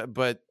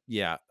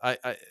yeah,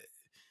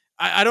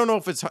 I don't know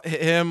if it's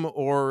him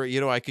or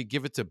I could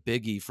give it to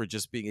Biggie for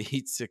just being a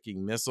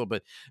heat-seeking missile,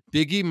 but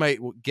Biggie might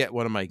get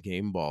one of my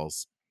game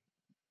balls.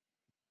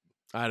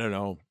 I don't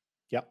know.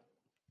 Yep.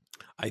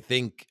 I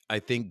think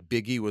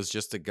Biggie was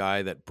just a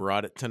guy that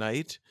brought it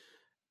tonight,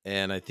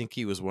 and I think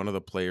he was one of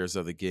the players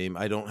of the game.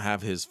 I don't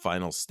have his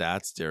final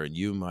stats, Darren.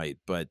 You might,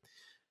 but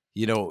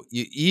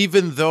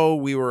even though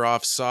we were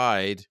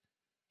offside,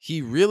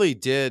 he really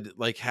did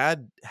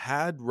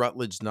had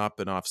Rutledge not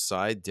been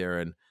offside,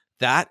 Darren,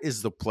 that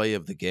is the play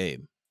of the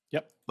game.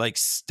 Yep.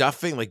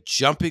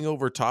 Jumping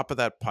over top of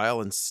that pile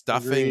and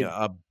stuffing Agreed.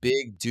 a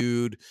big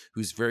dude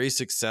who's very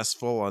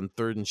successful on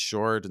 3rd and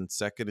short and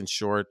 2nd and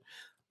short,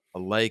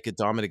 like a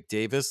Dominic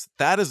Davis.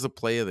 That is the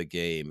play of the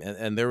game.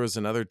 And there was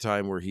another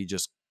time where he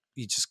just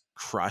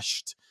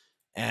crushed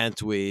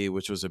Antwi,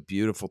 which was a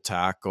beautiful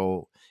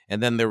tackle.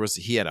 And then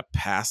he had a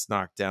pass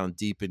knocked down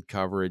deep in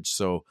coverage.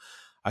 So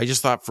I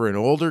just thought, for an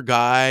older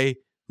guy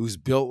who's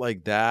built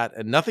like that,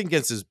 and nothing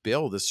against his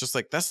build, it's just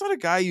that's not a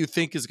guy you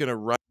think is going to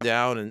run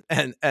down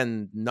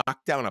and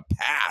knock down a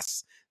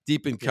pass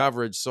deep in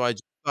coverage. So I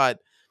just thought,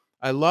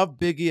 I love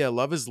Biggie. I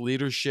love his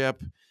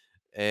leadership,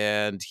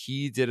 and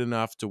he did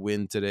enough to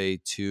win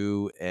today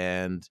too.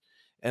 And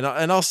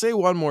I'll say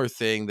one more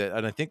thing,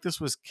 and I think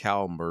this was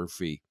Cal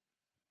Murphy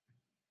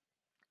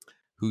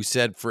who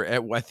said,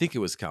 I think it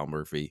was Cal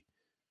Murphy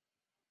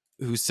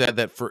who said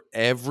that for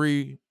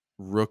every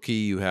rookie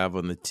you have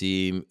on the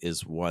team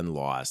is one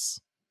loss.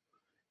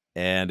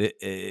 And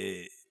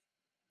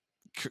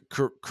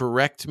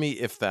correct me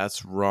if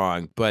that's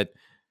wrong, but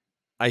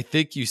I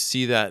think you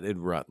see that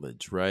in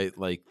Rutledge, right?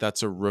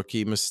 That's a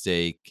rookie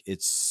mistake.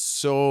 It's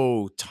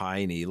so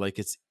tiny,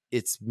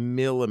 it's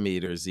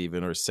millimeters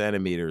even, or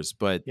centimeters,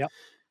 but yep.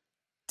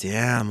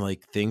 damn,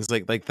 things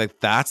like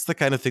that's the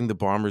kind of thing the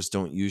Bombers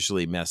don't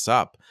usually mess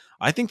up.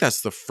 I think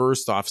that's the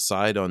first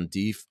offside on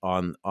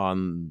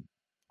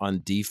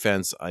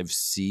defense I've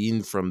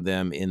seen from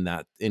them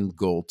in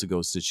goal to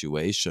go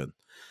situation.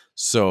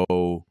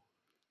 So,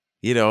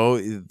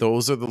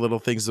 those are the little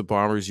things the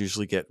Bombers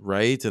usually get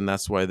right, and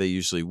that's why they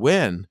usually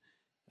win.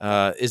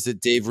 Is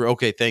it Dave?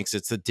 Okay, thanks.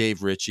 It's the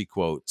Dave Ritchie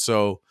quote.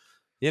 So,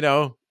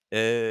 yeah,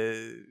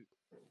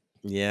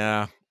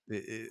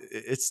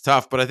 it's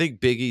tough, but I think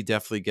Biggie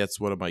definitely gets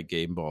one of my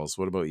game balls.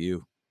 What about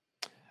you?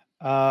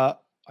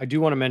 I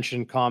do want to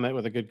mention comment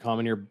with a good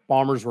comment here.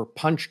 Bombers were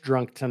punch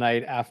drunk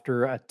tonight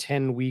after a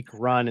 10-week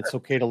run. It's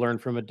okay to learn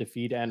from a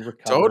defeat and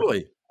recover.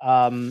 Totally.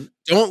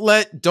 Don't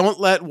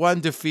let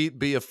one defeat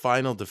be a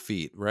final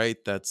defeat, right?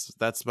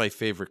 That's my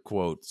favorite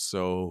quote.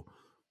 So,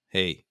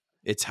 hey,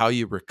 it's how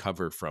you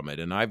recover from it.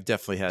 And I've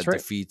definitely had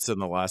defeats in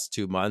the last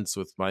 2 months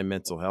with my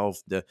mental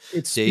health. The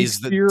days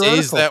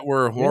that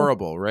were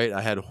horrible, right?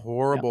 I had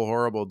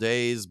horrible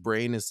days.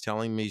 Brain is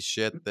telling me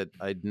shit that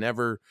I'd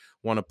never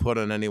want to put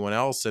on anyone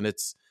else. And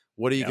it's,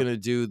 what are you going to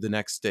do the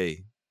next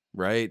day,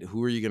 right?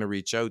 Who are you going to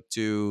reach out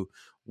to?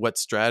 What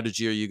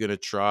strategy are you going to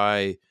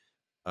try?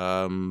 Who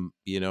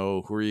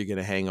are you going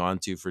to hang on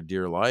to for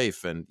dear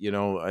life? And,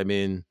 I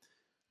mean,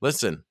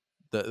 listen,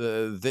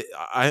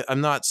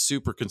 I'm not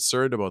super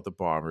concerned about the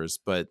Bombers,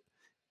 but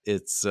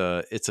it's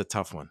a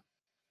tough one.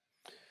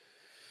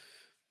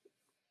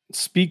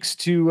 Speaks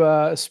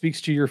to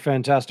your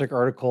fantastic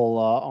article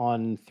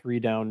on 3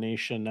 Down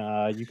Nation.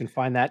 You can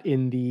find that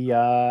in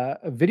the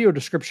video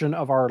description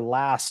of our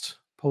last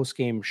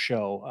post-game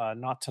show.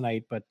 Not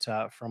tonight, but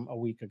from a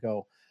week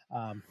ago.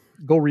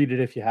 Go read it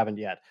if you haven't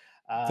yet.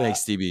 Thanks,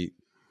 DB.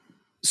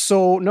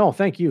 So, no,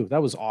 thank you.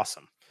 That was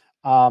awesome.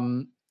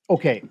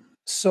 Okay,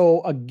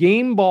 so a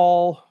game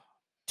ball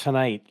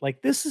tonight.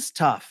 Like, this is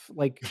tough.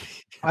 Like,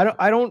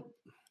 I don't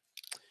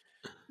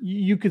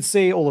you could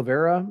say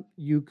Oliveira,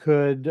 you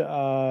could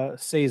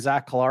say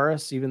Zach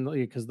Collaros, even though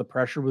because the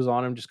pressure was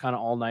on him just kind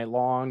of all night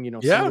long. You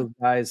know, some of Yeah. those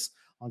guys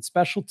on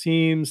special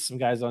teams, some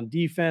guys on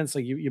defense,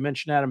 like you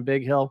mentioned Adam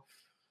Big Hill.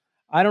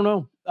 I don't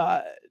know.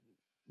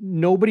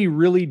 Nobody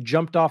really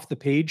jumped off the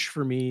page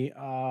for me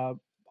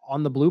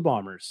on the Blue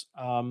Bombers.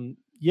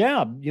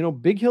 Yeah, you know,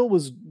 Big Hill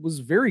was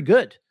very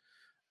good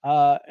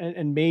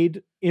and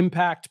made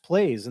impact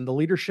plays and the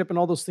leadership and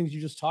all those things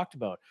you just talked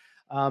about.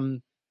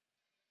 Um,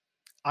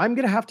 I'm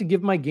gonna have to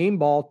give my game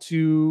ball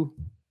to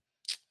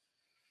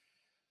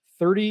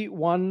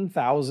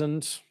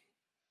 31,000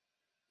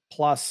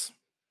 plus Yeah.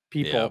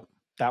 people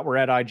that were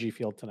at IG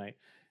Field tonight.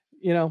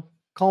 You know,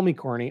 call me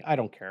corny. I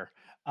don't care.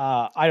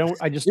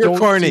 I just You're don't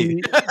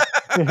corny. see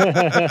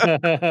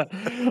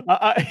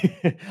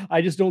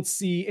I just don't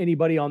see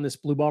anybody on this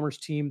Blue Bombers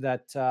team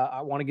that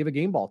I want to give a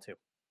game ball to.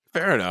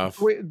 Fair The enough.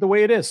 way, the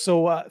way it is.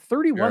 So Fair enough.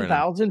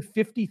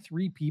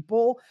 31,053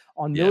 people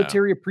on Yeah.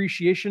 Military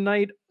Appreciation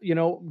Night, you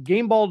know,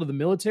 game ball to the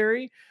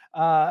military,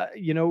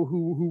 you know,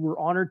 who were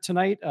honored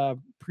tonight.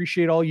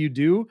 Appreciate all you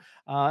do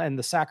and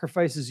the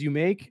sacrifices you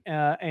make.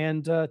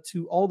 And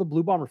to all the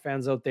Blue Bomber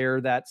fans out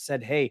there that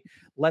said, hey,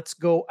 let's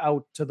go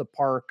out to the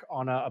park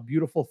on a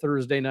beautiful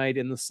Thursday night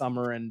in the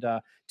summer and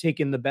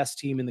take in the best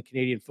team in the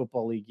Canadian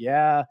Football League.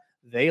 Yeah,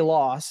 they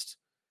lost,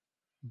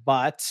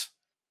 but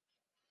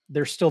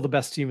they're still the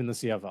best team in the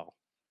CFL.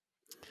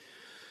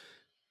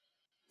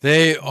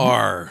 They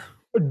are.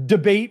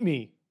 Debate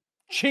me.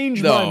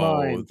 Change my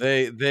mind.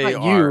 They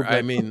Not you, are.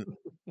 I but mean,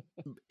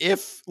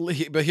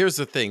 but here's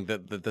the thing,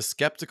 that the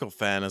skeptical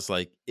fan is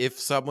like, if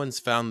someone's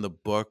found the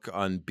book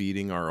on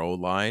beating our O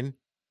line,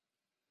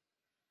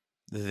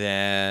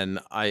 then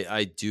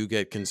I do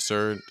get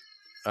concerned.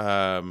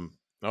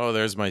 Oh,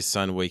 there's my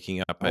son waking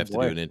up. I oh have to do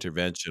boy. an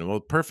intervention. Well,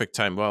 perfect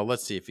time. Well,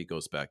 let's see if he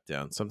goes back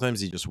down. Sometimes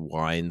he just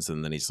whines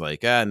and then he's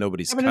like,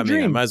 nobody's Having a coming.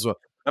 dream.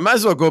 I might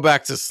as well go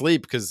back to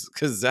sleep because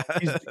He's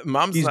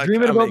mom's he's not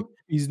dreaming coming. about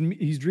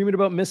he's dreaming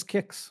about missed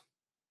kicks.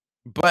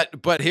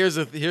 But here's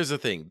the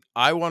thing.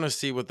 I want to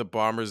see what the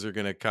Bombers are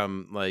going to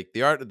come like.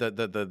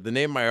 The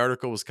name of my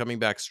article was coming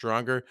back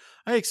stronger.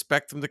 I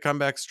expect them to come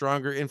back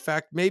stronger. In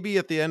fact, maybe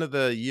at the end of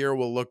the year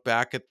we'll look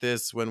back at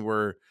this when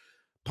we're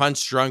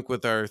punch drunk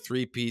with our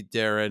three-peat,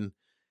 Darren.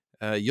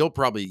 You're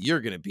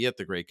going to be at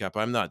the Grey Cup.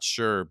 I'm not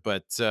sure,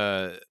 but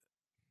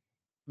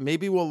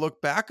maybe we'll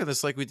look back at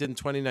this like we did in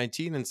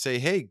 2019 and say,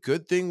 hey,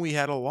 good thing we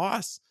had a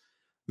loss.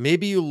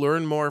 Maybe you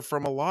learn more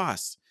from a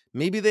loss.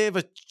 Maybe they have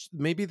a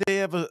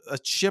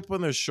chip on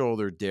their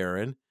shoulder,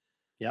 Darren,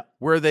 Yeah.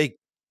 where they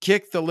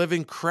kick the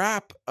living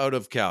crap out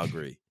of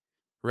Calgary,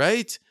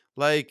 right?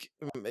 Like,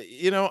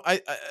 you know,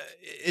 I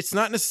it's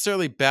not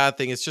necessarily a bad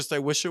thing. It's just I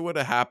wish it would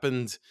have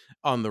happened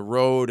on the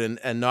road and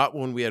not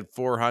when we had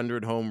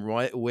 400 home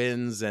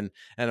wins and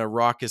a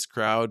raucous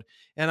crowd.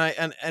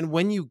 And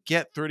when you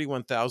get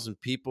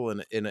 31,000 people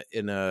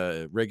in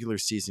a regular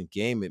season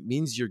game, it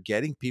means you're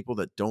getting people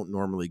that don't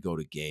normally go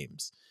to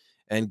games.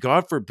 And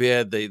God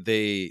forbid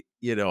they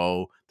you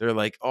know, they're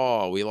like,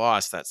 oh, we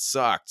lost. That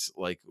sucked.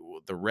 Like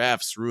the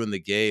refs ruined the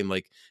game.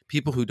 Like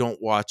people who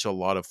don't watch a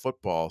lot of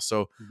football.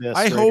 So I This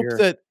right hope here.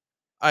 that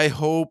I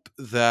hope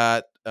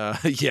that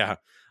yeah,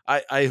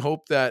 I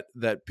hope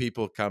that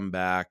people come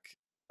back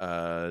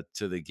to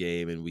the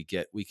game and we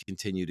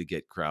continue to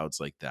get crowds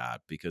like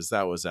that, because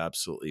that was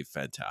absolutely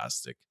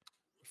fantastic.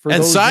 For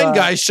And those sign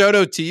guys, shout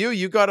out to you.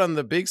 You got on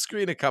the big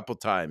screen a couple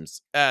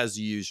times as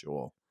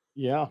usual.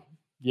 yeah.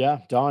 Yeah,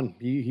 Don,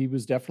 he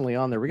was definitely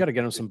on there. We got to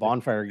get him some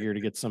bonfire gear to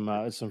get some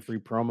free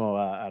promo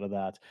out of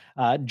that.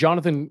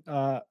 Jonathan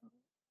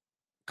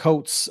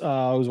Coates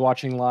was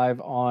watching live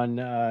on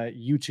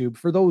YouTube.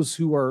 For those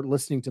who are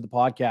listening to the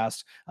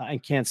podcast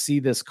and can't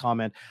see this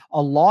comment,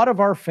 a lot of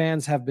our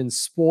fans have been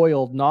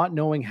spoiled not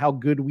knowing how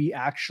good we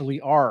actually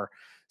are,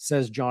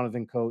 says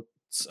Jonathan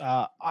Coates.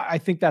 I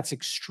think that's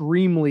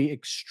extremely,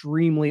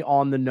 extremely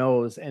on the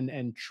nose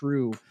and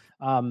true.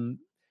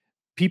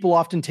 People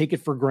often take it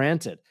for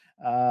granted.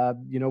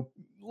 You know,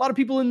 a lot of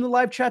people in the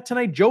live chat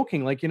tonight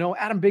joking, like, you know,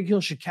 Adam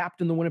Bighill should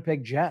captain the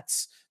Winnipeg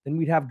Jets. Then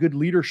we'd have good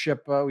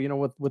leadership, you know,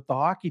 with the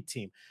hockey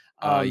team.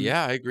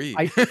 Yeah, I agree.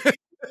 I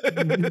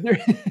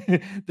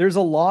there's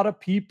a lot of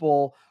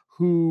people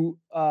who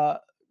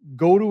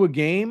go to a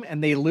game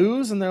and they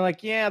lose, and they're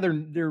like, yeah, they're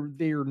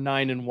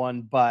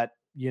 9-1, but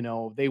you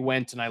know, they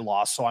went and I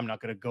lost, so I'm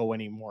not going to go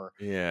anymore.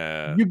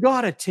 Yeah. You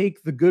got to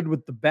take the good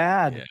with the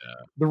bad. Yeah.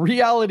 The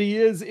reality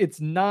is it's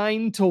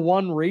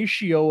 9-1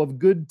 ratio of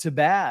good to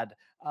bad.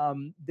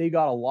 They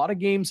got a lot of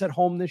games at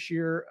home this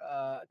year.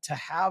 To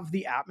have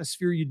the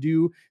atmosphere you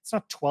do, it's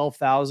not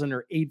 12,000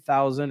 or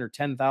 8,000 or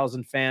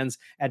 10,000 fans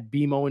at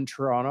BMO in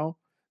Toronto.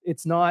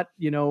 It's not,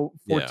 you know,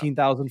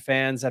 14,000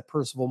 fans at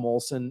Percival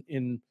Molson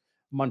in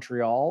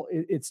Montreal.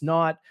 It's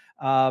not,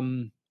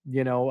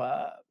 you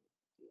know,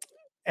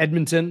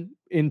 Edmonton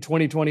in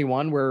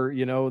 2021, where,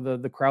 you know,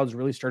 the crowds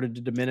really started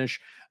to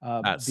diminish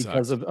That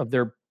because sucked. of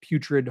their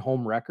putrid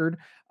home record.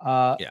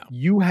 Yeah.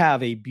 You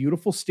have a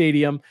beautiful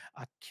stadium,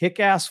 a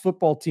kick-ass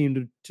football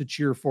team to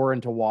cheer for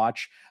and to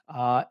watch,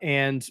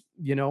 and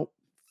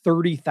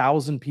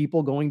 30,000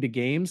 people going to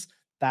games.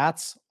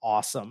 That's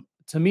awesome.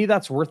 To me,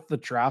 that's worth the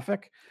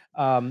traffic.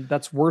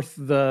 That's worth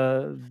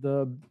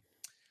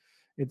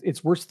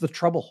it's worth the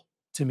trouble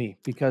to me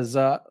because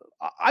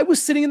I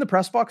was sitting in the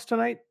press box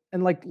tonight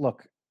and like,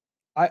 look,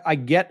 I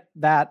get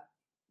that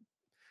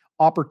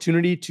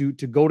opportunity to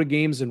go to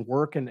games and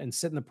work and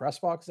sit in the press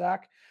box,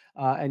 Zach,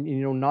 and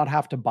not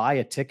have to buy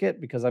a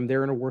ticket because I'm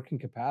there in a working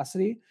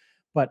capacity.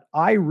 But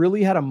I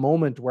really had a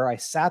moment where I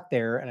sat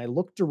there and I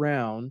looked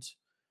around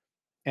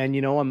and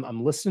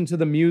I'm listening to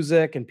the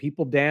music and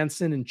people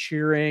dancing and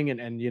cheering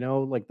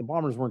and like the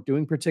Bombers weren't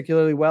doing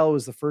particularly well. It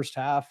was the first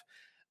half.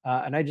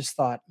 And I just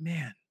thought,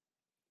 man,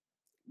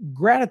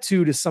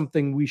 gratitude is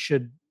something we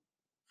should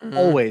Mhm.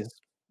 always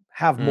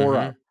have more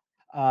of.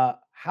 Mhm.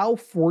 How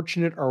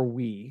fortunate are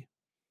we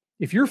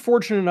if you're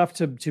fortunate enough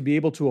to be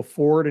able to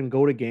afford and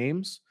go to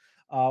games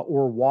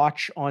or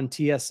watch on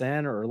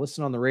TSN or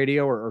listen on the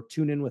radio or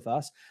tune in with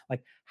us,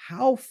 like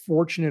how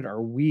fortunate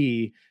are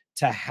we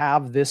to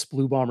have this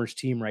Blue Bombers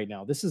team right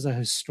now? This is a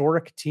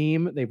historic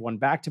team. They've won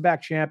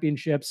back-to-back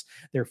championships.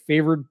 They're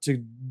favored to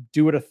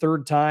do it a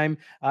third time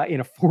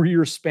in a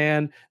 4-year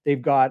span.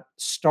 They've got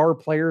star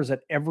players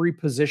at every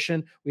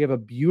position. We have a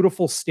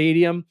beautiful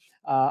stadium.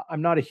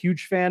 I'm not a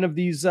huge fan of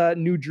these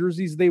new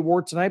jerseys they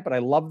wore tonight, but I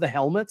love the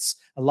helmets.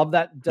 I love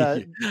that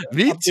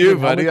Me too,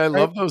 updated buddy. helmet I stripe.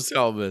 love those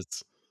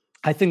helmets.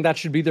 I think that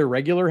should be their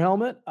regular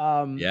helmet.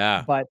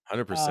 Yeah, But uh,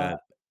 100%.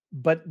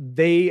 but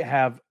they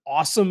have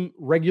awesome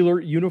regular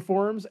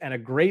uniforms and a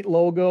great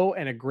logo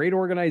and a great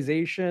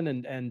organization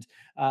and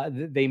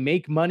they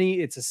make money.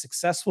 It's a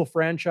successful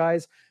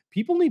franchise.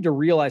 People need to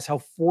realize how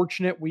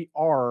fortunate we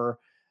are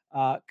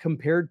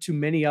compared to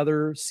many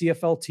other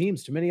CFL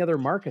teams, to many other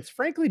markets,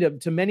 frankly,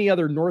 to many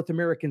other North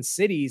American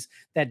cities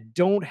that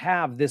don't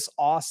have this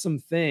awesome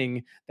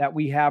thing that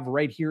we have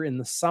right here in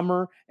the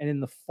summer and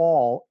in the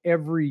fall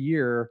every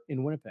year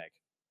in Winnipeg.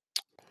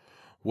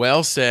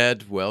 Well said,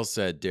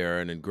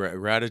 Darren. And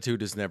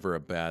gratitude is never a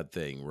bad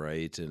thing,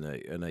 right?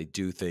 And I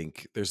do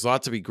think there's a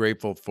lot to be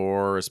grateful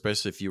for,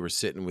 especially if you were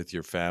sitting with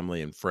your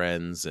family and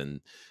friends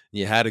and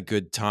you had a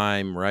good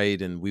time,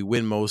 right? And we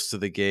win most of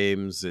the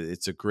games.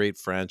 It's a great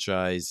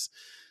franchise.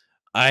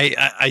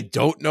 I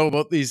don't know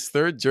about these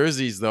third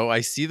jerseys though. I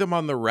see them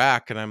on the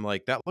rack, and I'm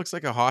like, that looks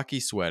like a hockey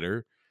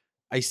sweater.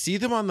 I see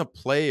them on the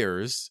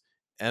players,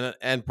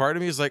 and part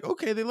of me is like,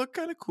 okay, they look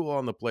kind of cool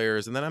on the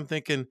players, and then I'm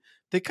thinking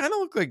they kind of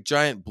look like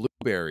giant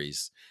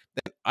blueberries.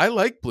 I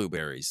like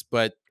blueberries,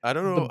 but I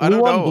don't The know. I blue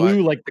don't on know.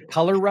 blue, like the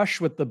color rush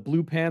with the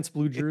blue pants,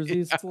 blue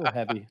jerseys, it's a little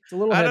heavy. It's a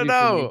little I don't heavy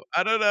for me. know.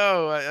 I don't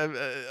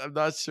know. I'm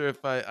not sure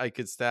if I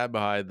could stand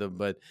behind them,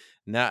 but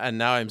now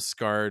I'm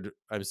scarred.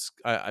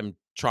 I'm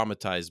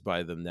traumatized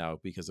by them now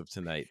because of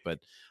tonight. But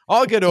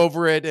I'll get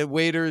over it. And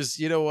waiters,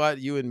 you know what?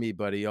 You and me,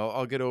 buddy.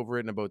 I'll get over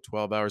it in about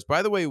 12 hours.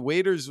 By the way,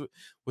 waiters,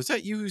 was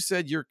that you who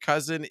said your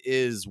cousin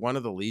is one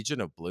of the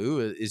Legion of Blue?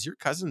 Is your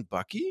cousin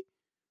Bucky?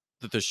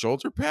 The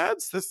shoulder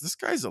pads? This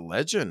guy's a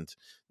legend.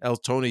 El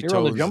Tony They were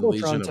on the Tones and jumbotron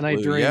Legion of tonight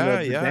Blue. during Yeah,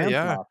 the yeah, dance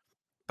yeah. off.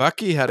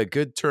 Bucky had a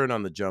good turn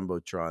on the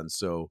jumbotron.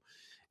 So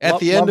at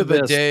Love the end of love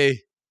the this day, from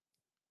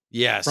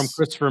yes,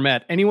 Christopher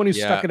Met. Anyone who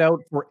stuck yeah, it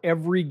out for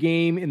every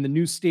game in the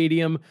new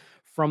stadium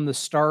from the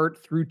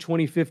start through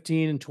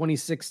 2015 and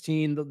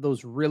 2016,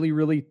 those really,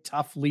 really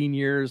tough lean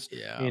years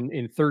yeah,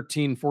 in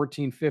 13,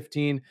 14,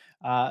 15,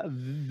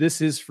 this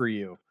is for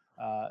you.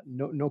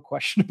 No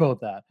question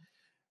about that.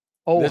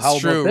 Oh, that's how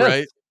about true, this?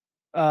 right?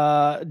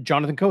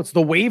 Jonathan Coates.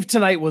 The wave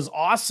tonight was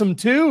awesome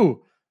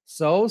too.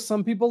 So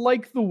some people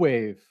like the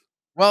wave.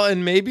 Well,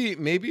 and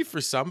maybe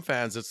for some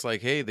fans, it's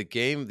like, hey,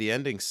 the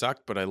ending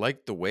sucked, but I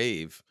liked the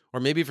wave. Or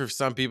maybe for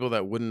some people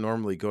that wouldn't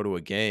normally go to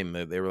a game,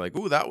 they were like,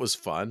 "Ooh, that was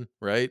fun,"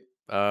 right?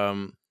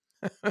 Um,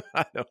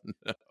 I don't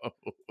know.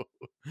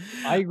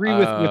 I agree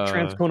with uh,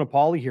 Transcona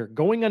Poly here.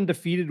 Going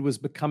undefeated was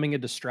becoming a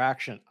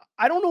distraction.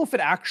 I don't know if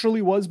it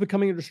actually was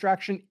becoming a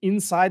distraction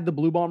inside the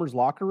Blue Bombers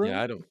locker yeah, room.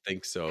 I don't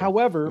think so.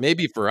 However,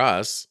 Maybe for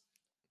us,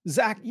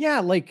 Zach, yeah,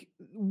 like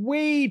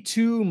way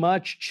too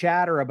much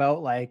chatter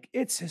about like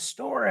it's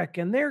historic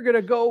and they're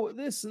gonna go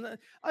this and that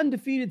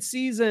undefeated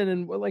season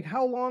and like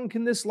how long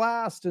can this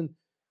last? And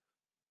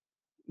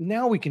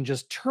now we can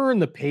just turn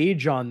the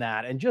page on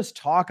that and just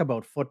talk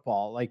about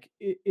football. Like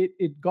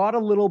it got a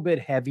little bit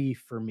heavy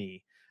for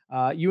me.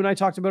 You and I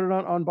talked about it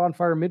on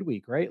Bonfire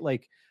Midweek, right?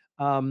 Like,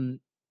 um,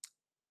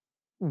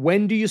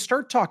 when do you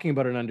start talking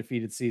about an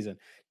undefeated season?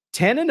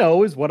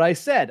 10-0 is what I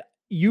said.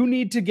 You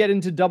need to get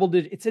into double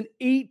digit. It's an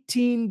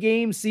 18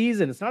 game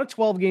season. It's not a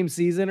 12 game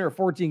season or a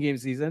 14 game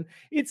season.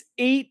 It's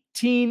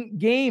 18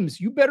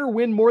 games. You better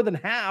win more than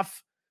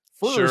half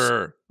first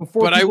sure.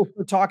 before But I people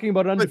start talking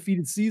about but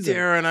undefeated season.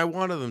 Darren, I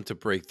wanted them to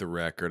break the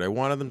record. I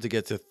wanted them to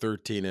get to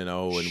 13-0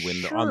 and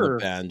win on the Sure.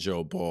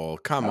 Banjo Bowl.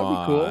 Come That would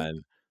be cool.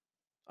 on.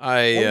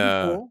 I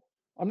That would be cool.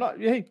 I'm not,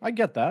 hey, I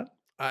get that.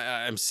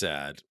 I'm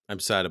sad. I'm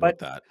sad But about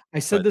that. I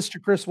said But this to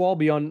Chris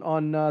Walby on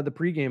the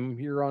pregame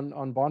here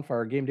on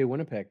Bonfire Game Day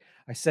Winnipeg.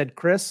 I said,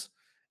 Chris,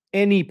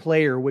 any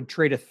player would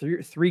trade a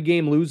three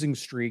game losing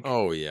streak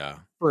oh yeah.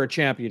 for a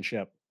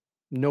championship,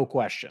 no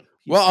question.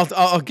 He Well, said,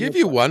 I'll no give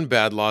you question. one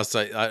bad loss.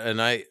 I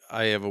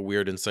have a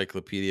weird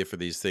encyclopedia for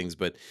these things,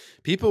 but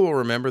people will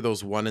remember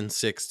those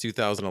 1-6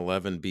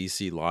 2011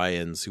 BC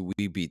Lions who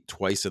we beat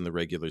twice in the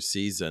regular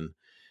season.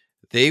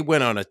 They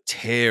went on a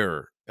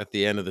tear at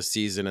the end of the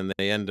season and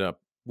they ended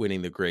up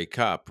winning the Grey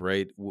Cup,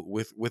 right?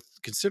 With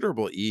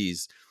considerable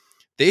ease.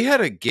 They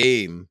had a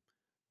game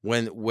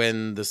when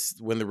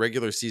the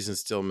regular season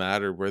still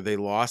mattered where they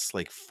lost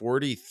like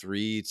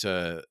 43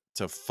 to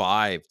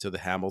 5 to the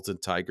Hamilton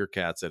Tiger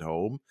Cats at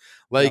home. Yep.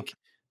 Like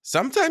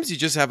sometimes you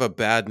just have a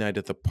bad night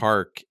at the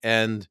park,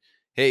 and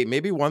hey,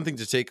 maybe one thing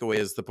to take away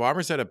is the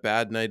Bombers had a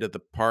bad night at the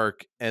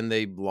park and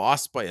they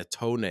lost by a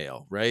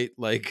toenail, right?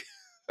 Like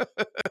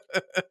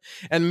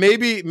and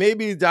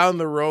maybe down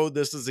the road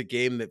this is a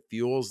game that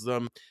fuels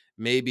them.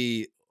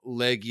 Maybe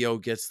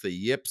Legio gets the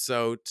yips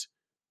out,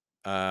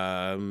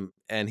 and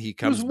he It was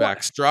comes what?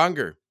 back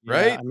stronger, Yeah,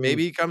 right? I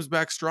Maybe mean, he comes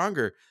back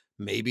stronger.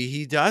 Maybe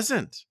he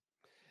doesn't.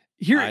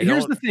 I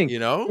here's don't, the thing. you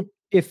know?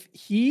 If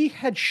he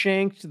had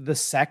shanked the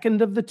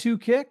second of the two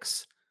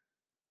kicks,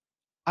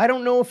 I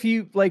don't know if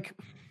he like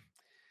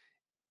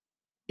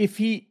if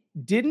he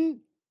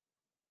didn't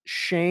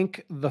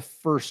shank the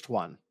first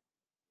one,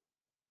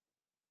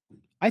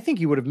 I think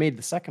he would have made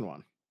the second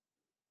one.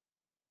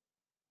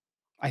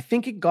 I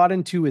think it got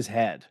into his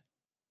head.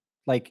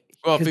 Like,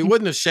 Well, if because he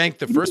wouldn't have shanked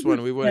the he first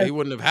didn't one, get he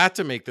wouldn't have had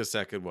to make the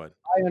second one.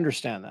 I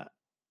understand that.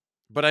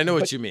 But I know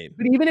But what you mean.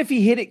 even if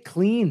he hit it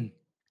clean,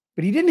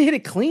 but he didn't hit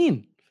it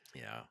clean.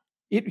 Yeah.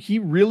 He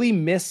really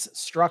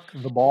misstruck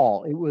the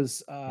ball. It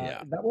was,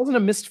 Yeah. that wasn't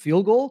a missed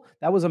field goal,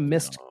 that was a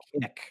missed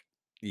No. kick.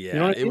 You know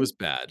Yeah, what I it mean? was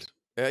bad.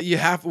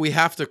 We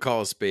have to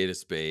call a spade a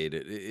spade.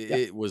 Yeah.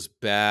 It was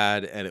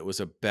bad, and it was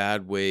a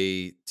bad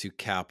way to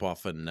cap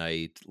off a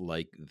night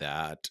like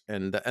that.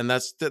 And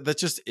that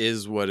just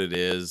is what it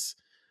is.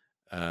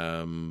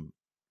 Um,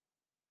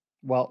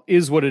 Well,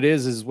 is what it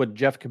is what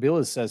Jeff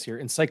Kabilas says here,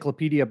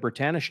 Encyclopedia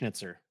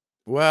Britannischnitzer.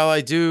 well, I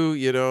do,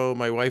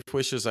 my wife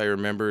wishes I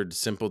remembered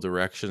simple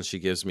directions she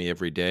gives me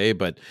every day,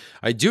 but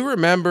I do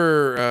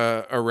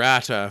remember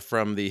errata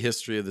from the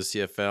history of the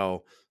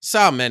CFL.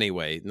 Some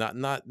anyway, not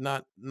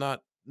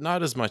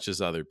as much as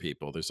other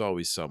people. There's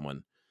always This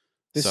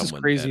is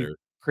someone better.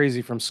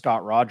 crazy from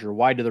Scott Roger.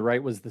 Wide to the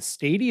right was the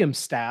stadium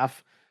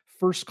staff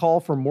first call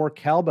for more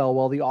cowbell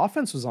while the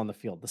offense was on the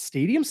field. The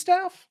stadium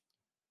staff?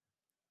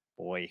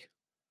 Boy.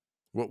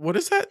 What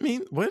does that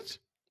mean? What?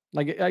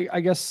 Like, I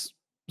guess,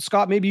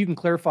 Scott, maybe you can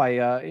clarify,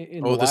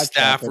 in the Oh, the live chat,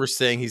 staff but were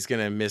saying he's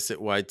gonna miss it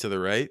wide to the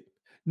right?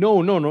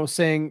 no, no, no,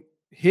 saying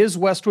his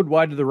Westwood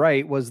wide to the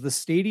right was the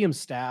stadium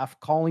staff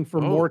calling for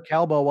Oh, more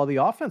cowbell while the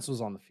offense was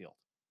on the field.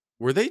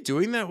 were they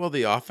doing that while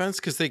the offense?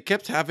 Because they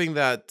kept having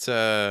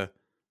that,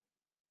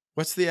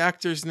 what's the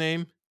actor's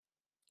name?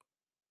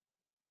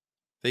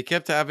 They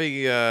kept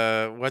having,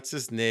 what's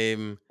his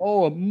name?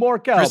 Oh, more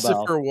cowbell.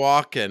 Christopher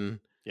Walken,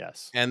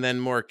 Yes. and then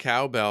more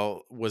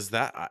cowbell. Was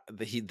that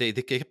they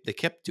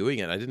kept doing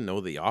it. I didn't know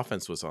the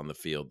offense was on the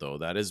field though.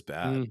 That is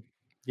bad. Mm,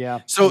 yeah.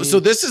 I So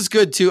mean, this is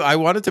good too. I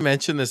wanted to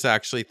mention this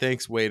actually.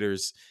 Thanks,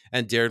 waiters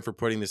and Darren for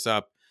putting this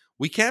up.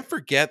 We can't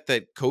forget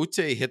that Cote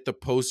hit the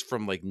post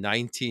from like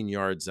 19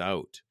 yards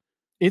out.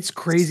 it's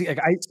crazy. Like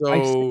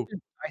So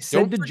I said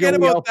don't to forget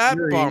Joey about that,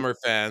 Alfieri, Bomber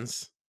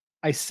fans.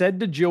 I said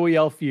to Joey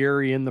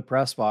Alfieri in the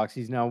press box,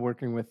 he's now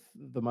working with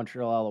the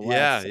Montreal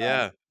Yeah, Alouettes,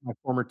 yeah. my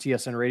former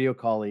TSN radio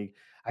colleague.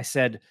 I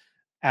said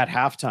at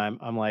halftime,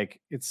 I'm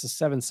like, it's a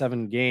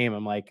 7-7 game.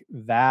 I'm like,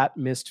 that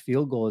missed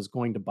field goal is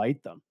going to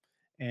bite them.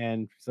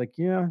 And he's like,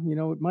 yeah,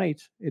 it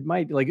might. It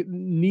might. Like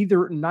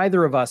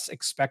neither of us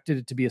expected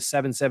it to be a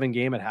 7-7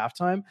 game at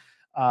halftime.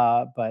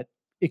 But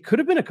it could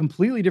have been a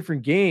completely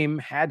different game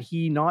had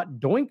he not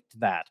doinked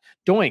that.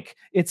 Doink,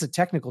 it's a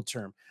technical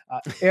term.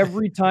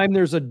 Every time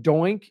there's a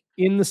doink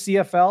in the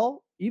CFL,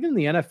 even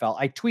the NFL,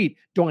 I tweet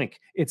doink.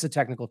 It's a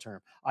technical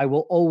term. I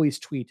will always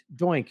tweet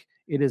doink.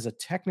 It is a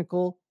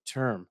technical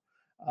term.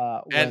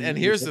 And When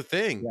we here's hit, the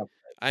thing. yeah,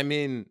 I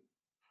mean,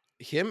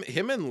 him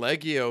and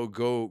Legio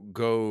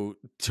go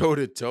toe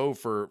to toe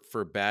for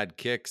bad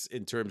kicks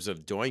in terms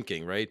of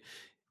doinking, right?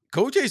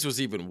 Koj's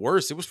was even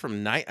worse. It was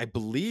from night, I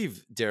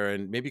believe,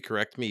 Darren. Maybe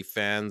correct me,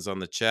 fans on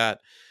the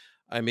chat.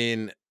 I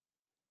mean,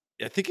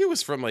 I think it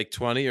was from like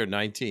 20 or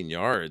 19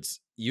 yards.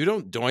 You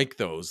don't doink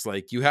those.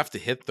 Like you have to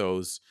hit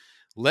those.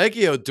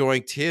 Legio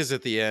doinked his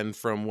at the end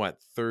from what,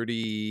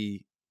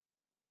 30,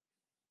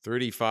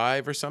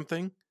 35 or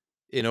something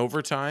in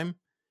overtime.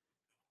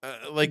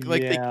 Like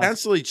they yeah,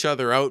 cancel each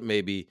other out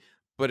maybe,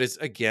 but it's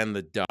again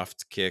the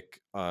duffed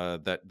kick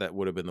that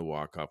would have been the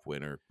walk-off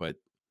winner, but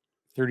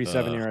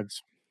 37 uh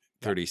yards.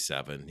 Yeah,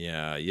 37.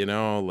 Yeah,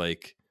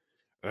 like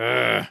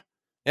ugh.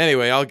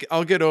 Anyway,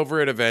 I'll get over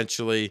it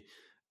eventually.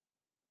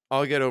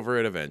 I'll get over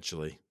it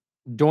eventually.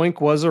 Doink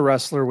was a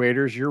wrestler.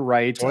 Waiters, you're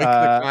right. Doink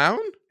the clown?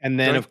 And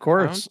then Doink of the clown?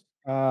 course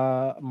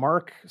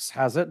Mark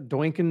has it.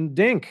 Doink and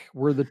Dink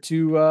were the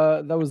two.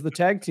 That was the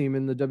tag team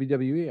in the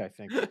WWE, I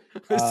think.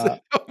 Oh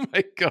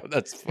my god,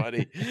 that's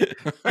funny.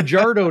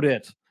 Fajardoed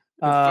it.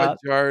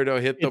 Fajardo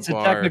hit the It's a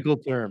bar. technical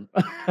term.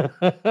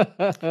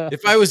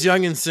 If I was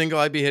young and single,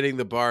 I'd be hitting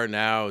the bar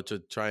now to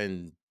try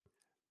and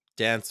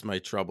dance my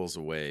troubles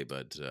away,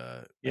 but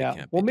I Yeah.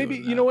 can't be Well, maybe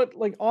doing you know that.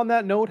 what? Like on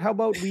that note, how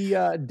about we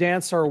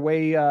dance our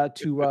way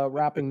to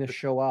wrapping this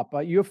show up?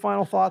 You have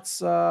final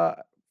thoughts,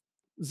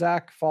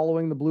 Zach,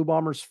 following the Blue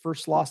Bombers'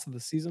 first loss of the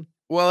season?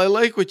 Well, I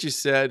like what you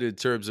said in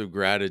terms of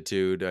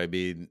gratitude. I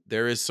mean,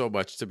 there is so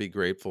much to be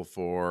grateful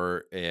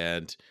for.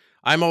 And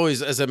I'm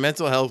always, as a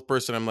mental health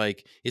person, I'm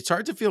like, it's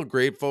hard to feel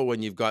grateful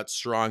when you've got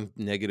strong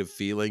negative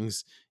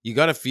feelings. You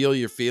got to feel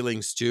your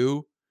feelings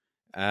too.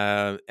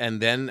 And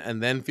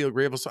then feel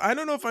grateful. So I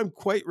don't know if I'm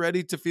quite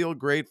ready to feel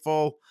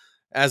grateful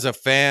as a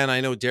fan.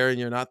 I know, Darren,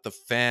 you're not the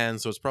fan,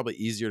 so it's probably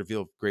easier to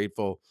feel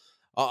grateful.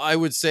 I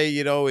would say,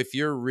 if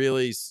you're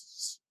really,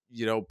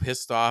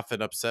 pissed off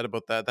and upset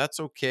about that, that's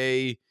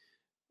okay.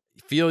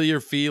 Feel your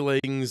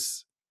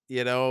feelings,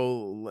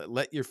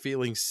 let your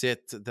feelings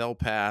sit, they'll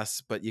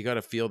pass, but you got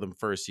to feel them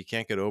first. You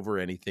can't get over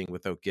anything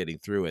without getting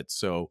through it.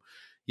 So,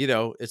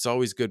 it's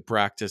always good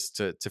practice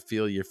to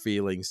feel your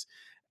feelings.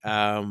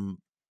 um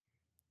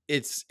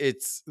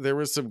it's there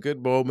were some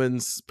good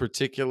moments,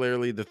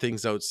 particularly the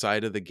things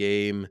outside of the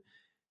game.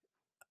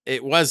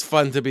 It was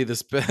fun to be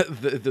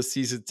the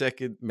season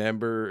ticket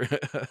member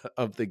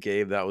of the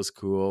game. That was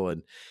cool.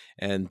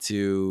 And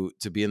to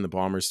be in the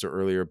Bombers store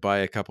earlier, buy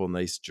a couple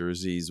nice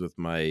jerseys with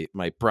my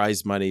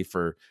prize money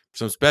for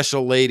some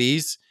special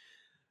ladies.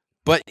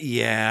 But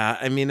yeah,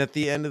 I mean, at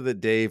the end of the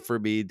day, for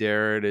me,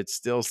 Darren, it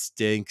still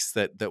stinks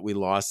that we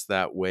lost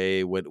that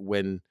way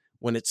when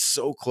it's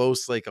so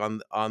close, like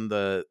on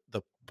the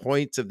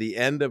point of the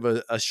end of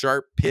a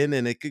sharp pin,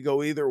 and it could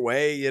go either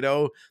way.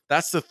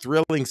 That's the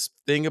thrilling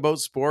thing about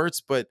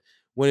sports. But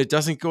when it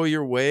doesn't go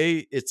your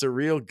way, it's a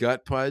real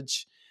gut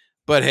punch.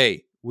 But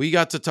hey, we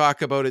got to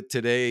talk about it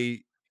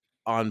today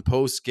on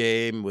post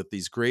game with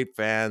these great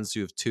fans who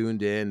have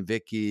tuned in: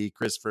 Vicky,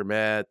 Chris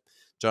Vermette,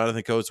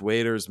 Jonathan Coates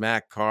Waiters,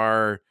 Matt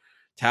Carr,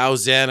 Tao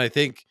Zen. I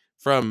think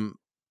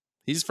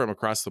he's from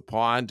across the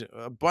pond.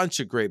 A bunch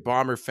of great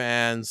Bomber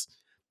fans,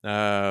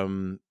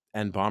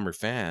 and Bomber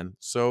fan.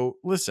 So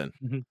listen,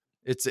 Mhm.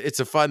 it's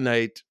a fun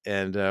night,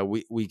 and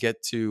we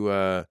get to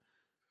on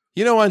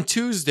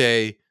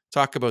Tuesday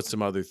talk about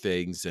some other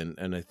things,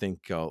 and I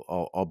think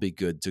I'll be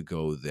good to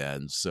go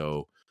then.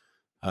 So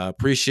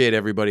appreciate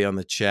everybody on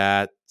the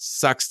chat.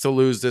 Sucks to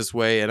lose this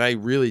way, and I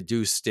really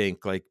do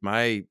stink. Like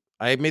I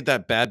made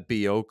that bad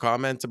BO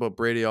comment about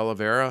Brady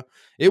Oliveira.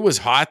 It was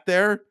hot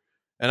there,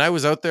 and I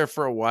was out there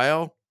for a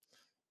while.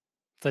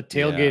 The Yeah.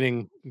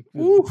 tailgating is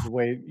Woo. the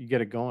way you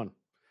get it going.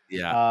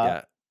 Yeah.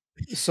 Uh,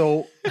 Yeah.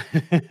 so,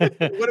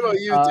 What about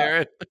you, uh,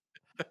 Darren?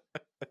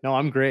 no,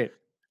 I'm great.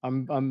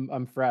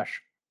 I'm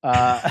fresh.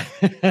 But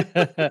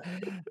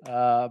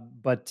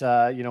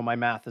my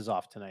math is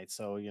off tonight,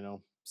 so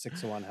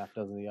 6 of one, half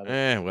dozen of the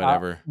other.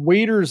 Whatever.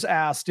 Waiters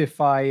asked if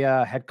I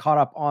had caught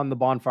up on the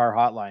bonfire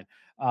hotline.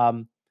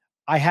 Um,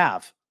 I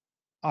have.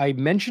 I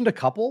mentioned a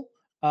couple.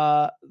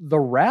 The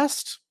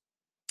rest,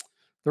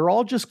 they're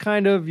all just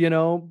kind of,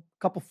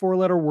 couple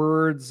four-letter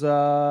words,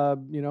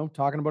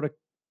 talking about a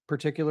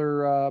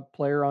particular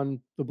player on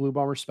the Blue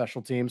Bombers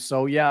special teams.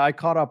 So yeah, I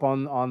caught up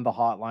on the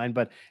hotline,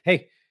 but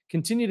hey,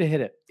 continue to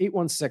hit it.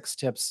 816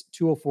 tips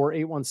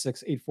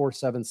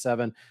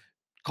 204-816-8477.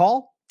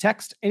 Call,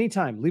 text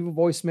anytime, leave a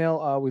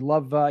voicemail. We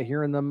love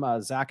hearing them.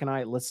 Zach and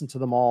I listen to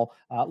them all.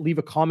 Leave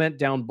a comment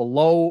down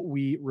below.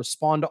 We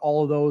respond to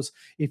all of those.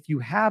 If you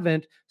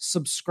haven't,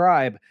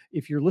 subscribe.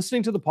 If you're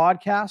listening to the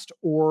podcast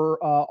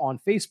or on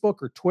Facebook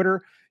or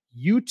Twitter,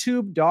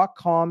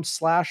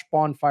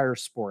 youtube.com/bonfire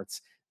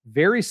sports.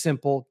 Very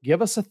simple.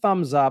 Give us a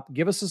thumbs up,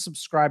 give us a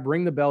subscribe,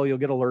 ring the bell, you'll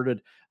get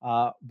alerted.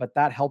 But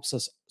that helps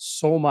us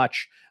so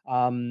much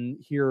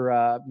here,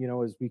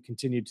 as we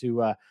continue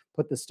to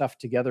put this stuff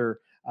together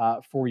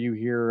for you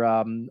here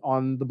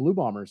on the Blue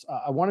Bombers.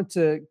 I wanted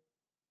to.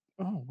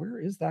 Oh, where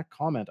is that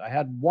comment? I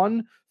had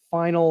one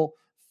final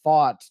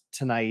thought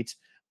tonight.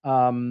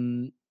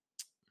 Um,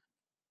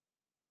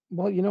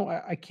 well,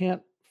 I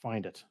can't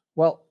find it.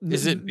 Well,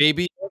 Is it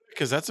Baby Yoda?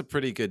 Because that's a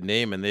pretty good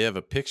name, and they have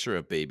a picture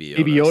of Baby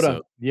Baby Yoda. So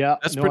Yoda. Yeah,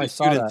 that's no, I pretty cute.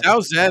 saw And that. Tao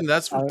Zen,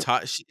 that's from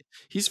I,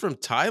 he's from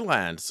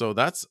Thailand, so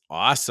that's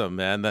awesome,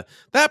 man.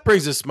 That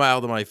brings a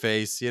smile to my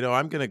face.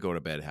 I'm gonna go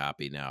to bed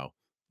happy now.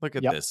 Look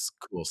at yep. this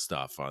cool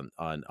stuff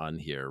on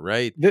here,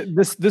 right?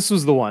 This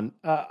was the one.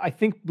 I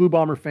think Blue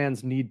Bomber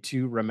fans need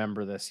to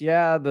remember this.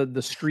 Yeah,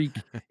 the streak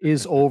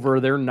is over.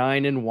 They're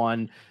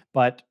 9-1,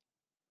 but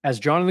as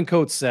Jonathan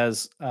Coates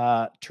says,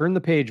 turn the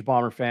page,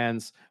 Bomber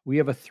fans. We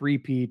have a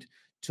three-peat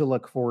to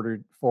look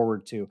forward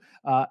to.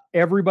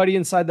 Everybody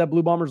inside that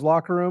Blue Bombers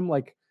locker room,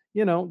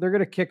 they're going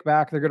to kick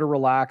back. They're going to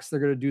relax. They're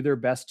going to do their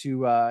best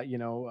to,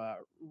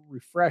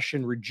 refresh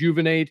and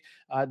rejuvenate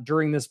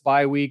during this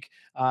bye week.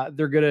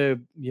 They're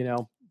going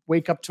to,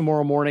 wake up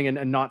tomorrow morning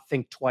and not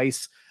think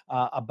twice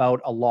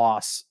about a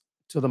loss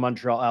to the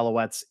Montreal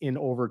Alouettes in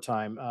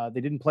overtime.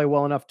 They didn't play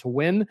well enough to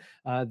win.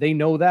 They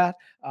know that.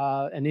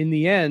 And in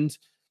the end,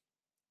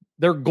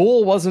 their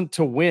goal wasn't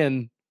to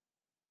win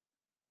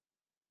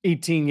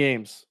 18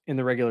 games in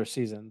the regular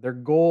season. Their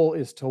goal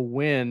is to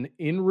win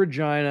in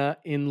Regina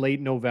in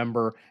late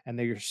November, and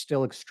they are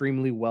still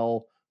extremely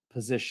well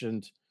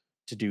positioned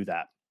to do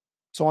that.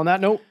 So, on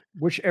that note,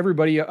 wish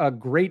everybody a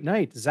great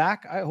night.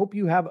 Zach, I hope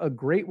you have a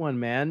great one,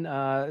 man.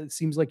 It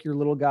seems like your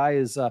little guy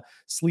is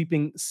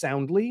sleeping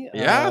soundly.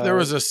 Yeah, there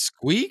was a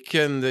squeak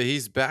and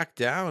he's back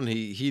down.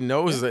 He Yeah,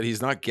 knows that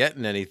he's not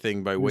getting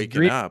anything by he was waking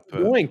dreaming up.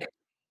 of Doink.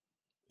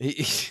 He,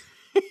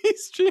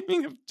 he's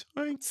dreaming of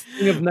toying.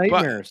 Speaking of But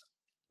nightmares.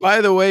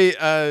 by the way,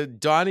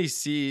 Donnie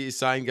C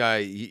sign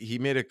guy, he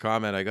made a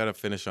comment. I got to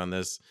finish on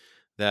this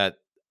that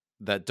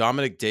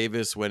Dominic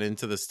Davis went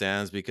into the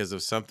stands because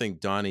of something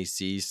Donnie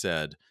C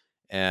said,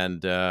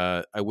 and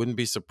I wouldn't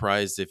be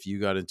surprised if you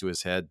got into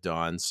his head,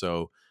 Don.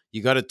 So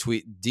you got to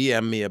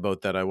DM me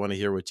about that. I want to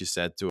hear what you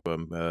said to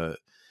him.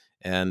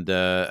 And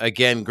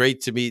again,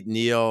 great to meet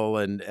Neil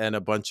and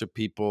a bunch of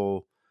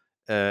people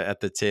at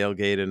the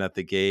tailgate and at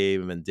the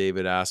game, and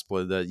David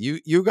Asplund.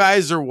 You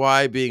guys are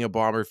why being a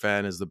Bomber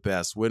fan is the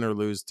best, win or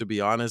lose. To be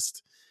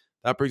honest,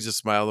 that brings a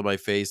smile to my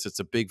face.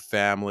 It's a big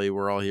family.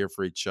 We're all here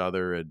for each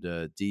other. And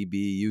DB,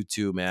 you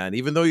too, man.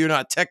 Even though you're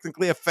not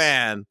technically a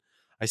fan,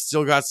 I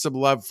still got some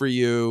love for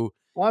you.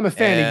 Well, I'm a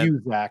fan of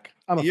you, Zach.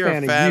 I'm a You're a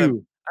fan of fan of.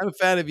 you. I'm a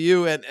fan of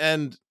you,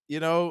 and you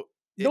know,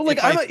 No, like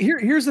if I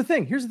here's the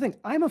thing. Here's the thing.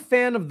 I'm a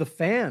fan of the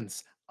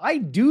fans. I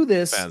do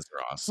this fans are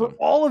for awesome.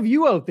 all of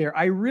you out there.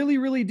 I really,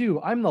 really do.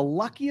 I'm the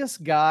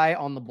luckiest guy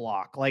on the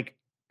block. Like,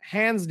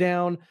 hands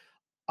down,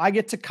 I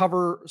get to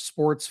cover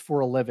sports for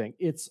a living.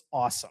 It's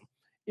awesome.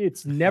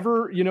 It's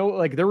never,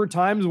 like there were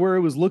times where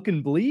it was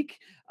looking bleak,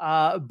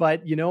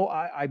 but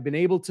I've been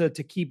able to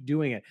keep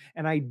doing it,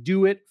 and I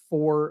do it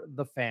for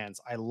the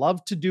fans. I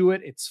love to do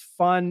it. It's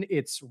fun.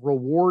 It's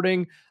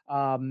rewarding,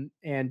 and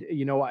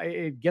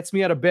it gets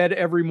me out of bed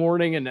every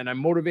morning, and I'm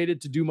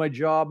motivated to do my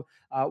job,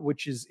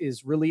 which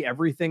is really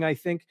everything, I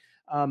think.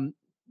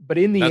 But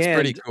in the That's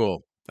pretty end,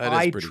 cool. That is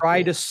I pretty try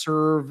cool. to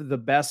serve the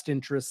best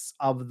interests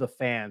of the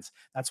fans.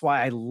 That's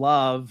why I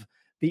love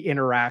the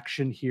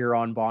interaction here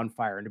on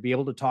Bonfire, and to be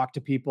able to talk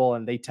to people,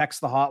 and they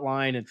text the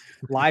hotline and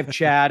live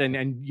chat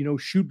and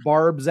shoot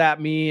barbs at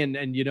me and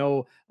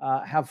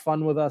have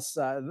fun with us.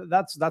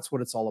 That's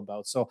what it's all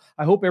about. So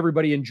I hope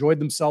everybody enjoyed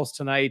themselves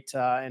tonight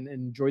and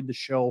enjoyed the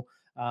show.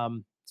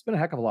 It's been a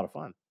heck of a lot of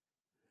fun.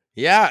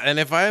 Yeah, and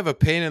if I have a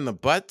pain in the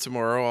butt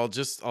tomorrow, I'll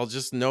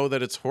just know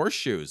that it's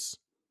horseshoes.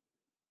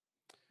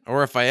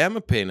 Or if I am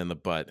a pain in the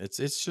butt,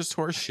 it's just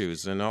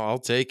horseshoes, and I'll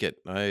take it.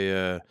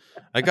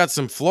 I got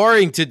some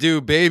flooring to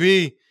do,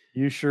 baby.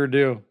 You sure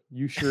do.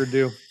 You sure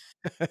do.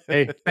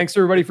 Hey, thanks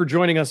everybody for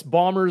joining us.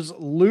 Bombers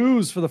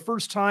lose for the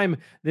first time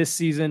this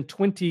season,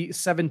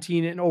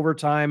 2017 in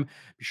overtime.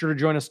 Be sure to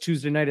join us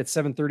Tuesday night at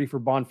 7:30 for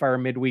Bonfire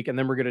midweek, and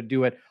then we're going to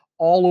do it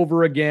all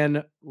over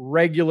again,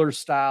 regular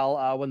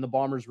style, when the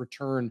Bombers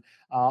return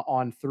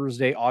on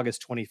Thursday,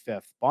 August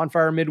 25th.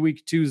 Bonfire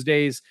midweek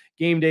Tuesdays,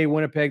 game day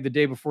Winnipeg the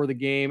day before the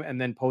game,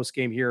 and then post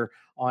game here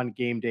on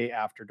Game Day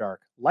After Dark.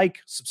 Like,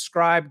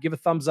 subscribe, give a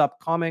thumbs up,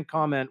 comment.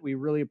 We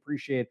really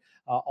appreciate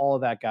all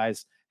of that,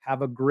 guys.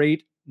 Have a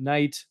great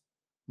night.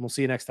 We'll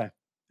see you next time.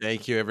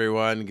 Thank you,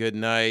 everyone. Good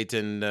night.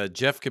 And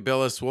Jeff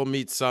Kabilis, we'll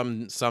meet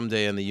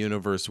someday, and the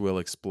universe will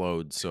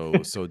explode. So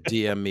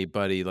DM me,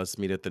 buddy. Let's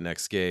meet at the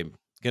next game.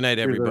 Good night,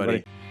 Cheers, everybody.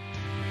 everybody.